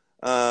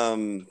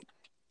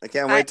 I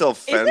can't wait till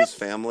Fenn's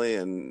family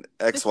and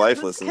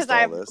ex-wife listens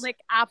to all this. Like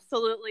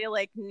absolutely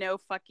like no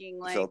fucking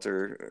like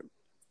filter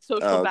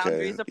social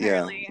boundaries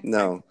apparently. Yeah,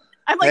 no.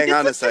 I'm like, hang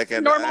on a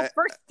second. Normal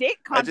first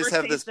date conversation. I just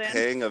have this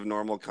pang of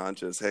normal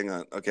conscious. Hang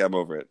on. Okay, I'm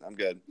over it. I'm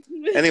good.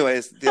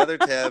 Anyways, the other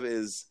tab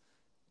is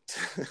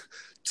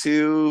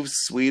 2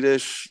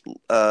 Swedish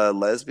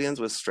lesbians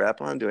with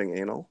strap-on doing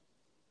anal.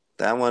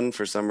 That one,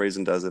 for some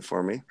reason, does it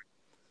for me.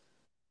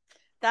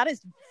 That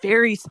is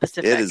very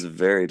specific. It is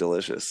very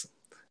delicious.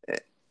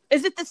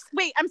 Is it this?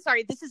 Wait, I'm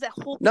sorry. This is a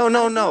whole.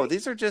 No.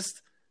 These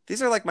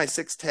are like my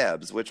 6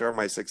 tabs, which are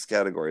my 6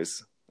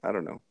 categories. I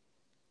don't know.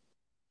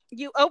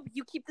 You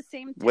keep the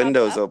same tab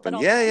Windows open.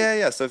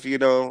 Yeah. So if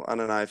on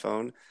an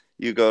iPhone,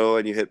 you go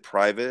and you hit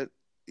private,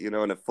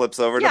 and it flips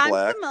over to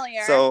black. I'm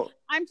familiar. So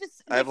I'm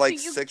just. I have like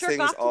 6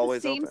 things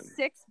always open.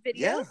 6 videos.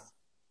 Yeah.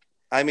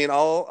 I mean,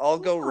 I'll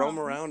go roam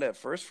around at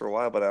first for a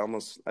while, but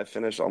I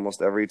finish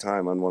almost every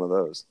time on one of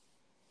those.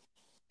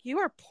 You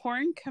are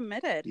porn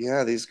committed.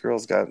 Yeah, these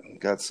girls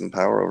got some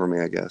power over me,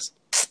 I guess.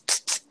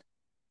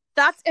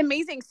 That's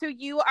amazing. So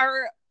you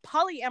are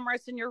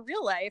polyamorous in your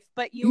real life,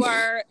 but you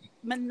are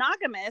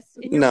monogamous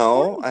in your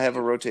No, I have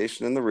a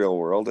rotation in the real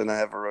world, and I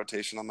have a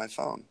rotation on my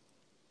phone.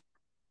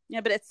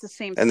 Yeah, but it's the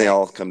same thing. And they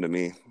all come to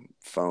me,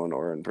 phone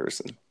or in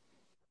person.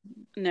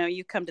 No,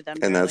 you come to them.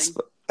 And darling.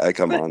 I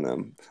come on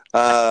them,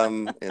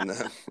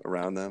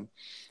 around them.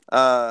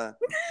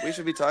 We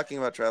should be talking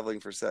about traveling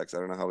for sex. I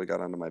don't know how we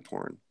got onto my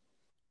porn.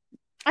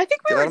 I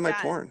think Get out of my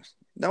porn.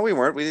 No, we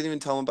weren't. We didn't even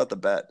tell them about the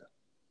bet.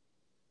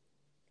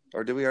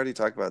 Or did we already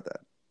talk about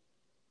that?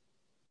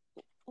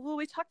 Well,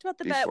 we talked about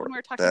the bet when we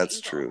were talking That's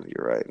true.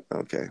 You're right.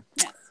 Okay.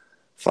 Yes.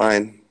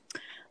 Fine.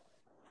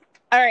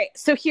 All right.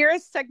 So here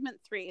is segment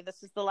 3.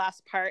 This is the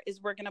last part,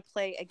 is we're going to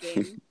play a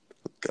game.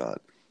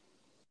 God.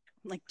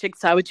 Like,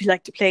 Jigsaw, would you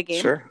like to play a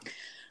game? Sure.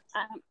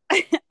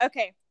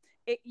 Okay.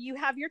 You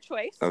have your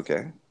choice.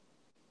 Okay.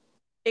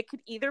 It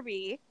could either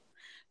be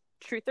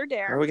truth or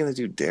dare. How are we going to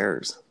do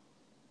dares?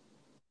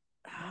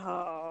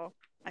 Oh,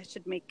 I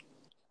should make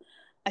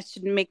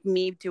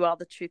me do all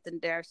the truth and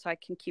dare so I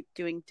can keep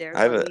doing dares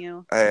on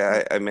you.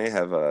 I may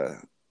have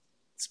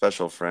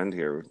special friend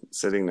here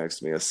sitting next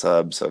to me, a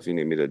sub. So if you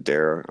need me to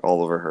dare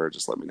all over her,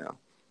 just let me know.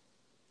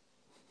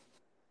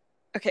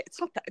 Okay, it's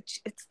not that.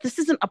 This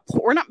isn't a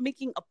porn. We're not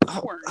making a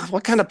porn.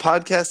 What kind of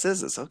podcast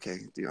is this? Okay,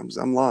 dude,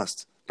 I'm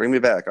lost. Bring me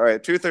back. All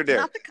right, truth or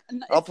dare.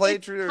 I'll play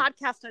truth.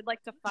 Podcast. I'd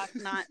like to fuck,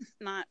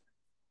 not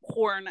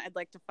porn. I'd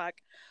like to fuck.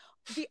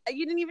 You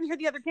didn't even hear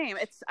the other game.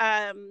 It's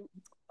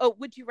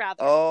would you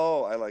rather?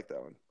 Oh, I like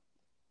that one.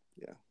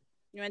 Yeah.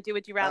 You want to do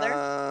would you rather?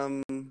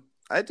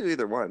 I do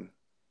either one.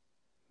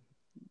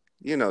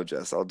 You know,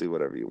 Jess, I'll do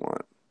whatever you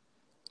want.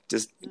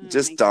 Just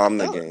dom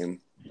the game.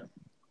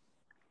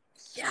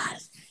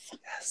 Yes.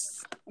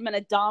 I'm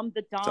gonna dom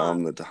the dom.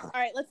 Dom the dom. All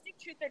right, let's do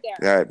truth or dare.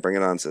 All right, bring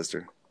it on,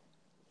 sister.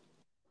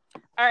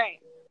 All right,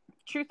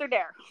 truth or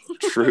dare.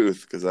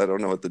 Truth, because I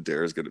don't know what the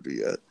dare is going to be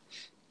yet.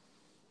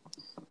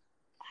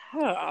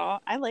 Oh,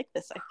 I like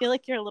this. I feel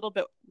like you're a little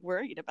bit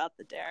worried about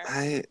the dare.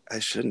 I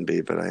shouldn't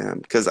be, but I am,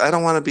 because I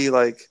don't want to be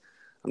like,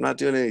 I'm not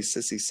doing any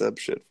sissy sub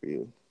shit for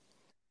you.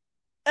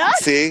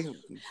 See?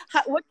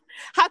 How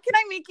can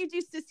I make you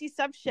do sissy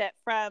sub shit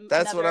from?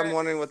 That's what I'm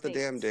wondering. What the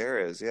damn dare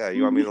is? Yeah,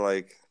 you want me to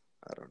like?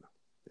 I don't know.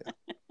 Yeah.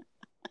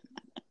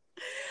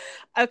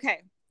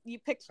 Okay, you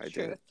picked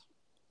truth.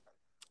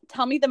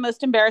 Tell me the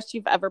most embarrassed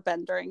you've ever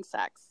been during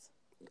sex.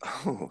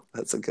 Oh,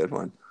 that's a good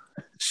one.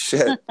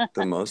 Shit,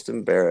 the most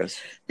embarrassed.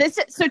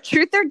 So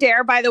truth or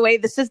dare, by the way,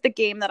 this is the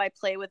game that I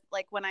play with,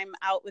 like when I'm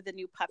out with a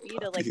new puppy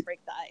to like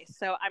break the ice.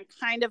 So I'm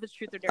kind of a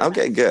truth or dare.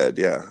 Okay, good.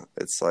 Yeah,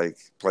 it's like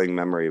playing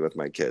memory with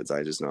my kids.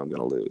 I just know I'm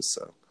gonna lose.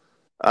 So,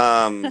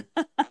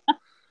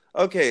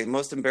 okay,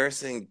 most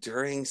embarrassing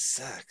during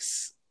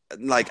sex.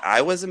 Like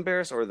I was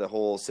embarrassed, or the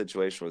whole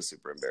situation was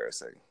super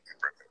embarrassing.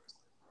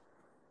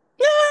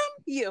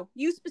 You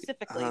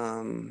specifically.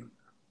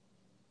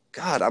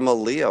 God, I'm a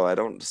Leo. I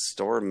don't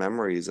store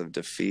memories of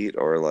defeat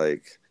or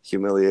like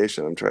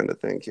humiliation. I'm trying to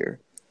think here.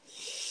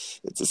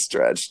 It's a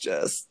stretch,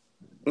 Jess.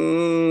 I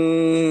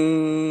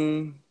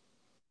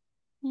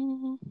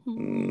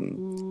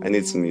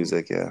need some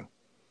music, yeah.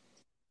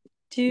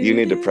 You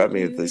need to prep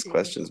me with these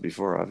questions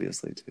before,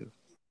 obviously, too.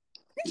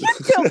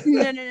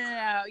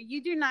 No.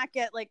 You do not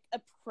get like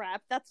a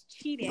prep. That's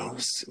cheating.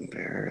 Most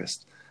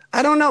embarrassed.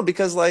 I don't know,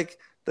 because like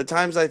the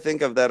times I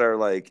think of that are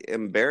like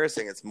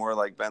embarrassing, it's more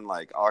like been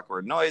like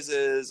awkward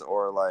noises,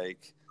 or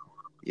like,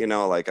 you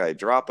know, like I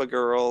drop a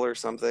girl or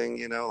something,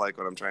 you know, like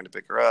when I'm trying to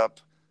pick her up,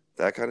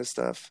 that kind of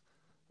stuff.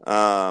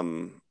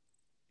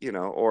 You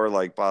know, or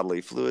like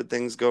bodily fluid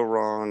things go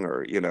wrong,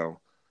 or, you know,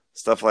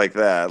 stuff like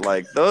that.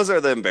 Like those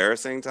are the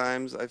embarrassing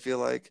times, I feel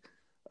like,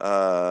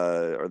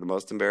 or the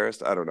most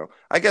embarrassed. I don't know.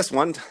 I guess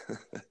one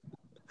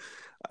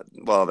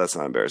well, that's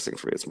not embarrassing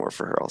for me. It's more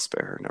for her. I'll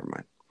spare her. Never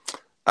mind.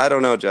 I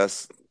don't know,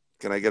 Jess.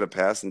 Can I get a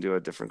pass and do a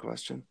different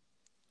question?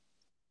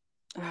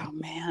 Oh,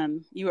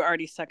 man. You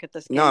already suck at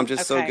this game. No, I'm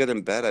just so good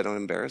in bed, I don't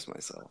embarrass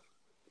myself.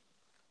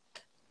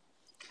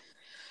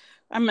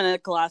 I'm going to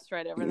gloss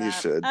right over that. You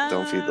should.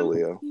 Don't feed the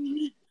Leo.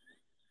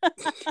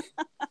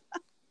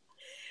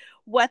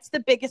 What's the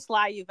biggest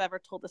lie you've ever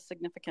told a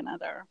significant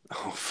other?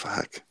 Oh,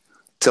 fuck.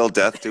 Till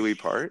death do we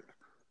part?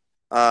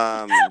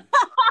 You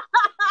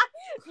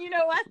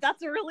know what?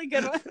 That's a really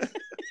good one.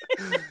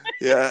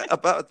 Yeah,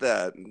 about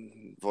that.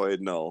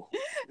 Void null.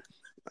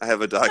 I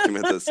have a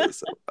document that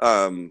says so.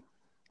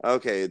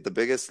 Okay, the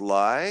biggest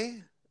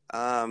lie.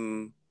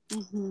 The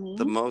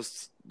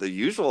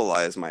usual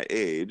lie is my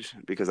age,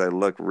 because I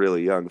look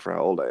really young for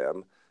how old I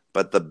am.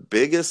 But the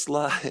biggest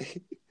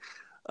lie.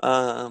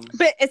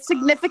 But it's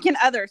significant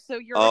other, so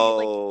you're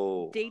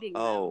already like dating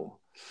them.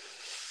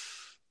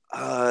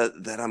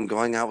 That I'm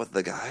going out with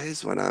the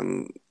guys when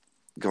I'm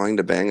going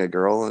to bang a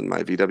girl in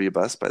my VW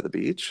bus by the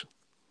beach.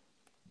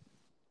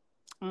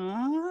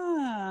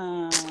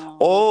 Oh,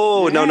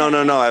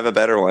 no. I have a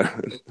better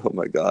one. Oh,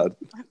 my God.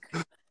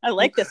 I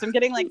like this. I'm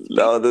getting like...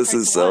 No, this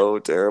is so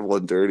terrible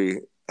and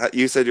dirty.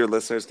 You said your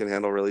listeners can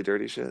handle really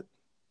dirty shit?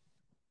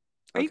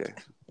 Okay.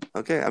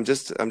 Okay, I'm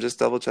just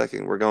double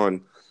checking. We're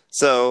going.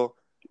 So...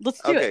 Let's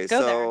do it.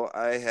 Go so there.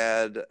 I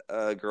had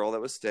a girl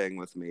that was staying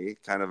with me,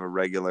 kind of a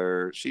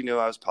regular. She knew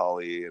I was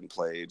poly and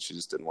played. She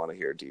just didn't want to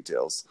hear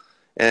details.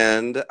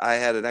 And I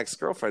had an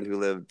ex-girlfriend who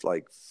lived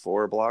like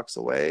 4 blocks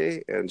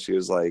away, and she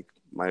was like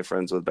my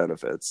friends with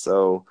benefits.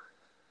 So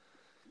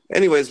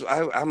anyways,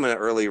 I'm an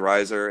early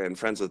riser, and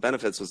friends with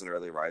benefits was an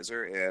early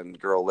riser, and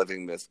girl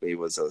living with me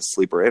was a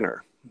sleeper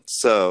inner.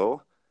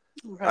 So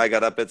I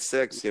got up at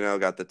 6, you know,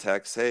 got the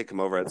text, hey, come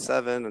over at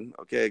 7. And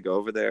okay, go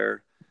over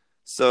there.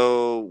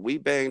 So we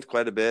banged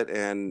quite a bit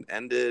and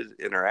ended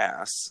in her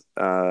ass.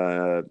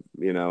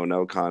 You know,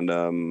 no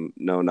condom,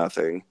 no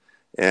nothing.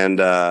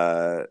 And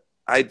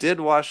I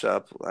did wash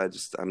up.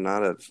 I'm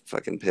not a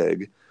fucking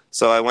pig.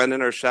 So I went in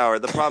her shower.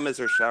 The problem is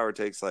her shower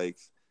takes like,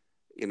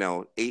 you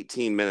know,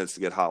 18 minutes to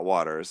get hot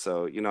water.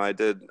 So, you know, I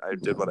did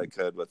what I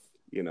could with,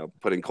 you know,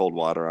 putting cold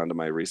water onto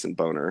my recent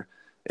boner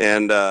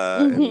and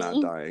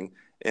not dying.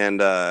 And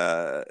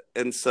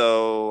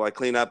so I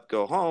clean up,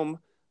 go home.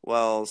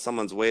 Well,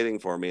 someone's waiting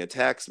for me,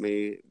 attacks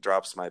me,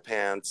 drops my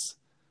pants,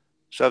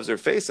 shoves her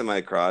face in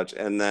my crotch,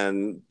 and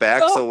then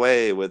backs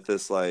away with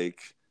this like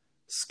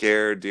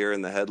scared deer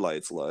in the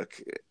headlights look.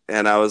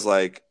 And I was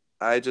like,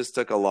 I just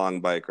took a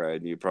long bike ride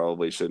and you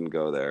probably shouldn't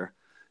go there.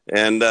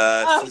 And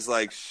she's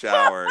like,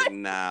 shower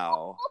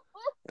now.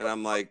 And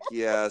I'm like,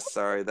 yeah,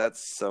 sorry,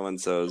 that's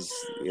so-and-so's,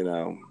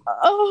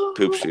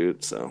 poop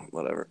shoot. So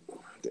whatever.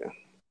 Yeah.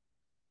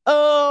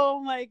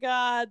 Oh my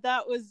God.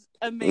 That was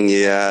amazing.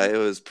 Yeah, it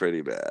was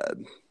pretty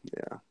bad.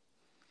 Yeah.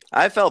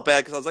 I felt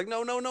bad because I was like,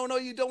 no,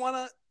 you don't want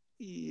to.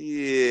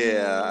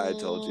 Yeah, I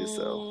told you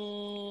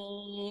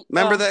so.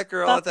 Remember that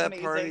girl at that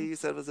party you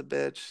said was a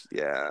bitch?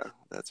 Yeah,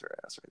 that's her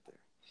ass right there.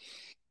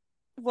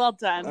 Well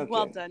done. Okay.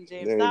 Well done,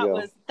 James. That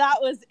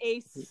was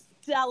a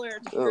stellar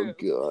truth. Oh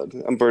God.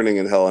 I'm burning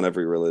in hell in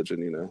every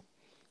religion,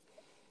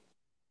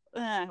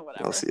 Whatever.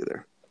 I'll see you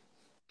there.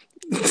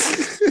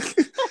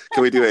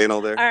 Can we do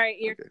anal there? All right.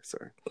 Okay,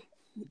 sorry.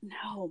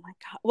 No, my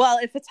God. Well,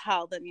 if it's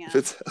hell, then yeah.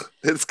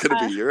 It's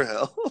gonna be your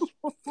hell.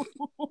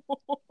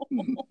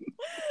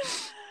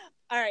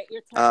 All right,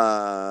 your turn.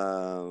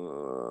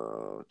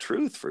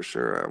 Truth for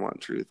sure. I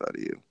want truth out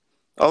of you.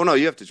 Oh no,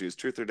 you have to choose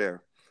truth or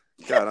dare.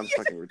 God, I'm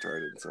fucking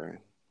retarded. Sorry.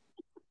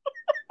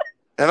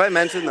 Have I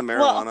mentioned the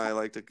marijuana I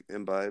like to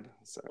imbibe?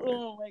 Sorry.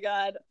 Oh my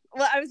God.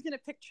 Well, I was gonna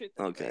pick truth.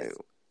 Okay,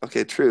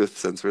 truth.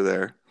 Since we're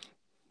there.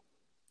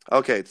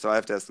 Okay, so I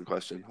have to ask the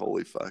question.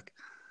 Holy fuck.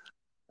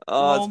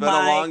 Oh, it's been a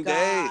long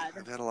day.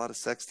 I've had a lot of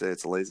sex today.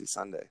 It's a lazy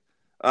Sunday.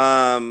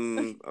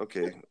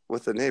 Okay,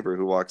 with a neighbor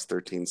who walks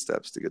 13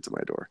 steps to get to my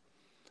door.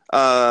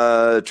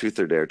 Truth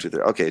or dare? Truth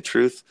or okay,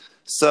 truth.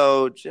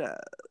 So,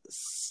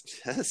 Jess.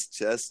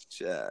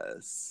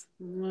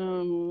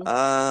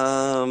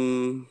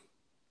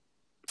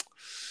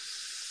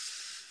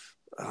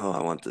 Oh,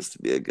 I want this to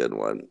be a good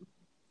one.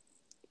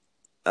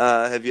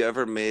 Have you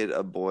ever made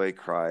a boy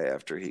cry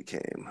after he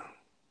came?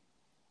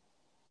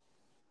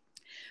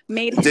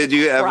 Did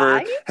you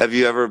cry? Have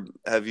you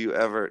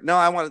ever no,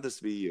 I wanted this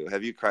to be you.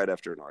 Have you cried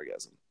after an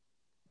orgasm?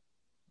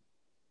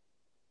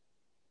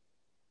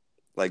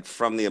 Like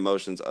from the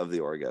emotions of the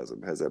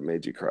orgasm, has that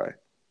made you cry?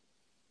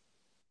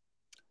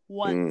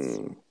 Once.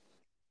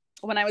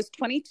 When I was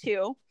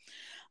 22,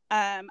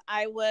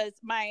 I was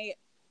my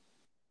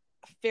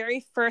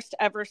very first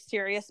ever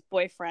serious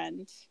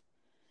boyfriend,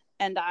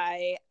 and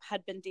I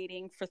had been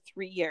dating for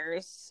 3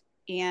 years,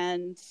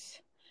 and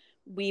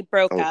we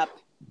broke up.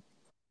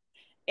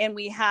 And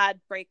we had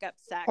breakup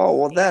sex. Oh,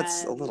 well,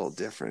 that's a little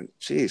different.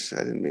 Jeez,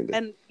 I didn't mean to.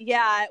 And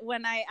yeah,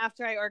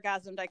 after I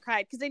orgasmed, I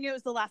cried because I knew it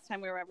was the last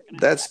time we were ever going to.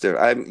 That's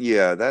different.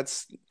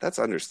 That's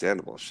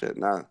understandable. Shit.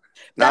 Now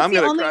I'm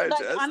going to cry.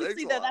 Jess.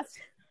 Honestly, though, that's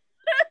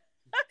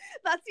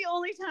the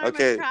only time I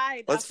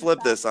cried. Let's flip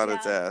this on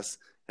its ass.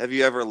 Have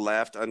you ever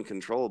laughed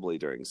uncontrollably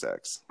during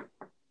sex?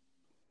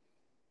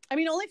 I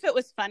mean, only if it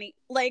was funny.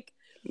 Like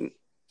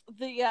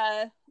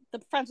the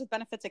friends with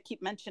benefits I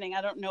keep mentioning,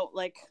 I don't know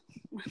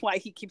why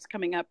he keeps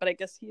coming up, but I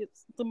guess he's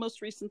the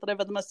most recent that I've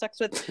had the most sex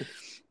with.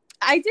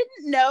 I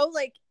didn't know,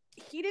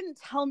 he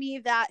didn't tell me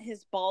that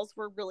his balls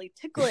were really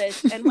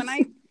ticklish. And when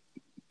I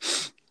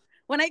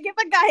give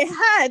a guy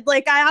head,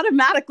 I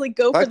automatically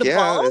go for the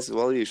balls.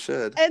 Well, you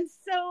should. And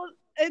so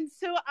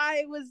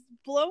I was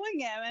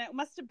blowing him, and it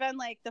must have been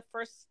the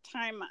first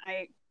time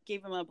I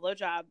gave him a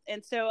blowjob,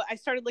 and so I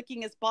started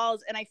licking his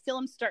balls, and I feel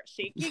him start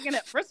shaking. And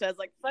at first, I was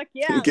like, "Fuck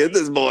yeah, get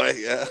this boy!"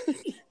 Yeah,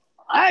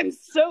 I'm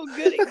so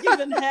good at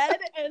giving head.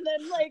 And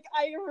then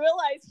I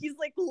realized he's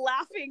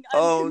laughing.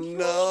 Oh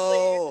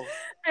no!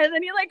 And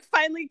then he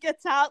finally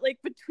gets out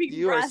between.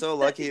 You are so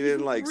lucky you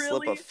didn't really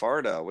slip a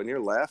fart out when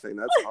you're laughing.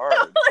 That's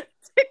hard.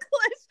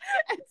 Ticklish.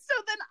 And so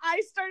then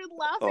I started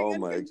laughing. Oh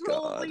my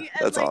God,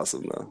 that's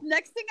awesome though.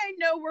 Next thing I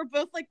know, we're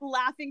both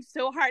laughing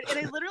so hard, and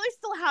I literally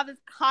still have his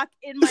cock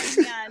in my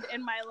hand,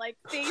 and my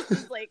face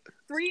is 3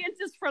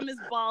 inches from his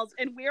balls,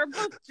 and we are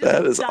both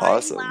just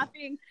dying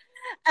laughing.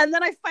 And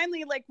then I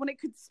finally, when it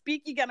could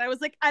speak again, I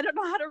was like, I don't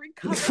know how to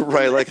recover.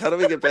 Right, how do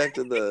we get back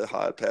to the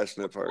hot,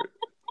 passionate part?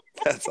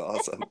 That's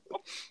awesome.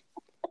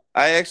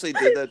 I actually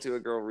did that to a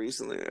girl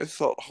recently. It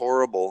felt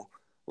horrible.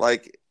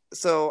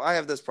 So I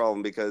have this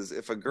problem because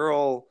if a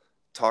girl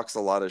talks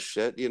a lot of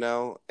shit,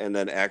 and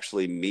then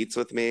actually meets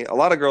with me, a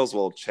lot of girls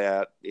will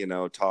chat,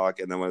 talk,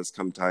 and then when it's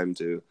come time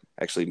to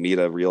actually meet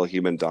a real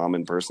human dom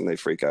in person, they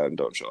freak out and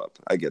don't show up.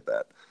 I get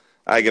that.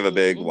 I give a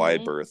big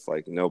wide berth,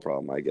 no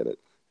problem. I get it.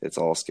 It's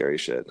all scary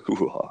shit.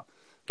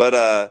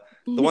 But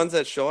the ones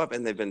that show up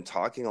and they've been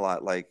talking a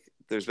lot,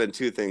 there's been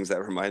 2 things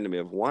that reminded me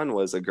of. One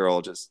was a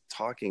girl just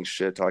talking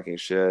shit,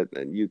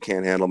 and you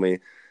can't handle me.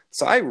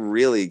 So I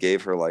really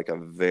gave her a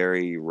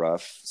very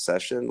rough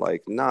session,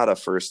 not a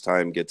first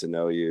time get to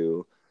know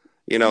you.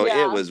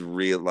 It was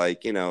real,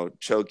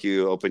 choke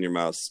you, open your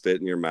mouth,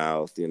 spit in your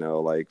mouth,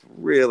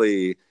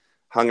 really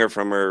hung her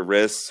from her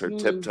wrists, her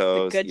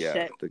tiptoes.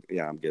 Shit.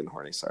 I'm getting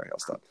horny. Sorry, I'll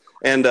stop.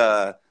 And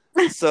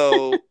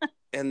so,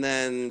 and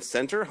then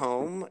sent her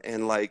home,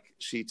 and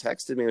she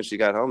texted me when she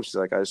got home. She's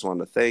like, I just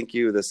wanted to thank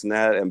you, this and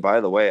that. And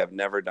by the way, I've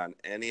never done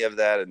any of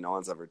that, and no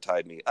one's ever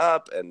tied me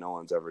up, and no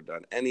one's ever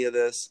done any of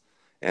this.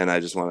 And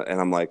I just want to,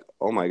 and I'm like,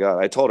 oh my God.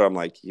 I told her, I'm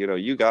like,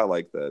 you got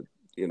the,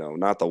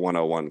 not the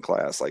 101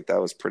 class. That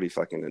was pretty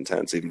fucking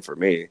intense, even for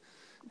me.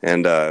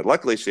 And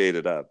luckily she ate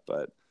it up.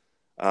 But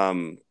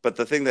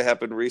the thing that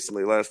happened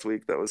recently last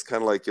week that was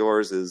kind of like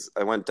yours is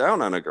I went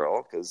down on a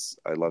girl because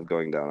I love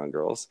going down on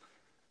girls.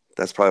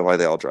 That's probably why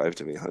they all drive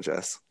to me, huh,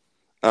 Jess?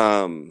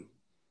 Oh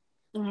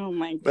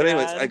my God. But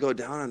anyways, I go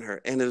down on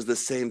her and it was the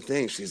same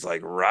thing. She's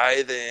like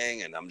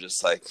writhing and I'm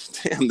just like,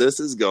 damn, this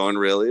is going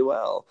really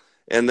well.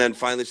 And then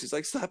finally she's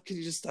like, stop, can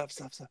you just stop.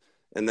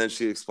 And then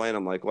she explained,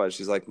 I'm like, what?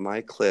 She's like,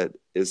 my clit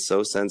is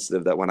so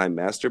sensitive that when I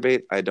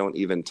masturbate, I don't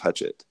even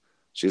touch it.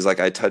 She's like,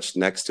 I touch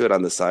next to it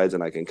on the sides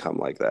and I can come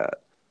like that.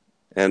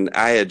 And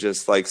I had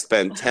just like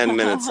spent 10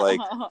 minutes like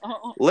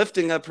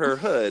lifting up her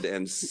hood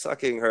and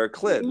sucking her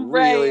clit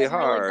really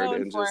hard really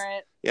and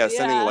just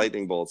sending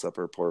lightning bolts up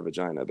her poor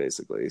vagina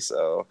basically.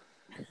 So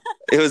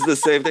it was the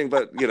same thing,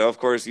 but of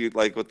course you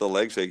like with the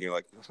leg shaking, you're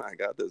like, oh, I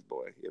got this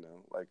boy,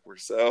 like we're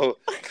so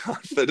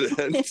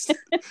confident.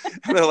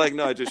 And they're like,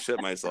 no, I just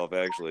shit myself.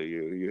 Actually,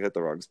 you hit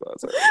the wrong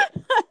spot. Sorry.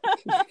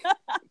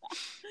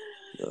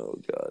 Oh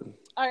God.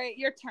 All right,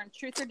 your turn.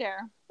 Truth or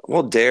dare?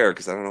 Well, dare,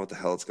 because I don't know what the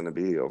hell it's going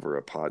to be over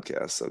a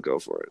podcast, so go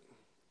for it.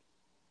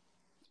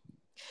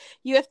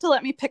 You have to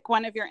let me pick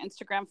one of your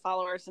Instagram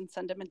followers and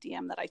send him a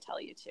DM that I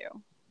tell you to.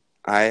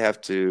 I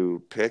have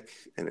to pick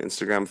an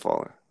Instagram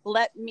follower.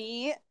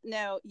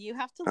 You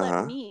have to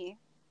let me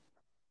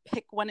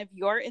pick one of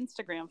your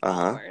Instagram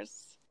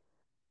followers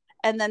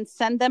and then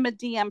send them a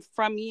DM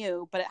from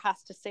you, but it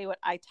has to say what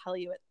I tell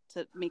you it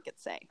to make it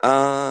say.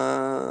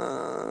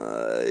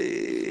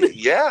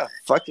 Yeah,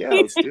 fuck yeah,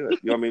 let's do it.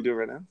 You want me to do it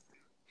right now?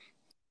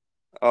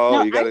 Oh,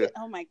 no, you gotta.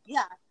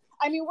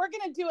 I mean, we're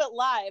gonna do it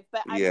live,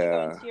 but I'm gonna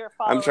go into your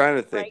followers. I'm trying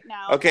to think right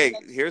now. Okay,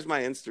 here's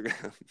my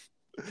Instagram.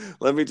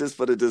 Let me just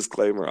put a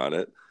disclaimer on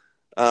it.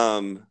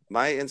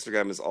 My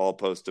Instagram is all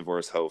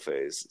post-divorce hoe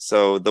phase.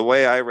 So the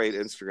way I rate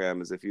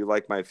Instagram is if you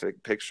like my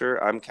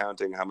picture, I'm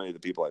counting how many of the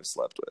people I've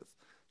slept with.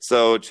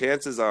 So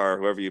chances are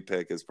whoever you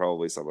pick is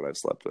probably someone I've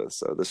slept with.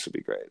 So this should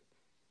be great.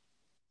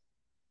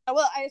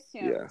 Well, I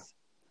assume. Yeah.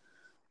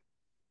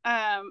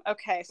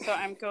 Okay, so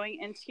I'm going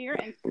into your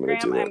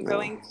Instagram. I'm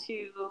going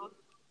to.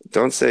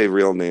 Don't say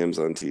real names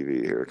on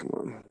TV here. Come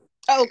on.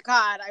 Oh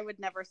God, I would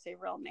never say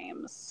real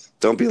names.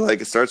 Don't be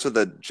like it starts with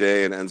a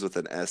J and ends with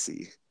an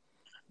S-E.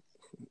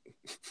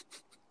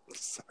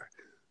 Sorry.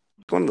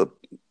 One of the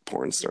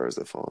porn stars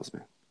that follows me.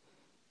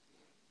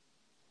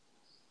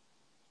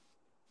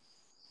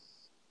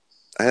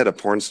 I had a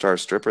porn star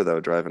stripper that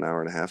would drive an hour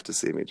and a half to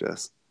see me,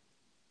 Jess.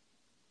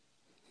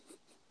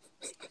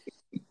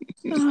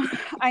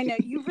 I know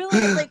you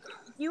really like.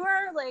 You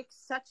are like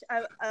such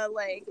a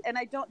like, and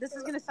I don't. This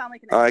is gonna sound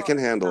like an. I can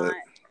handle it.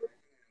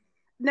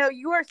 No,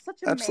 you are such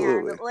a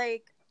Absolutely. Man.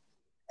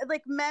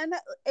 Like men,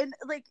 and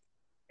like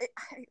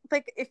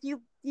if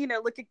you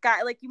look at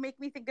guy, like you make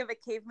me think of a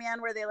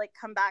caveman where they like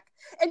come back,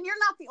 and you're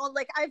not the only.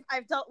 Like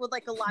I've dealt with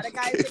like a lot of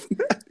guys.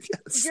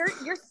 Yes.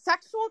 Your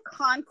sexual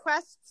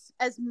conquests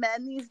as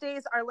men these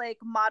days are like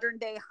modern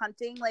day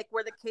hunting, like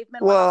where the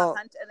cavemen went on a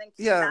hunt and then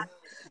came back,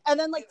 and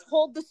then like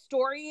told the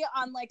story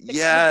on like the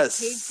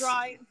cave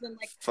drives and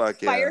like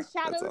fire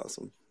shadows. That's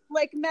awesome.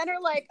 Like men are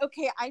like,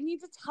 okay, I need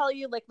to tell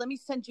you, like, let me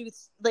send you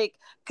like,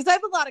 because I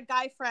have a lot of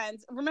guy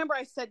friends. Remember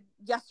I said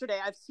yesterday,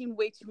 I've seen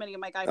way too many of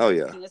my guy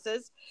friends'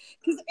 penises.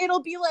 Because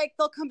it'll be like,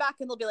 they'll come back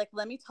and they'll be like,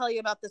 let me tell you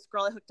about this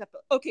girl I hooked up.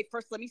 Okay,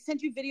 first let me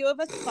send you video of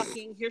us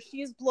fucking. Here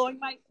she is blowing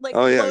my like.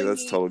 Oh yeah,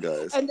 that's total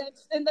guys. And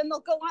then they'll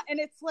go on, and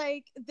it's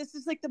like this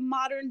is like the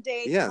modern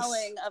day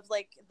telling of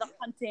like the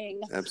hunting.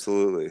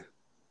 Absolutely.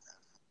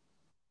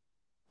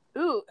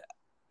 Ooh.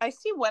 I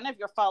see one of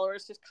your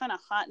followers who's kind of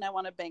hot, and I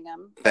want to bang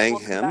him. Bang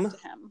him?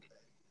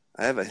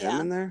 I have a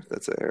him in there?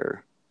 That's an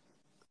error.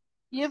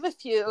 You have a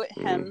few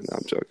hims. No,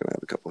 I'm joking. I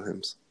have a couple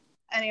hims.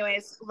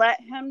 Anyways,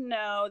 let him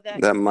know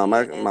that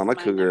Mama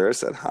Cougar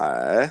said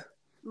hi.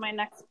 My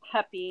next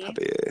puppy.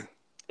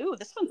 Ooh,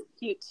 this one's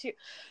cute too.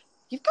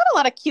 You've got a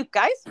lot of cute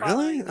guys.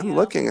 Really? I'm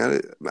looking at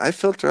it. I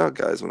filter out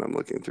guys when I'm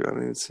looking through. I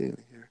don't even see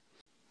any here.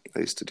 I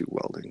used to do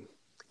welding.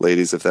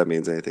 Ladies, if that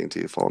means anything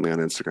to you, follow me on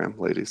Instagram,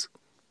 ladies.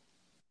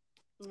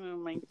 Oh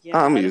my God.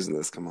 I'm using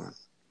this. Come on.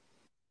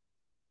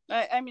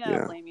 I mean, I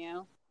don't blame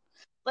you.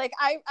 Like,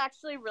 I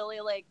actually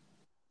really like.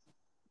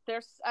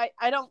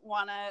 I don't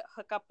want to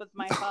hook up with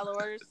my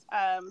followers,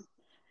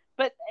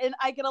 but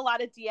I get a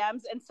lot of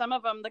DMs, and some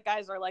of them the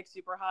guys are like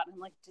super hot, and I'm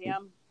like,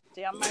 damn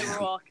my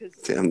rule, because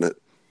damn that.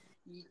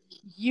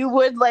 You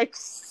would like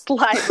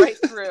slide right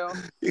through.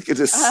 You could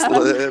just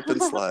slip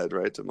and slide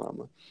right to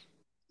mama.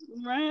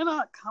 Right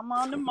on, come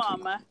on to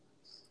mama.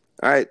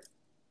 All right.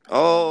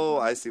 Oh,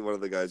 I see one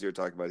of the guys you're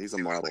talking about. He's a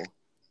model.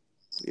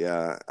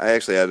 Yeah, I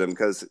actually had him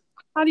because.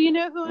 How do you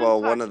know who?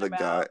 Well, one of the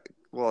guys.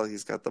 Well,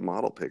 he's got the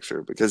model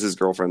picture because his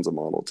girlfriend's a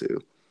model too,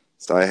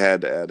 so I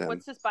had to add him.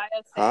 What's his bio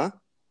say? Huh?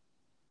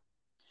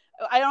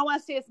 I don't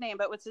want to say his name,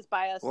 but what's his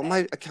bio say? Well,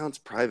 my account's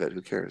private.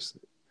 Who cares?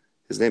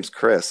 His name's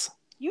Chris.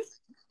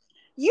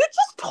 You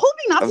just told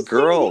me not to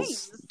girls.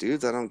 Say names.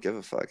 Dudes, I don't give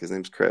a fuck. His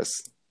name's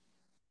Chris.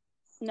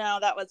 No,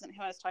 that wasn't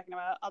who I was talking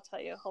about. I'll tell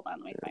you. Hold on,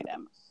 let me find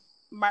him.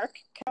 Mark?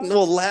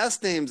 No,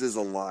 last names is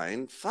a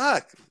line.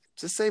 Fuck.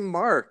 Just say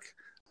Mark.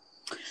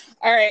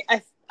 All right.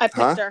 I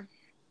picked her.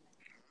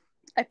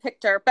 I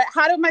picked her. But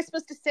how am I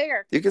supposed to say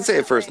her? You can say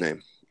a first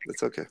name.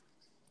 It's okay.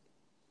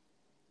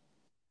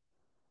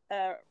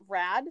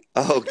 Rad.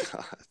 Oh,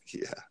 God.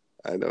 Yeah.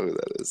 I know who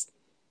that is.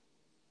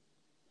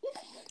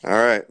 All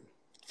right.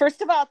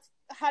 First of all,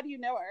 how do you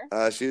know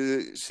her?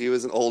 She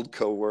was an old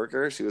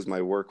coworker. She was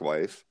my work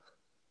wife.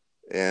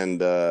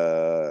 And,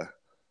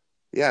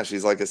 yeah,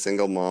 she's like a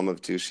single mom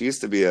of two. She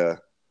used to be a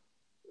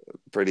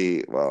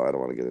pretty, well, I don't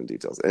want to get into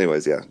details.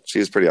 Anyways, yeah, she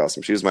was pretty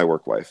awesome. She was my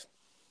work wife.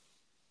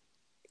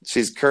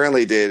 She's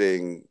currently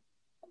dating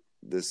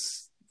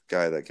this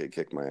guy that could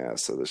kick my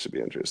ass, so this should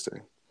be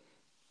interesting.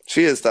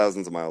 She is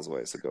thousands of miles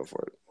away, so go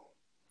for it.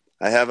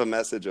 I have a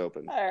message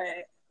open. All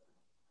right.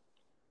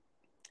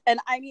 And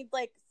I need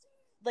like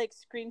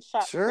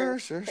screenshot. Sure.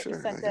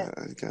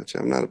 I got you.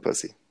 I'm not a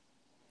pussy.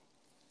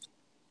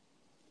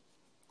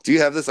 Do you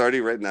have this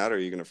already written out, or are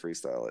you going to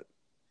freestyle it?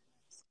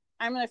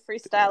 I'm going to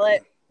freestyle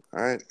it.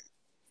 All right.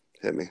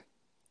 Hit me.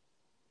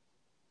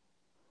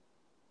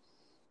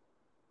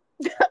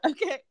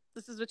 Okay.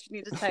 This is what you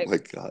need to type. Oh, my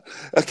God.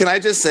 Can I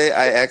just say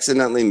I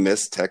accidentally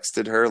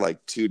mistexted her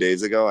like 2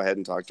 days ago. I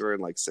hadn't talked to her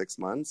in like 6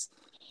 months.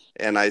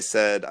 And I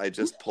said, I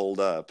just pulled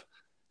up.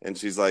 And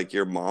she's like,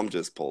 your mom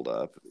just pulled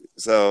up.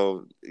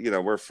 So,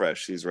 we're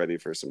fresh. She's ready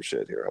for some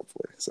shit here,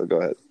 hopefully. So go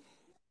ahead.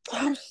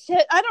 Oh,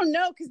 shit. I don't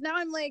know. Because now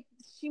I'm like,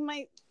 she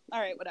might. All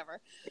right, whatever.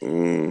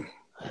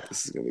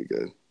 This is going to be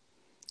good.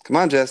 Come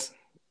on, Jess.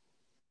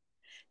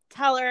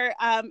 Tell her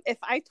if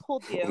I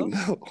told you. Oh,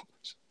 no.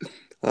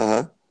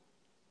 Uh-huh.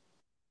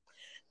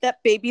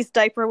 That baby's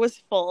diaper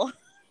was full.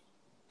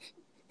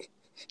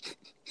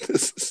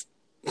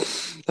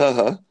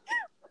 Uh-huh.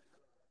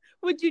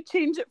 Would you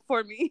change it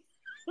for me?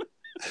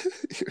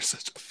 You're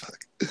such a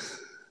fuck.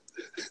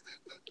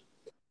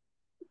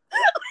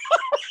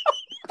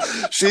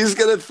 She's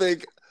gonna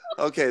think,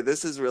 okay,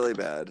 this is really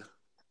bad.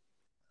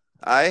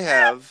 I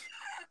have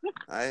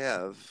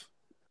I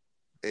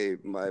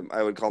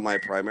would call my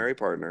primary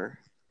partner,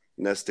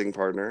 nesting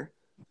partner,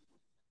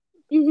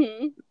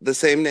 the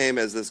same name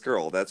as this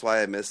girl. That's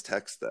why I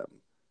mistext them.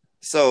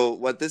 So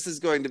what this is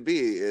going to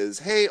be is,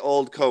 hey,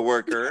 old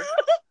coworker,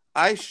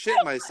 I shit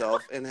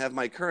myself and have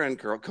my current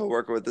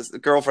coworker with this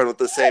girlfriend with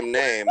the same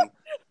name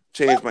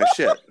change my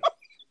shit.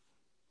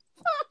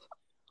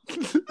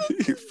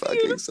 You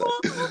fucking suck.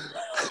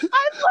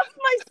 I love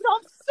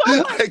myself so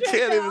much. I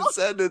can't even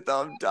send it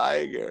though. I'm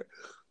dying here.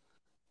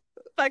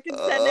 Fucking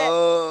send it.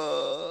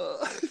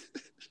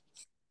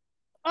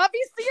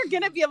 Obviously, you're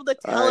gonna be able to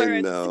tell her.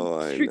 I know.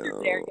 Okay.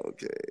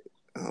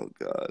 Oh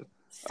God.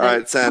 All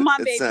right, send. Come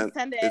on, it's baby, sent.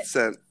 send it. It's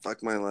sent.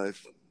 Fuck my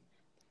life.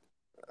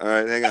 All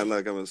right, hang on.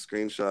 Look, I'm gonna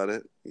screenshot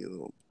it. You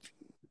little.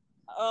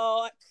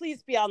 Oh,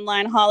 please be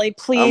online, Holly.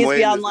 Please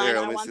be online.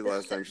 Let me see the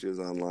last time she was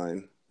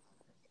online.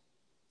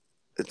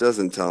 It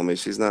doesn't tell me.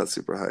 She's not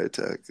super high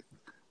tech.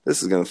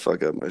 This is gonna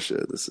fuck up my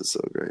shit. This is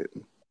so great.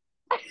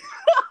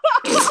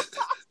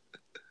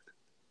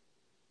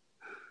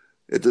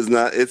 It does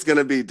not. It's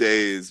gonna be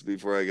days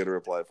before I get a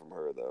reply from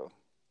her, though.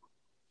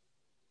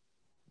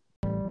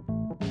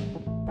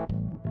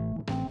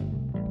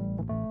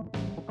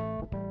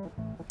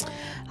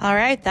 All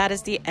right, that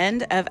is the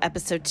end of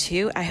episode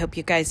 2. I hope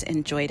you guys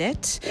enjoyed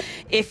it.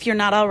 If you're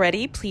not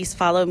already, please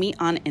follow me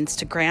on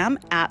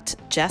Instagram at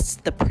Jess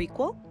the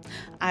Prequel.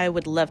 I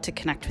would love to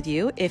connect with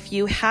you. If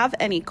you have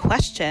any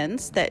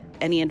questions,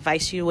 any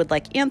advice you would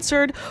like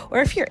answered,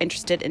 or if you're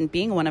interested in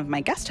being one of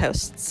my guest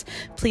hosts,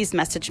 please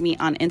message me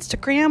on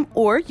Instagram,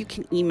 or you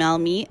can email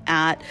me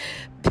at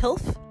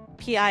pilf,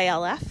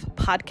 P-I-L-F,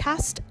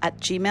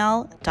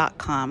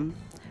 podcast@gmail.com.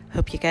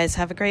 Hope you guys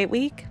have a great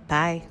week.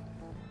 Bye.